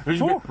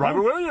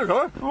Robert Williams,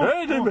 huh?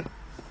 Hey,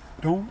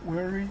 don't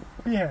worry,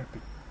 be happy.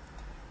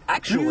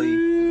 actually,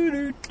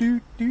 you're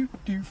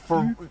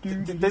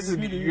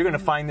going to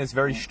find this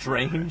very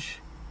strange.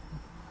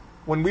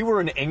 When we were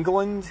in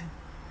England,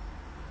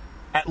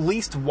 at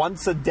least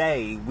once a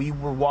day, we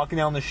were walking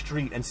down the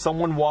street and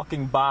someone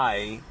walking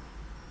by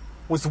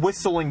was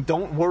whistling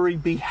 "Don't Worry,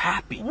 Be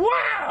Happy."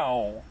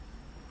 Wow.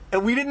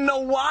 And we didn't know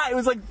why. It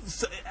was like,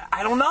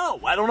 I don't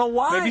know. I don't know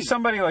why. Maybe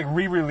somebody like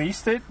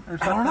re-released it or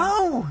something. I don't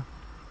know.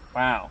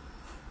 Wow.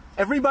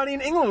 Everybody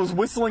in England was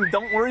whistling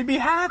 "Don't Worry, Be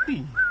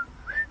Happy."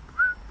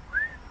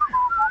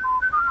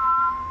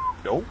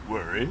 Don't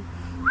worry.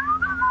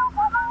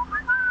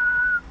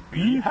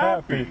 Be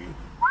happy.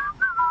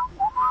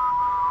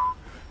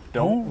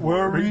 Don't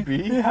worry,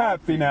 be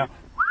happy now.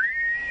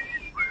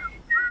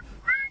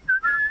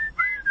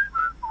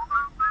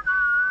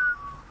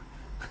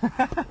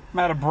 I'm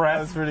out of breath.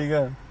 That's pretty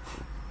good.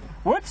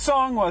 What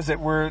song was it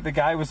where the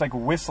guy was like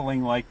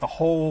whistling like the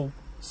whole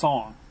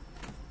song?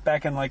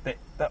 Back in like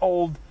the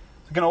old,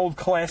 like an old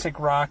classic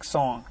rock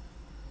song.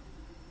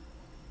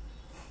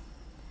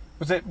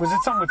 Was it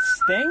something with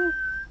Sting?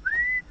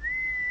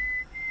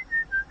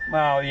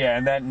 Well, yeah,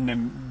 and that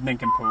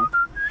nincompoop.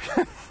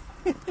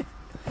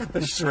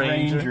 The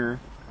Stranger.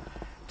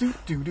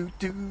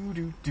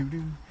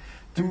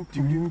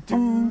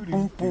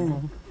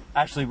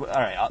 Actually, all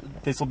right,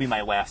 this will be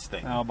my last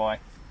thing. Oh boy.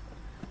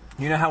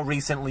 You know how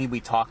recently we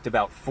talked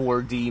about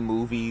 4D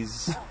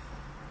movies?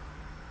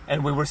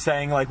 And we were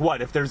saying, like,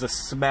 what? If there's a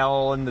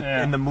smell in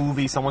the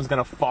movie, someone's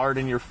going to fart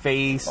in your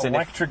face.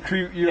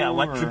 Electrocute you. Yeah,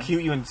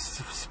 electrocute you and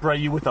spray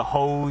you with a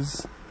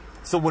hose.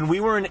 So when we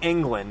were in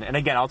England, and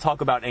again, I'll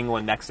talk about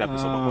England next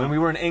episode, but when we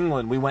were in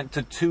England, we went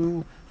to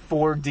 2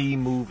 4D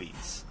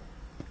movies.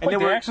 And Wait,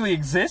 they actually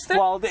existed?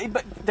 Well,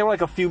 but they were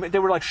like they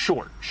were like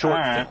short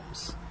right.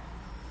 films.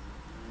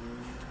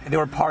 And they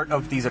were part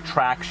of these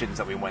attractions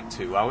that we went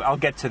to. I'll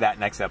get to that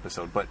next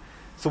episode. But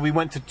so we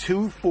went to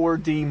 2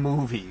 4D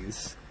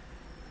movies,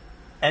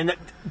 and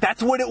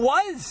that's what it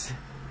was.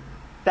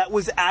 That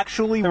was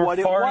actually what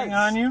it was. They were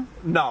farting on you?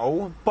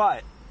 No,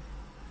 but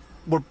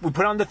we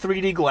put on the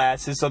 3D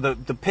glasses, so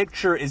the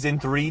picture is in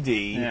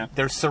 3D. Yeah.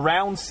 There's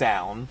surround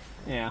sound.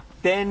 Yeah.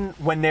 Then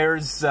when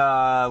there's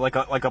like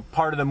a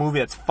part of the movie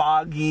that's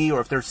foggy,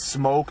 or if there's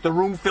smoke, the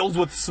room fills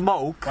with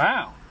smoke.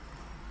 Wow.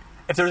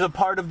 If there's a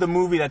part of the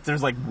movie that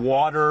there's like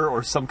water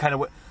or some kind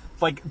of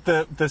like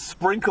the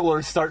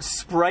sprinklers start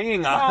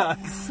spraying on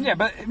us. Yeah,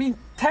 but I mean,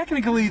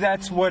 technically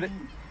that's what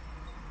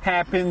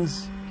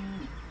happens.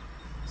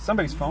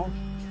 Somebody's phone.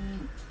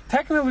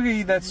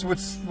 Technically, that's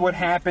what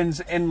happens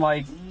in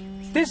like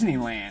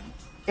Disneyland.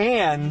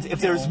 And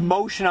if there's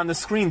motion on the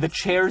screen, the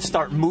chairs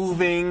start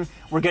moving.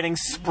 We're getting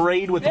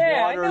sprayed with water.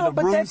 I know,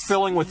 the room's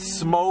filling with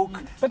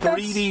smoke. But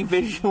 3D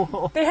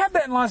visual. They have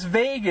that in Las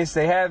Vegas.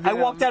 They have. I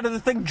walked out of the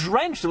thing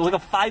drenched. It was like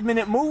a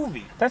 5-minute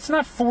movie. That's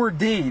not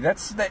 4D.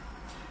 That.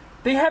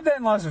 They have that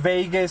in Las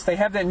Vegas. They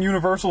have that in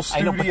Universal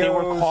Studios. I know, but they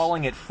were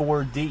calling it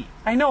 4D.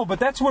 I know, but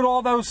that's what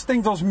all those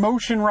things, those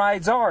motion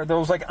rides are.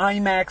 Those like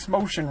IMAX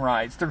motion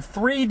rides. They're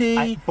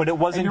 3D. But it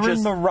wasn't and you're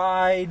just in the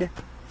ride.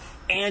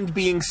 And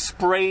being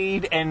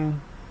sprayed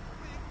and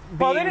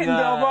well, they didn't.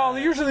 Well,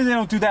 usually they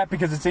don't do that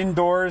because it's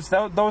indoors.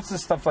 Those are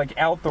stuff like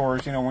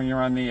outdoors. You know, when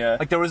you're on the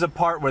like there was a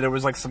part where there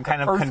was like some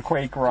kind of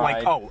earthquake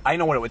ride. Like I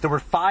know what it was. There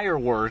were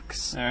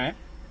fireworks. All right.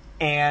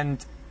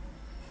 And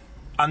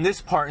on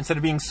this part, instead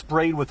of being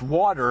sprayed with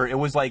water, it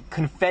was like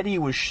confetti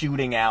was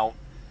shooting out.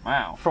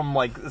 Wow. From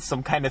like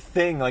some kind of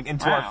thing like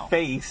into our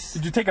face.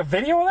 Did you take a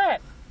video of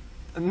that?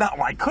 No,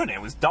 I couldn't.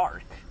 It was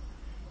dark.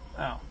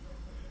 Oh.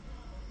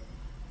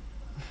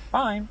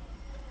 Fine.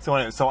 So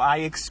anyway, I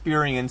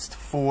experienced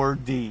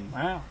 4D.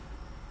 Wow.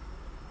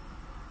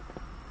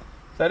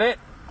 Is that it?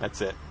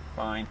 That's it.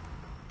 Fine.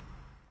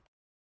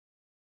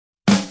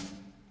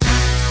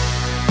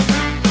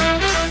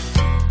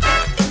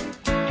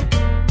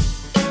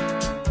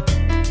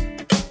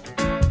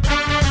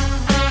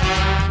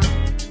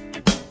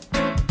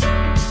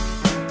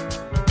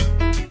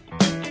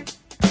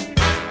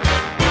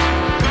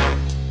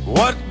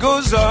 What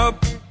goes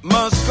up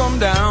must come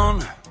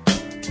down.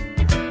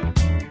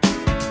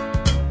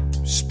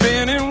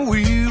 Spinning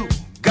wheel,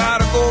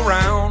 gotta go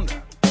round.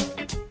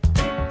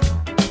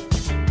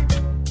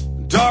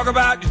 Talk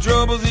about your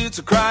troubles, it's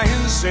a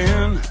crying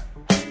sin.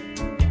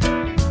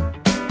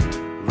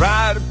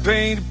 Ride a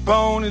painted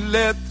pony,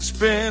 let the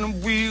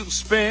spinning wheel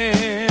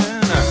spin.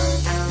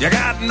 You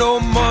got no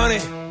money,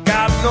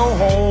 got no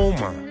home.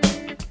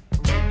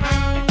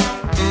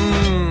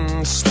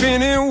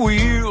 Spinning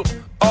wheel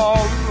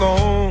all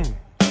alone.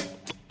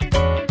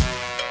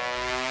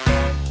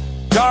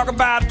 Talk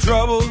about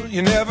trouble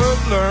you never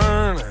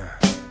learn.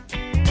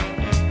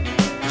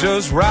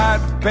 Just ride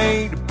the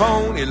painted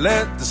pony,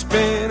 let the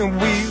spinning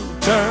wheel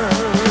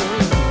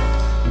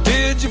turn.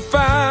 Did you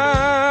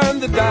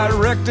find the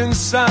directing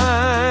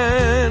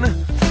sign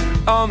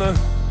on the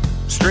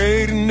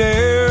straight and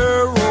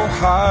narrow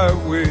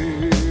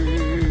highway?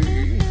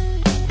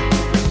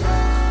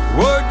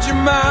 Would you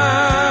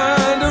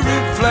mind a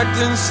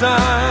reflecting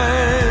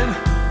sign?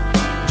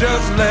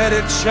 Just let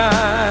it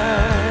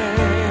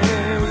shine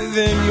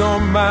within your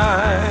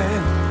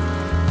mind.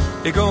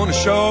 It's gonna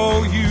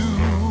show you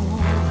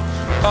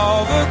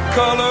all the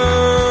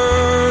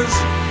colors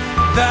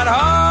that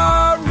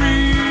are real.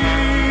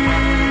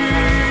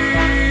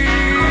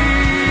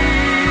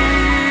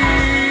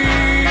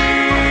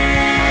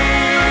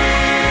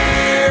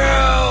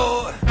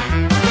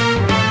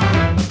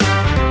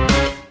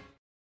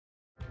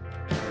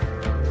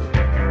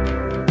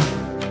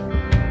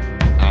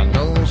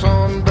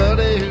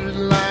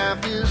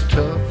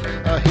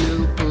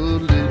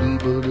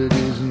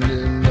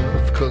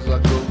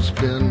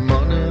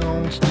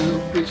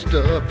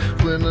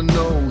 when I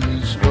know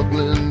he's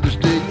struggling to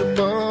stay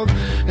above.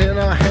 And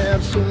I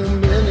had so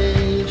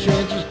many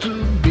chances to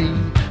be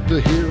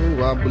the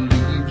hero I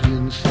believed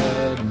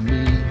inside of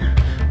me.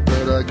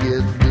 But I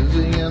get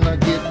busy and I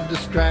get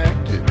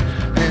distracted,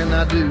 and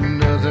I do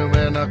nothing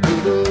when I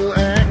could have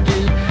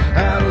acted.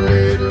 I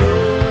laid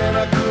low and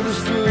I could have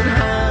stood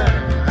high.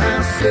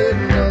 I said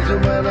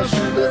nothing when I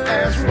should have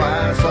asked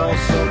why. I saw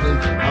something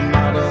I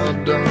might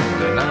have done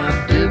and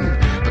I didn't.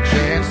 A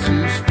chance to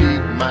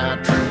speak my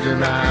truth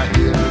and I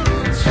hid it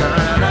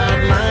inside.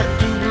 I'd like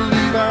to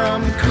believe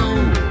I'm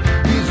cool,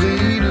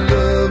 easy to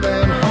love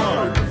and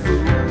hard to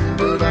fool,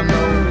 but I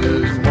know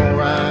there's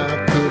more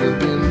I could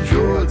have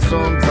enjoyed.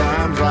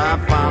 Sometimes I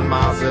find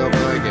myself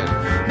thinking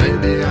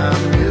maybe I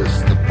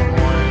missed the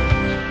point.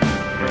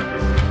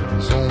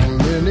 So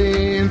many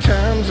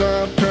times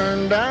I've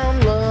turned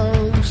down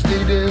love,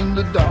 stayed in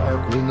the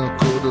dark when I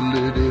could have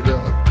lit it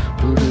up.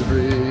 But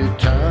every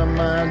time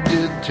I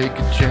did take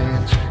a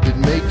chance,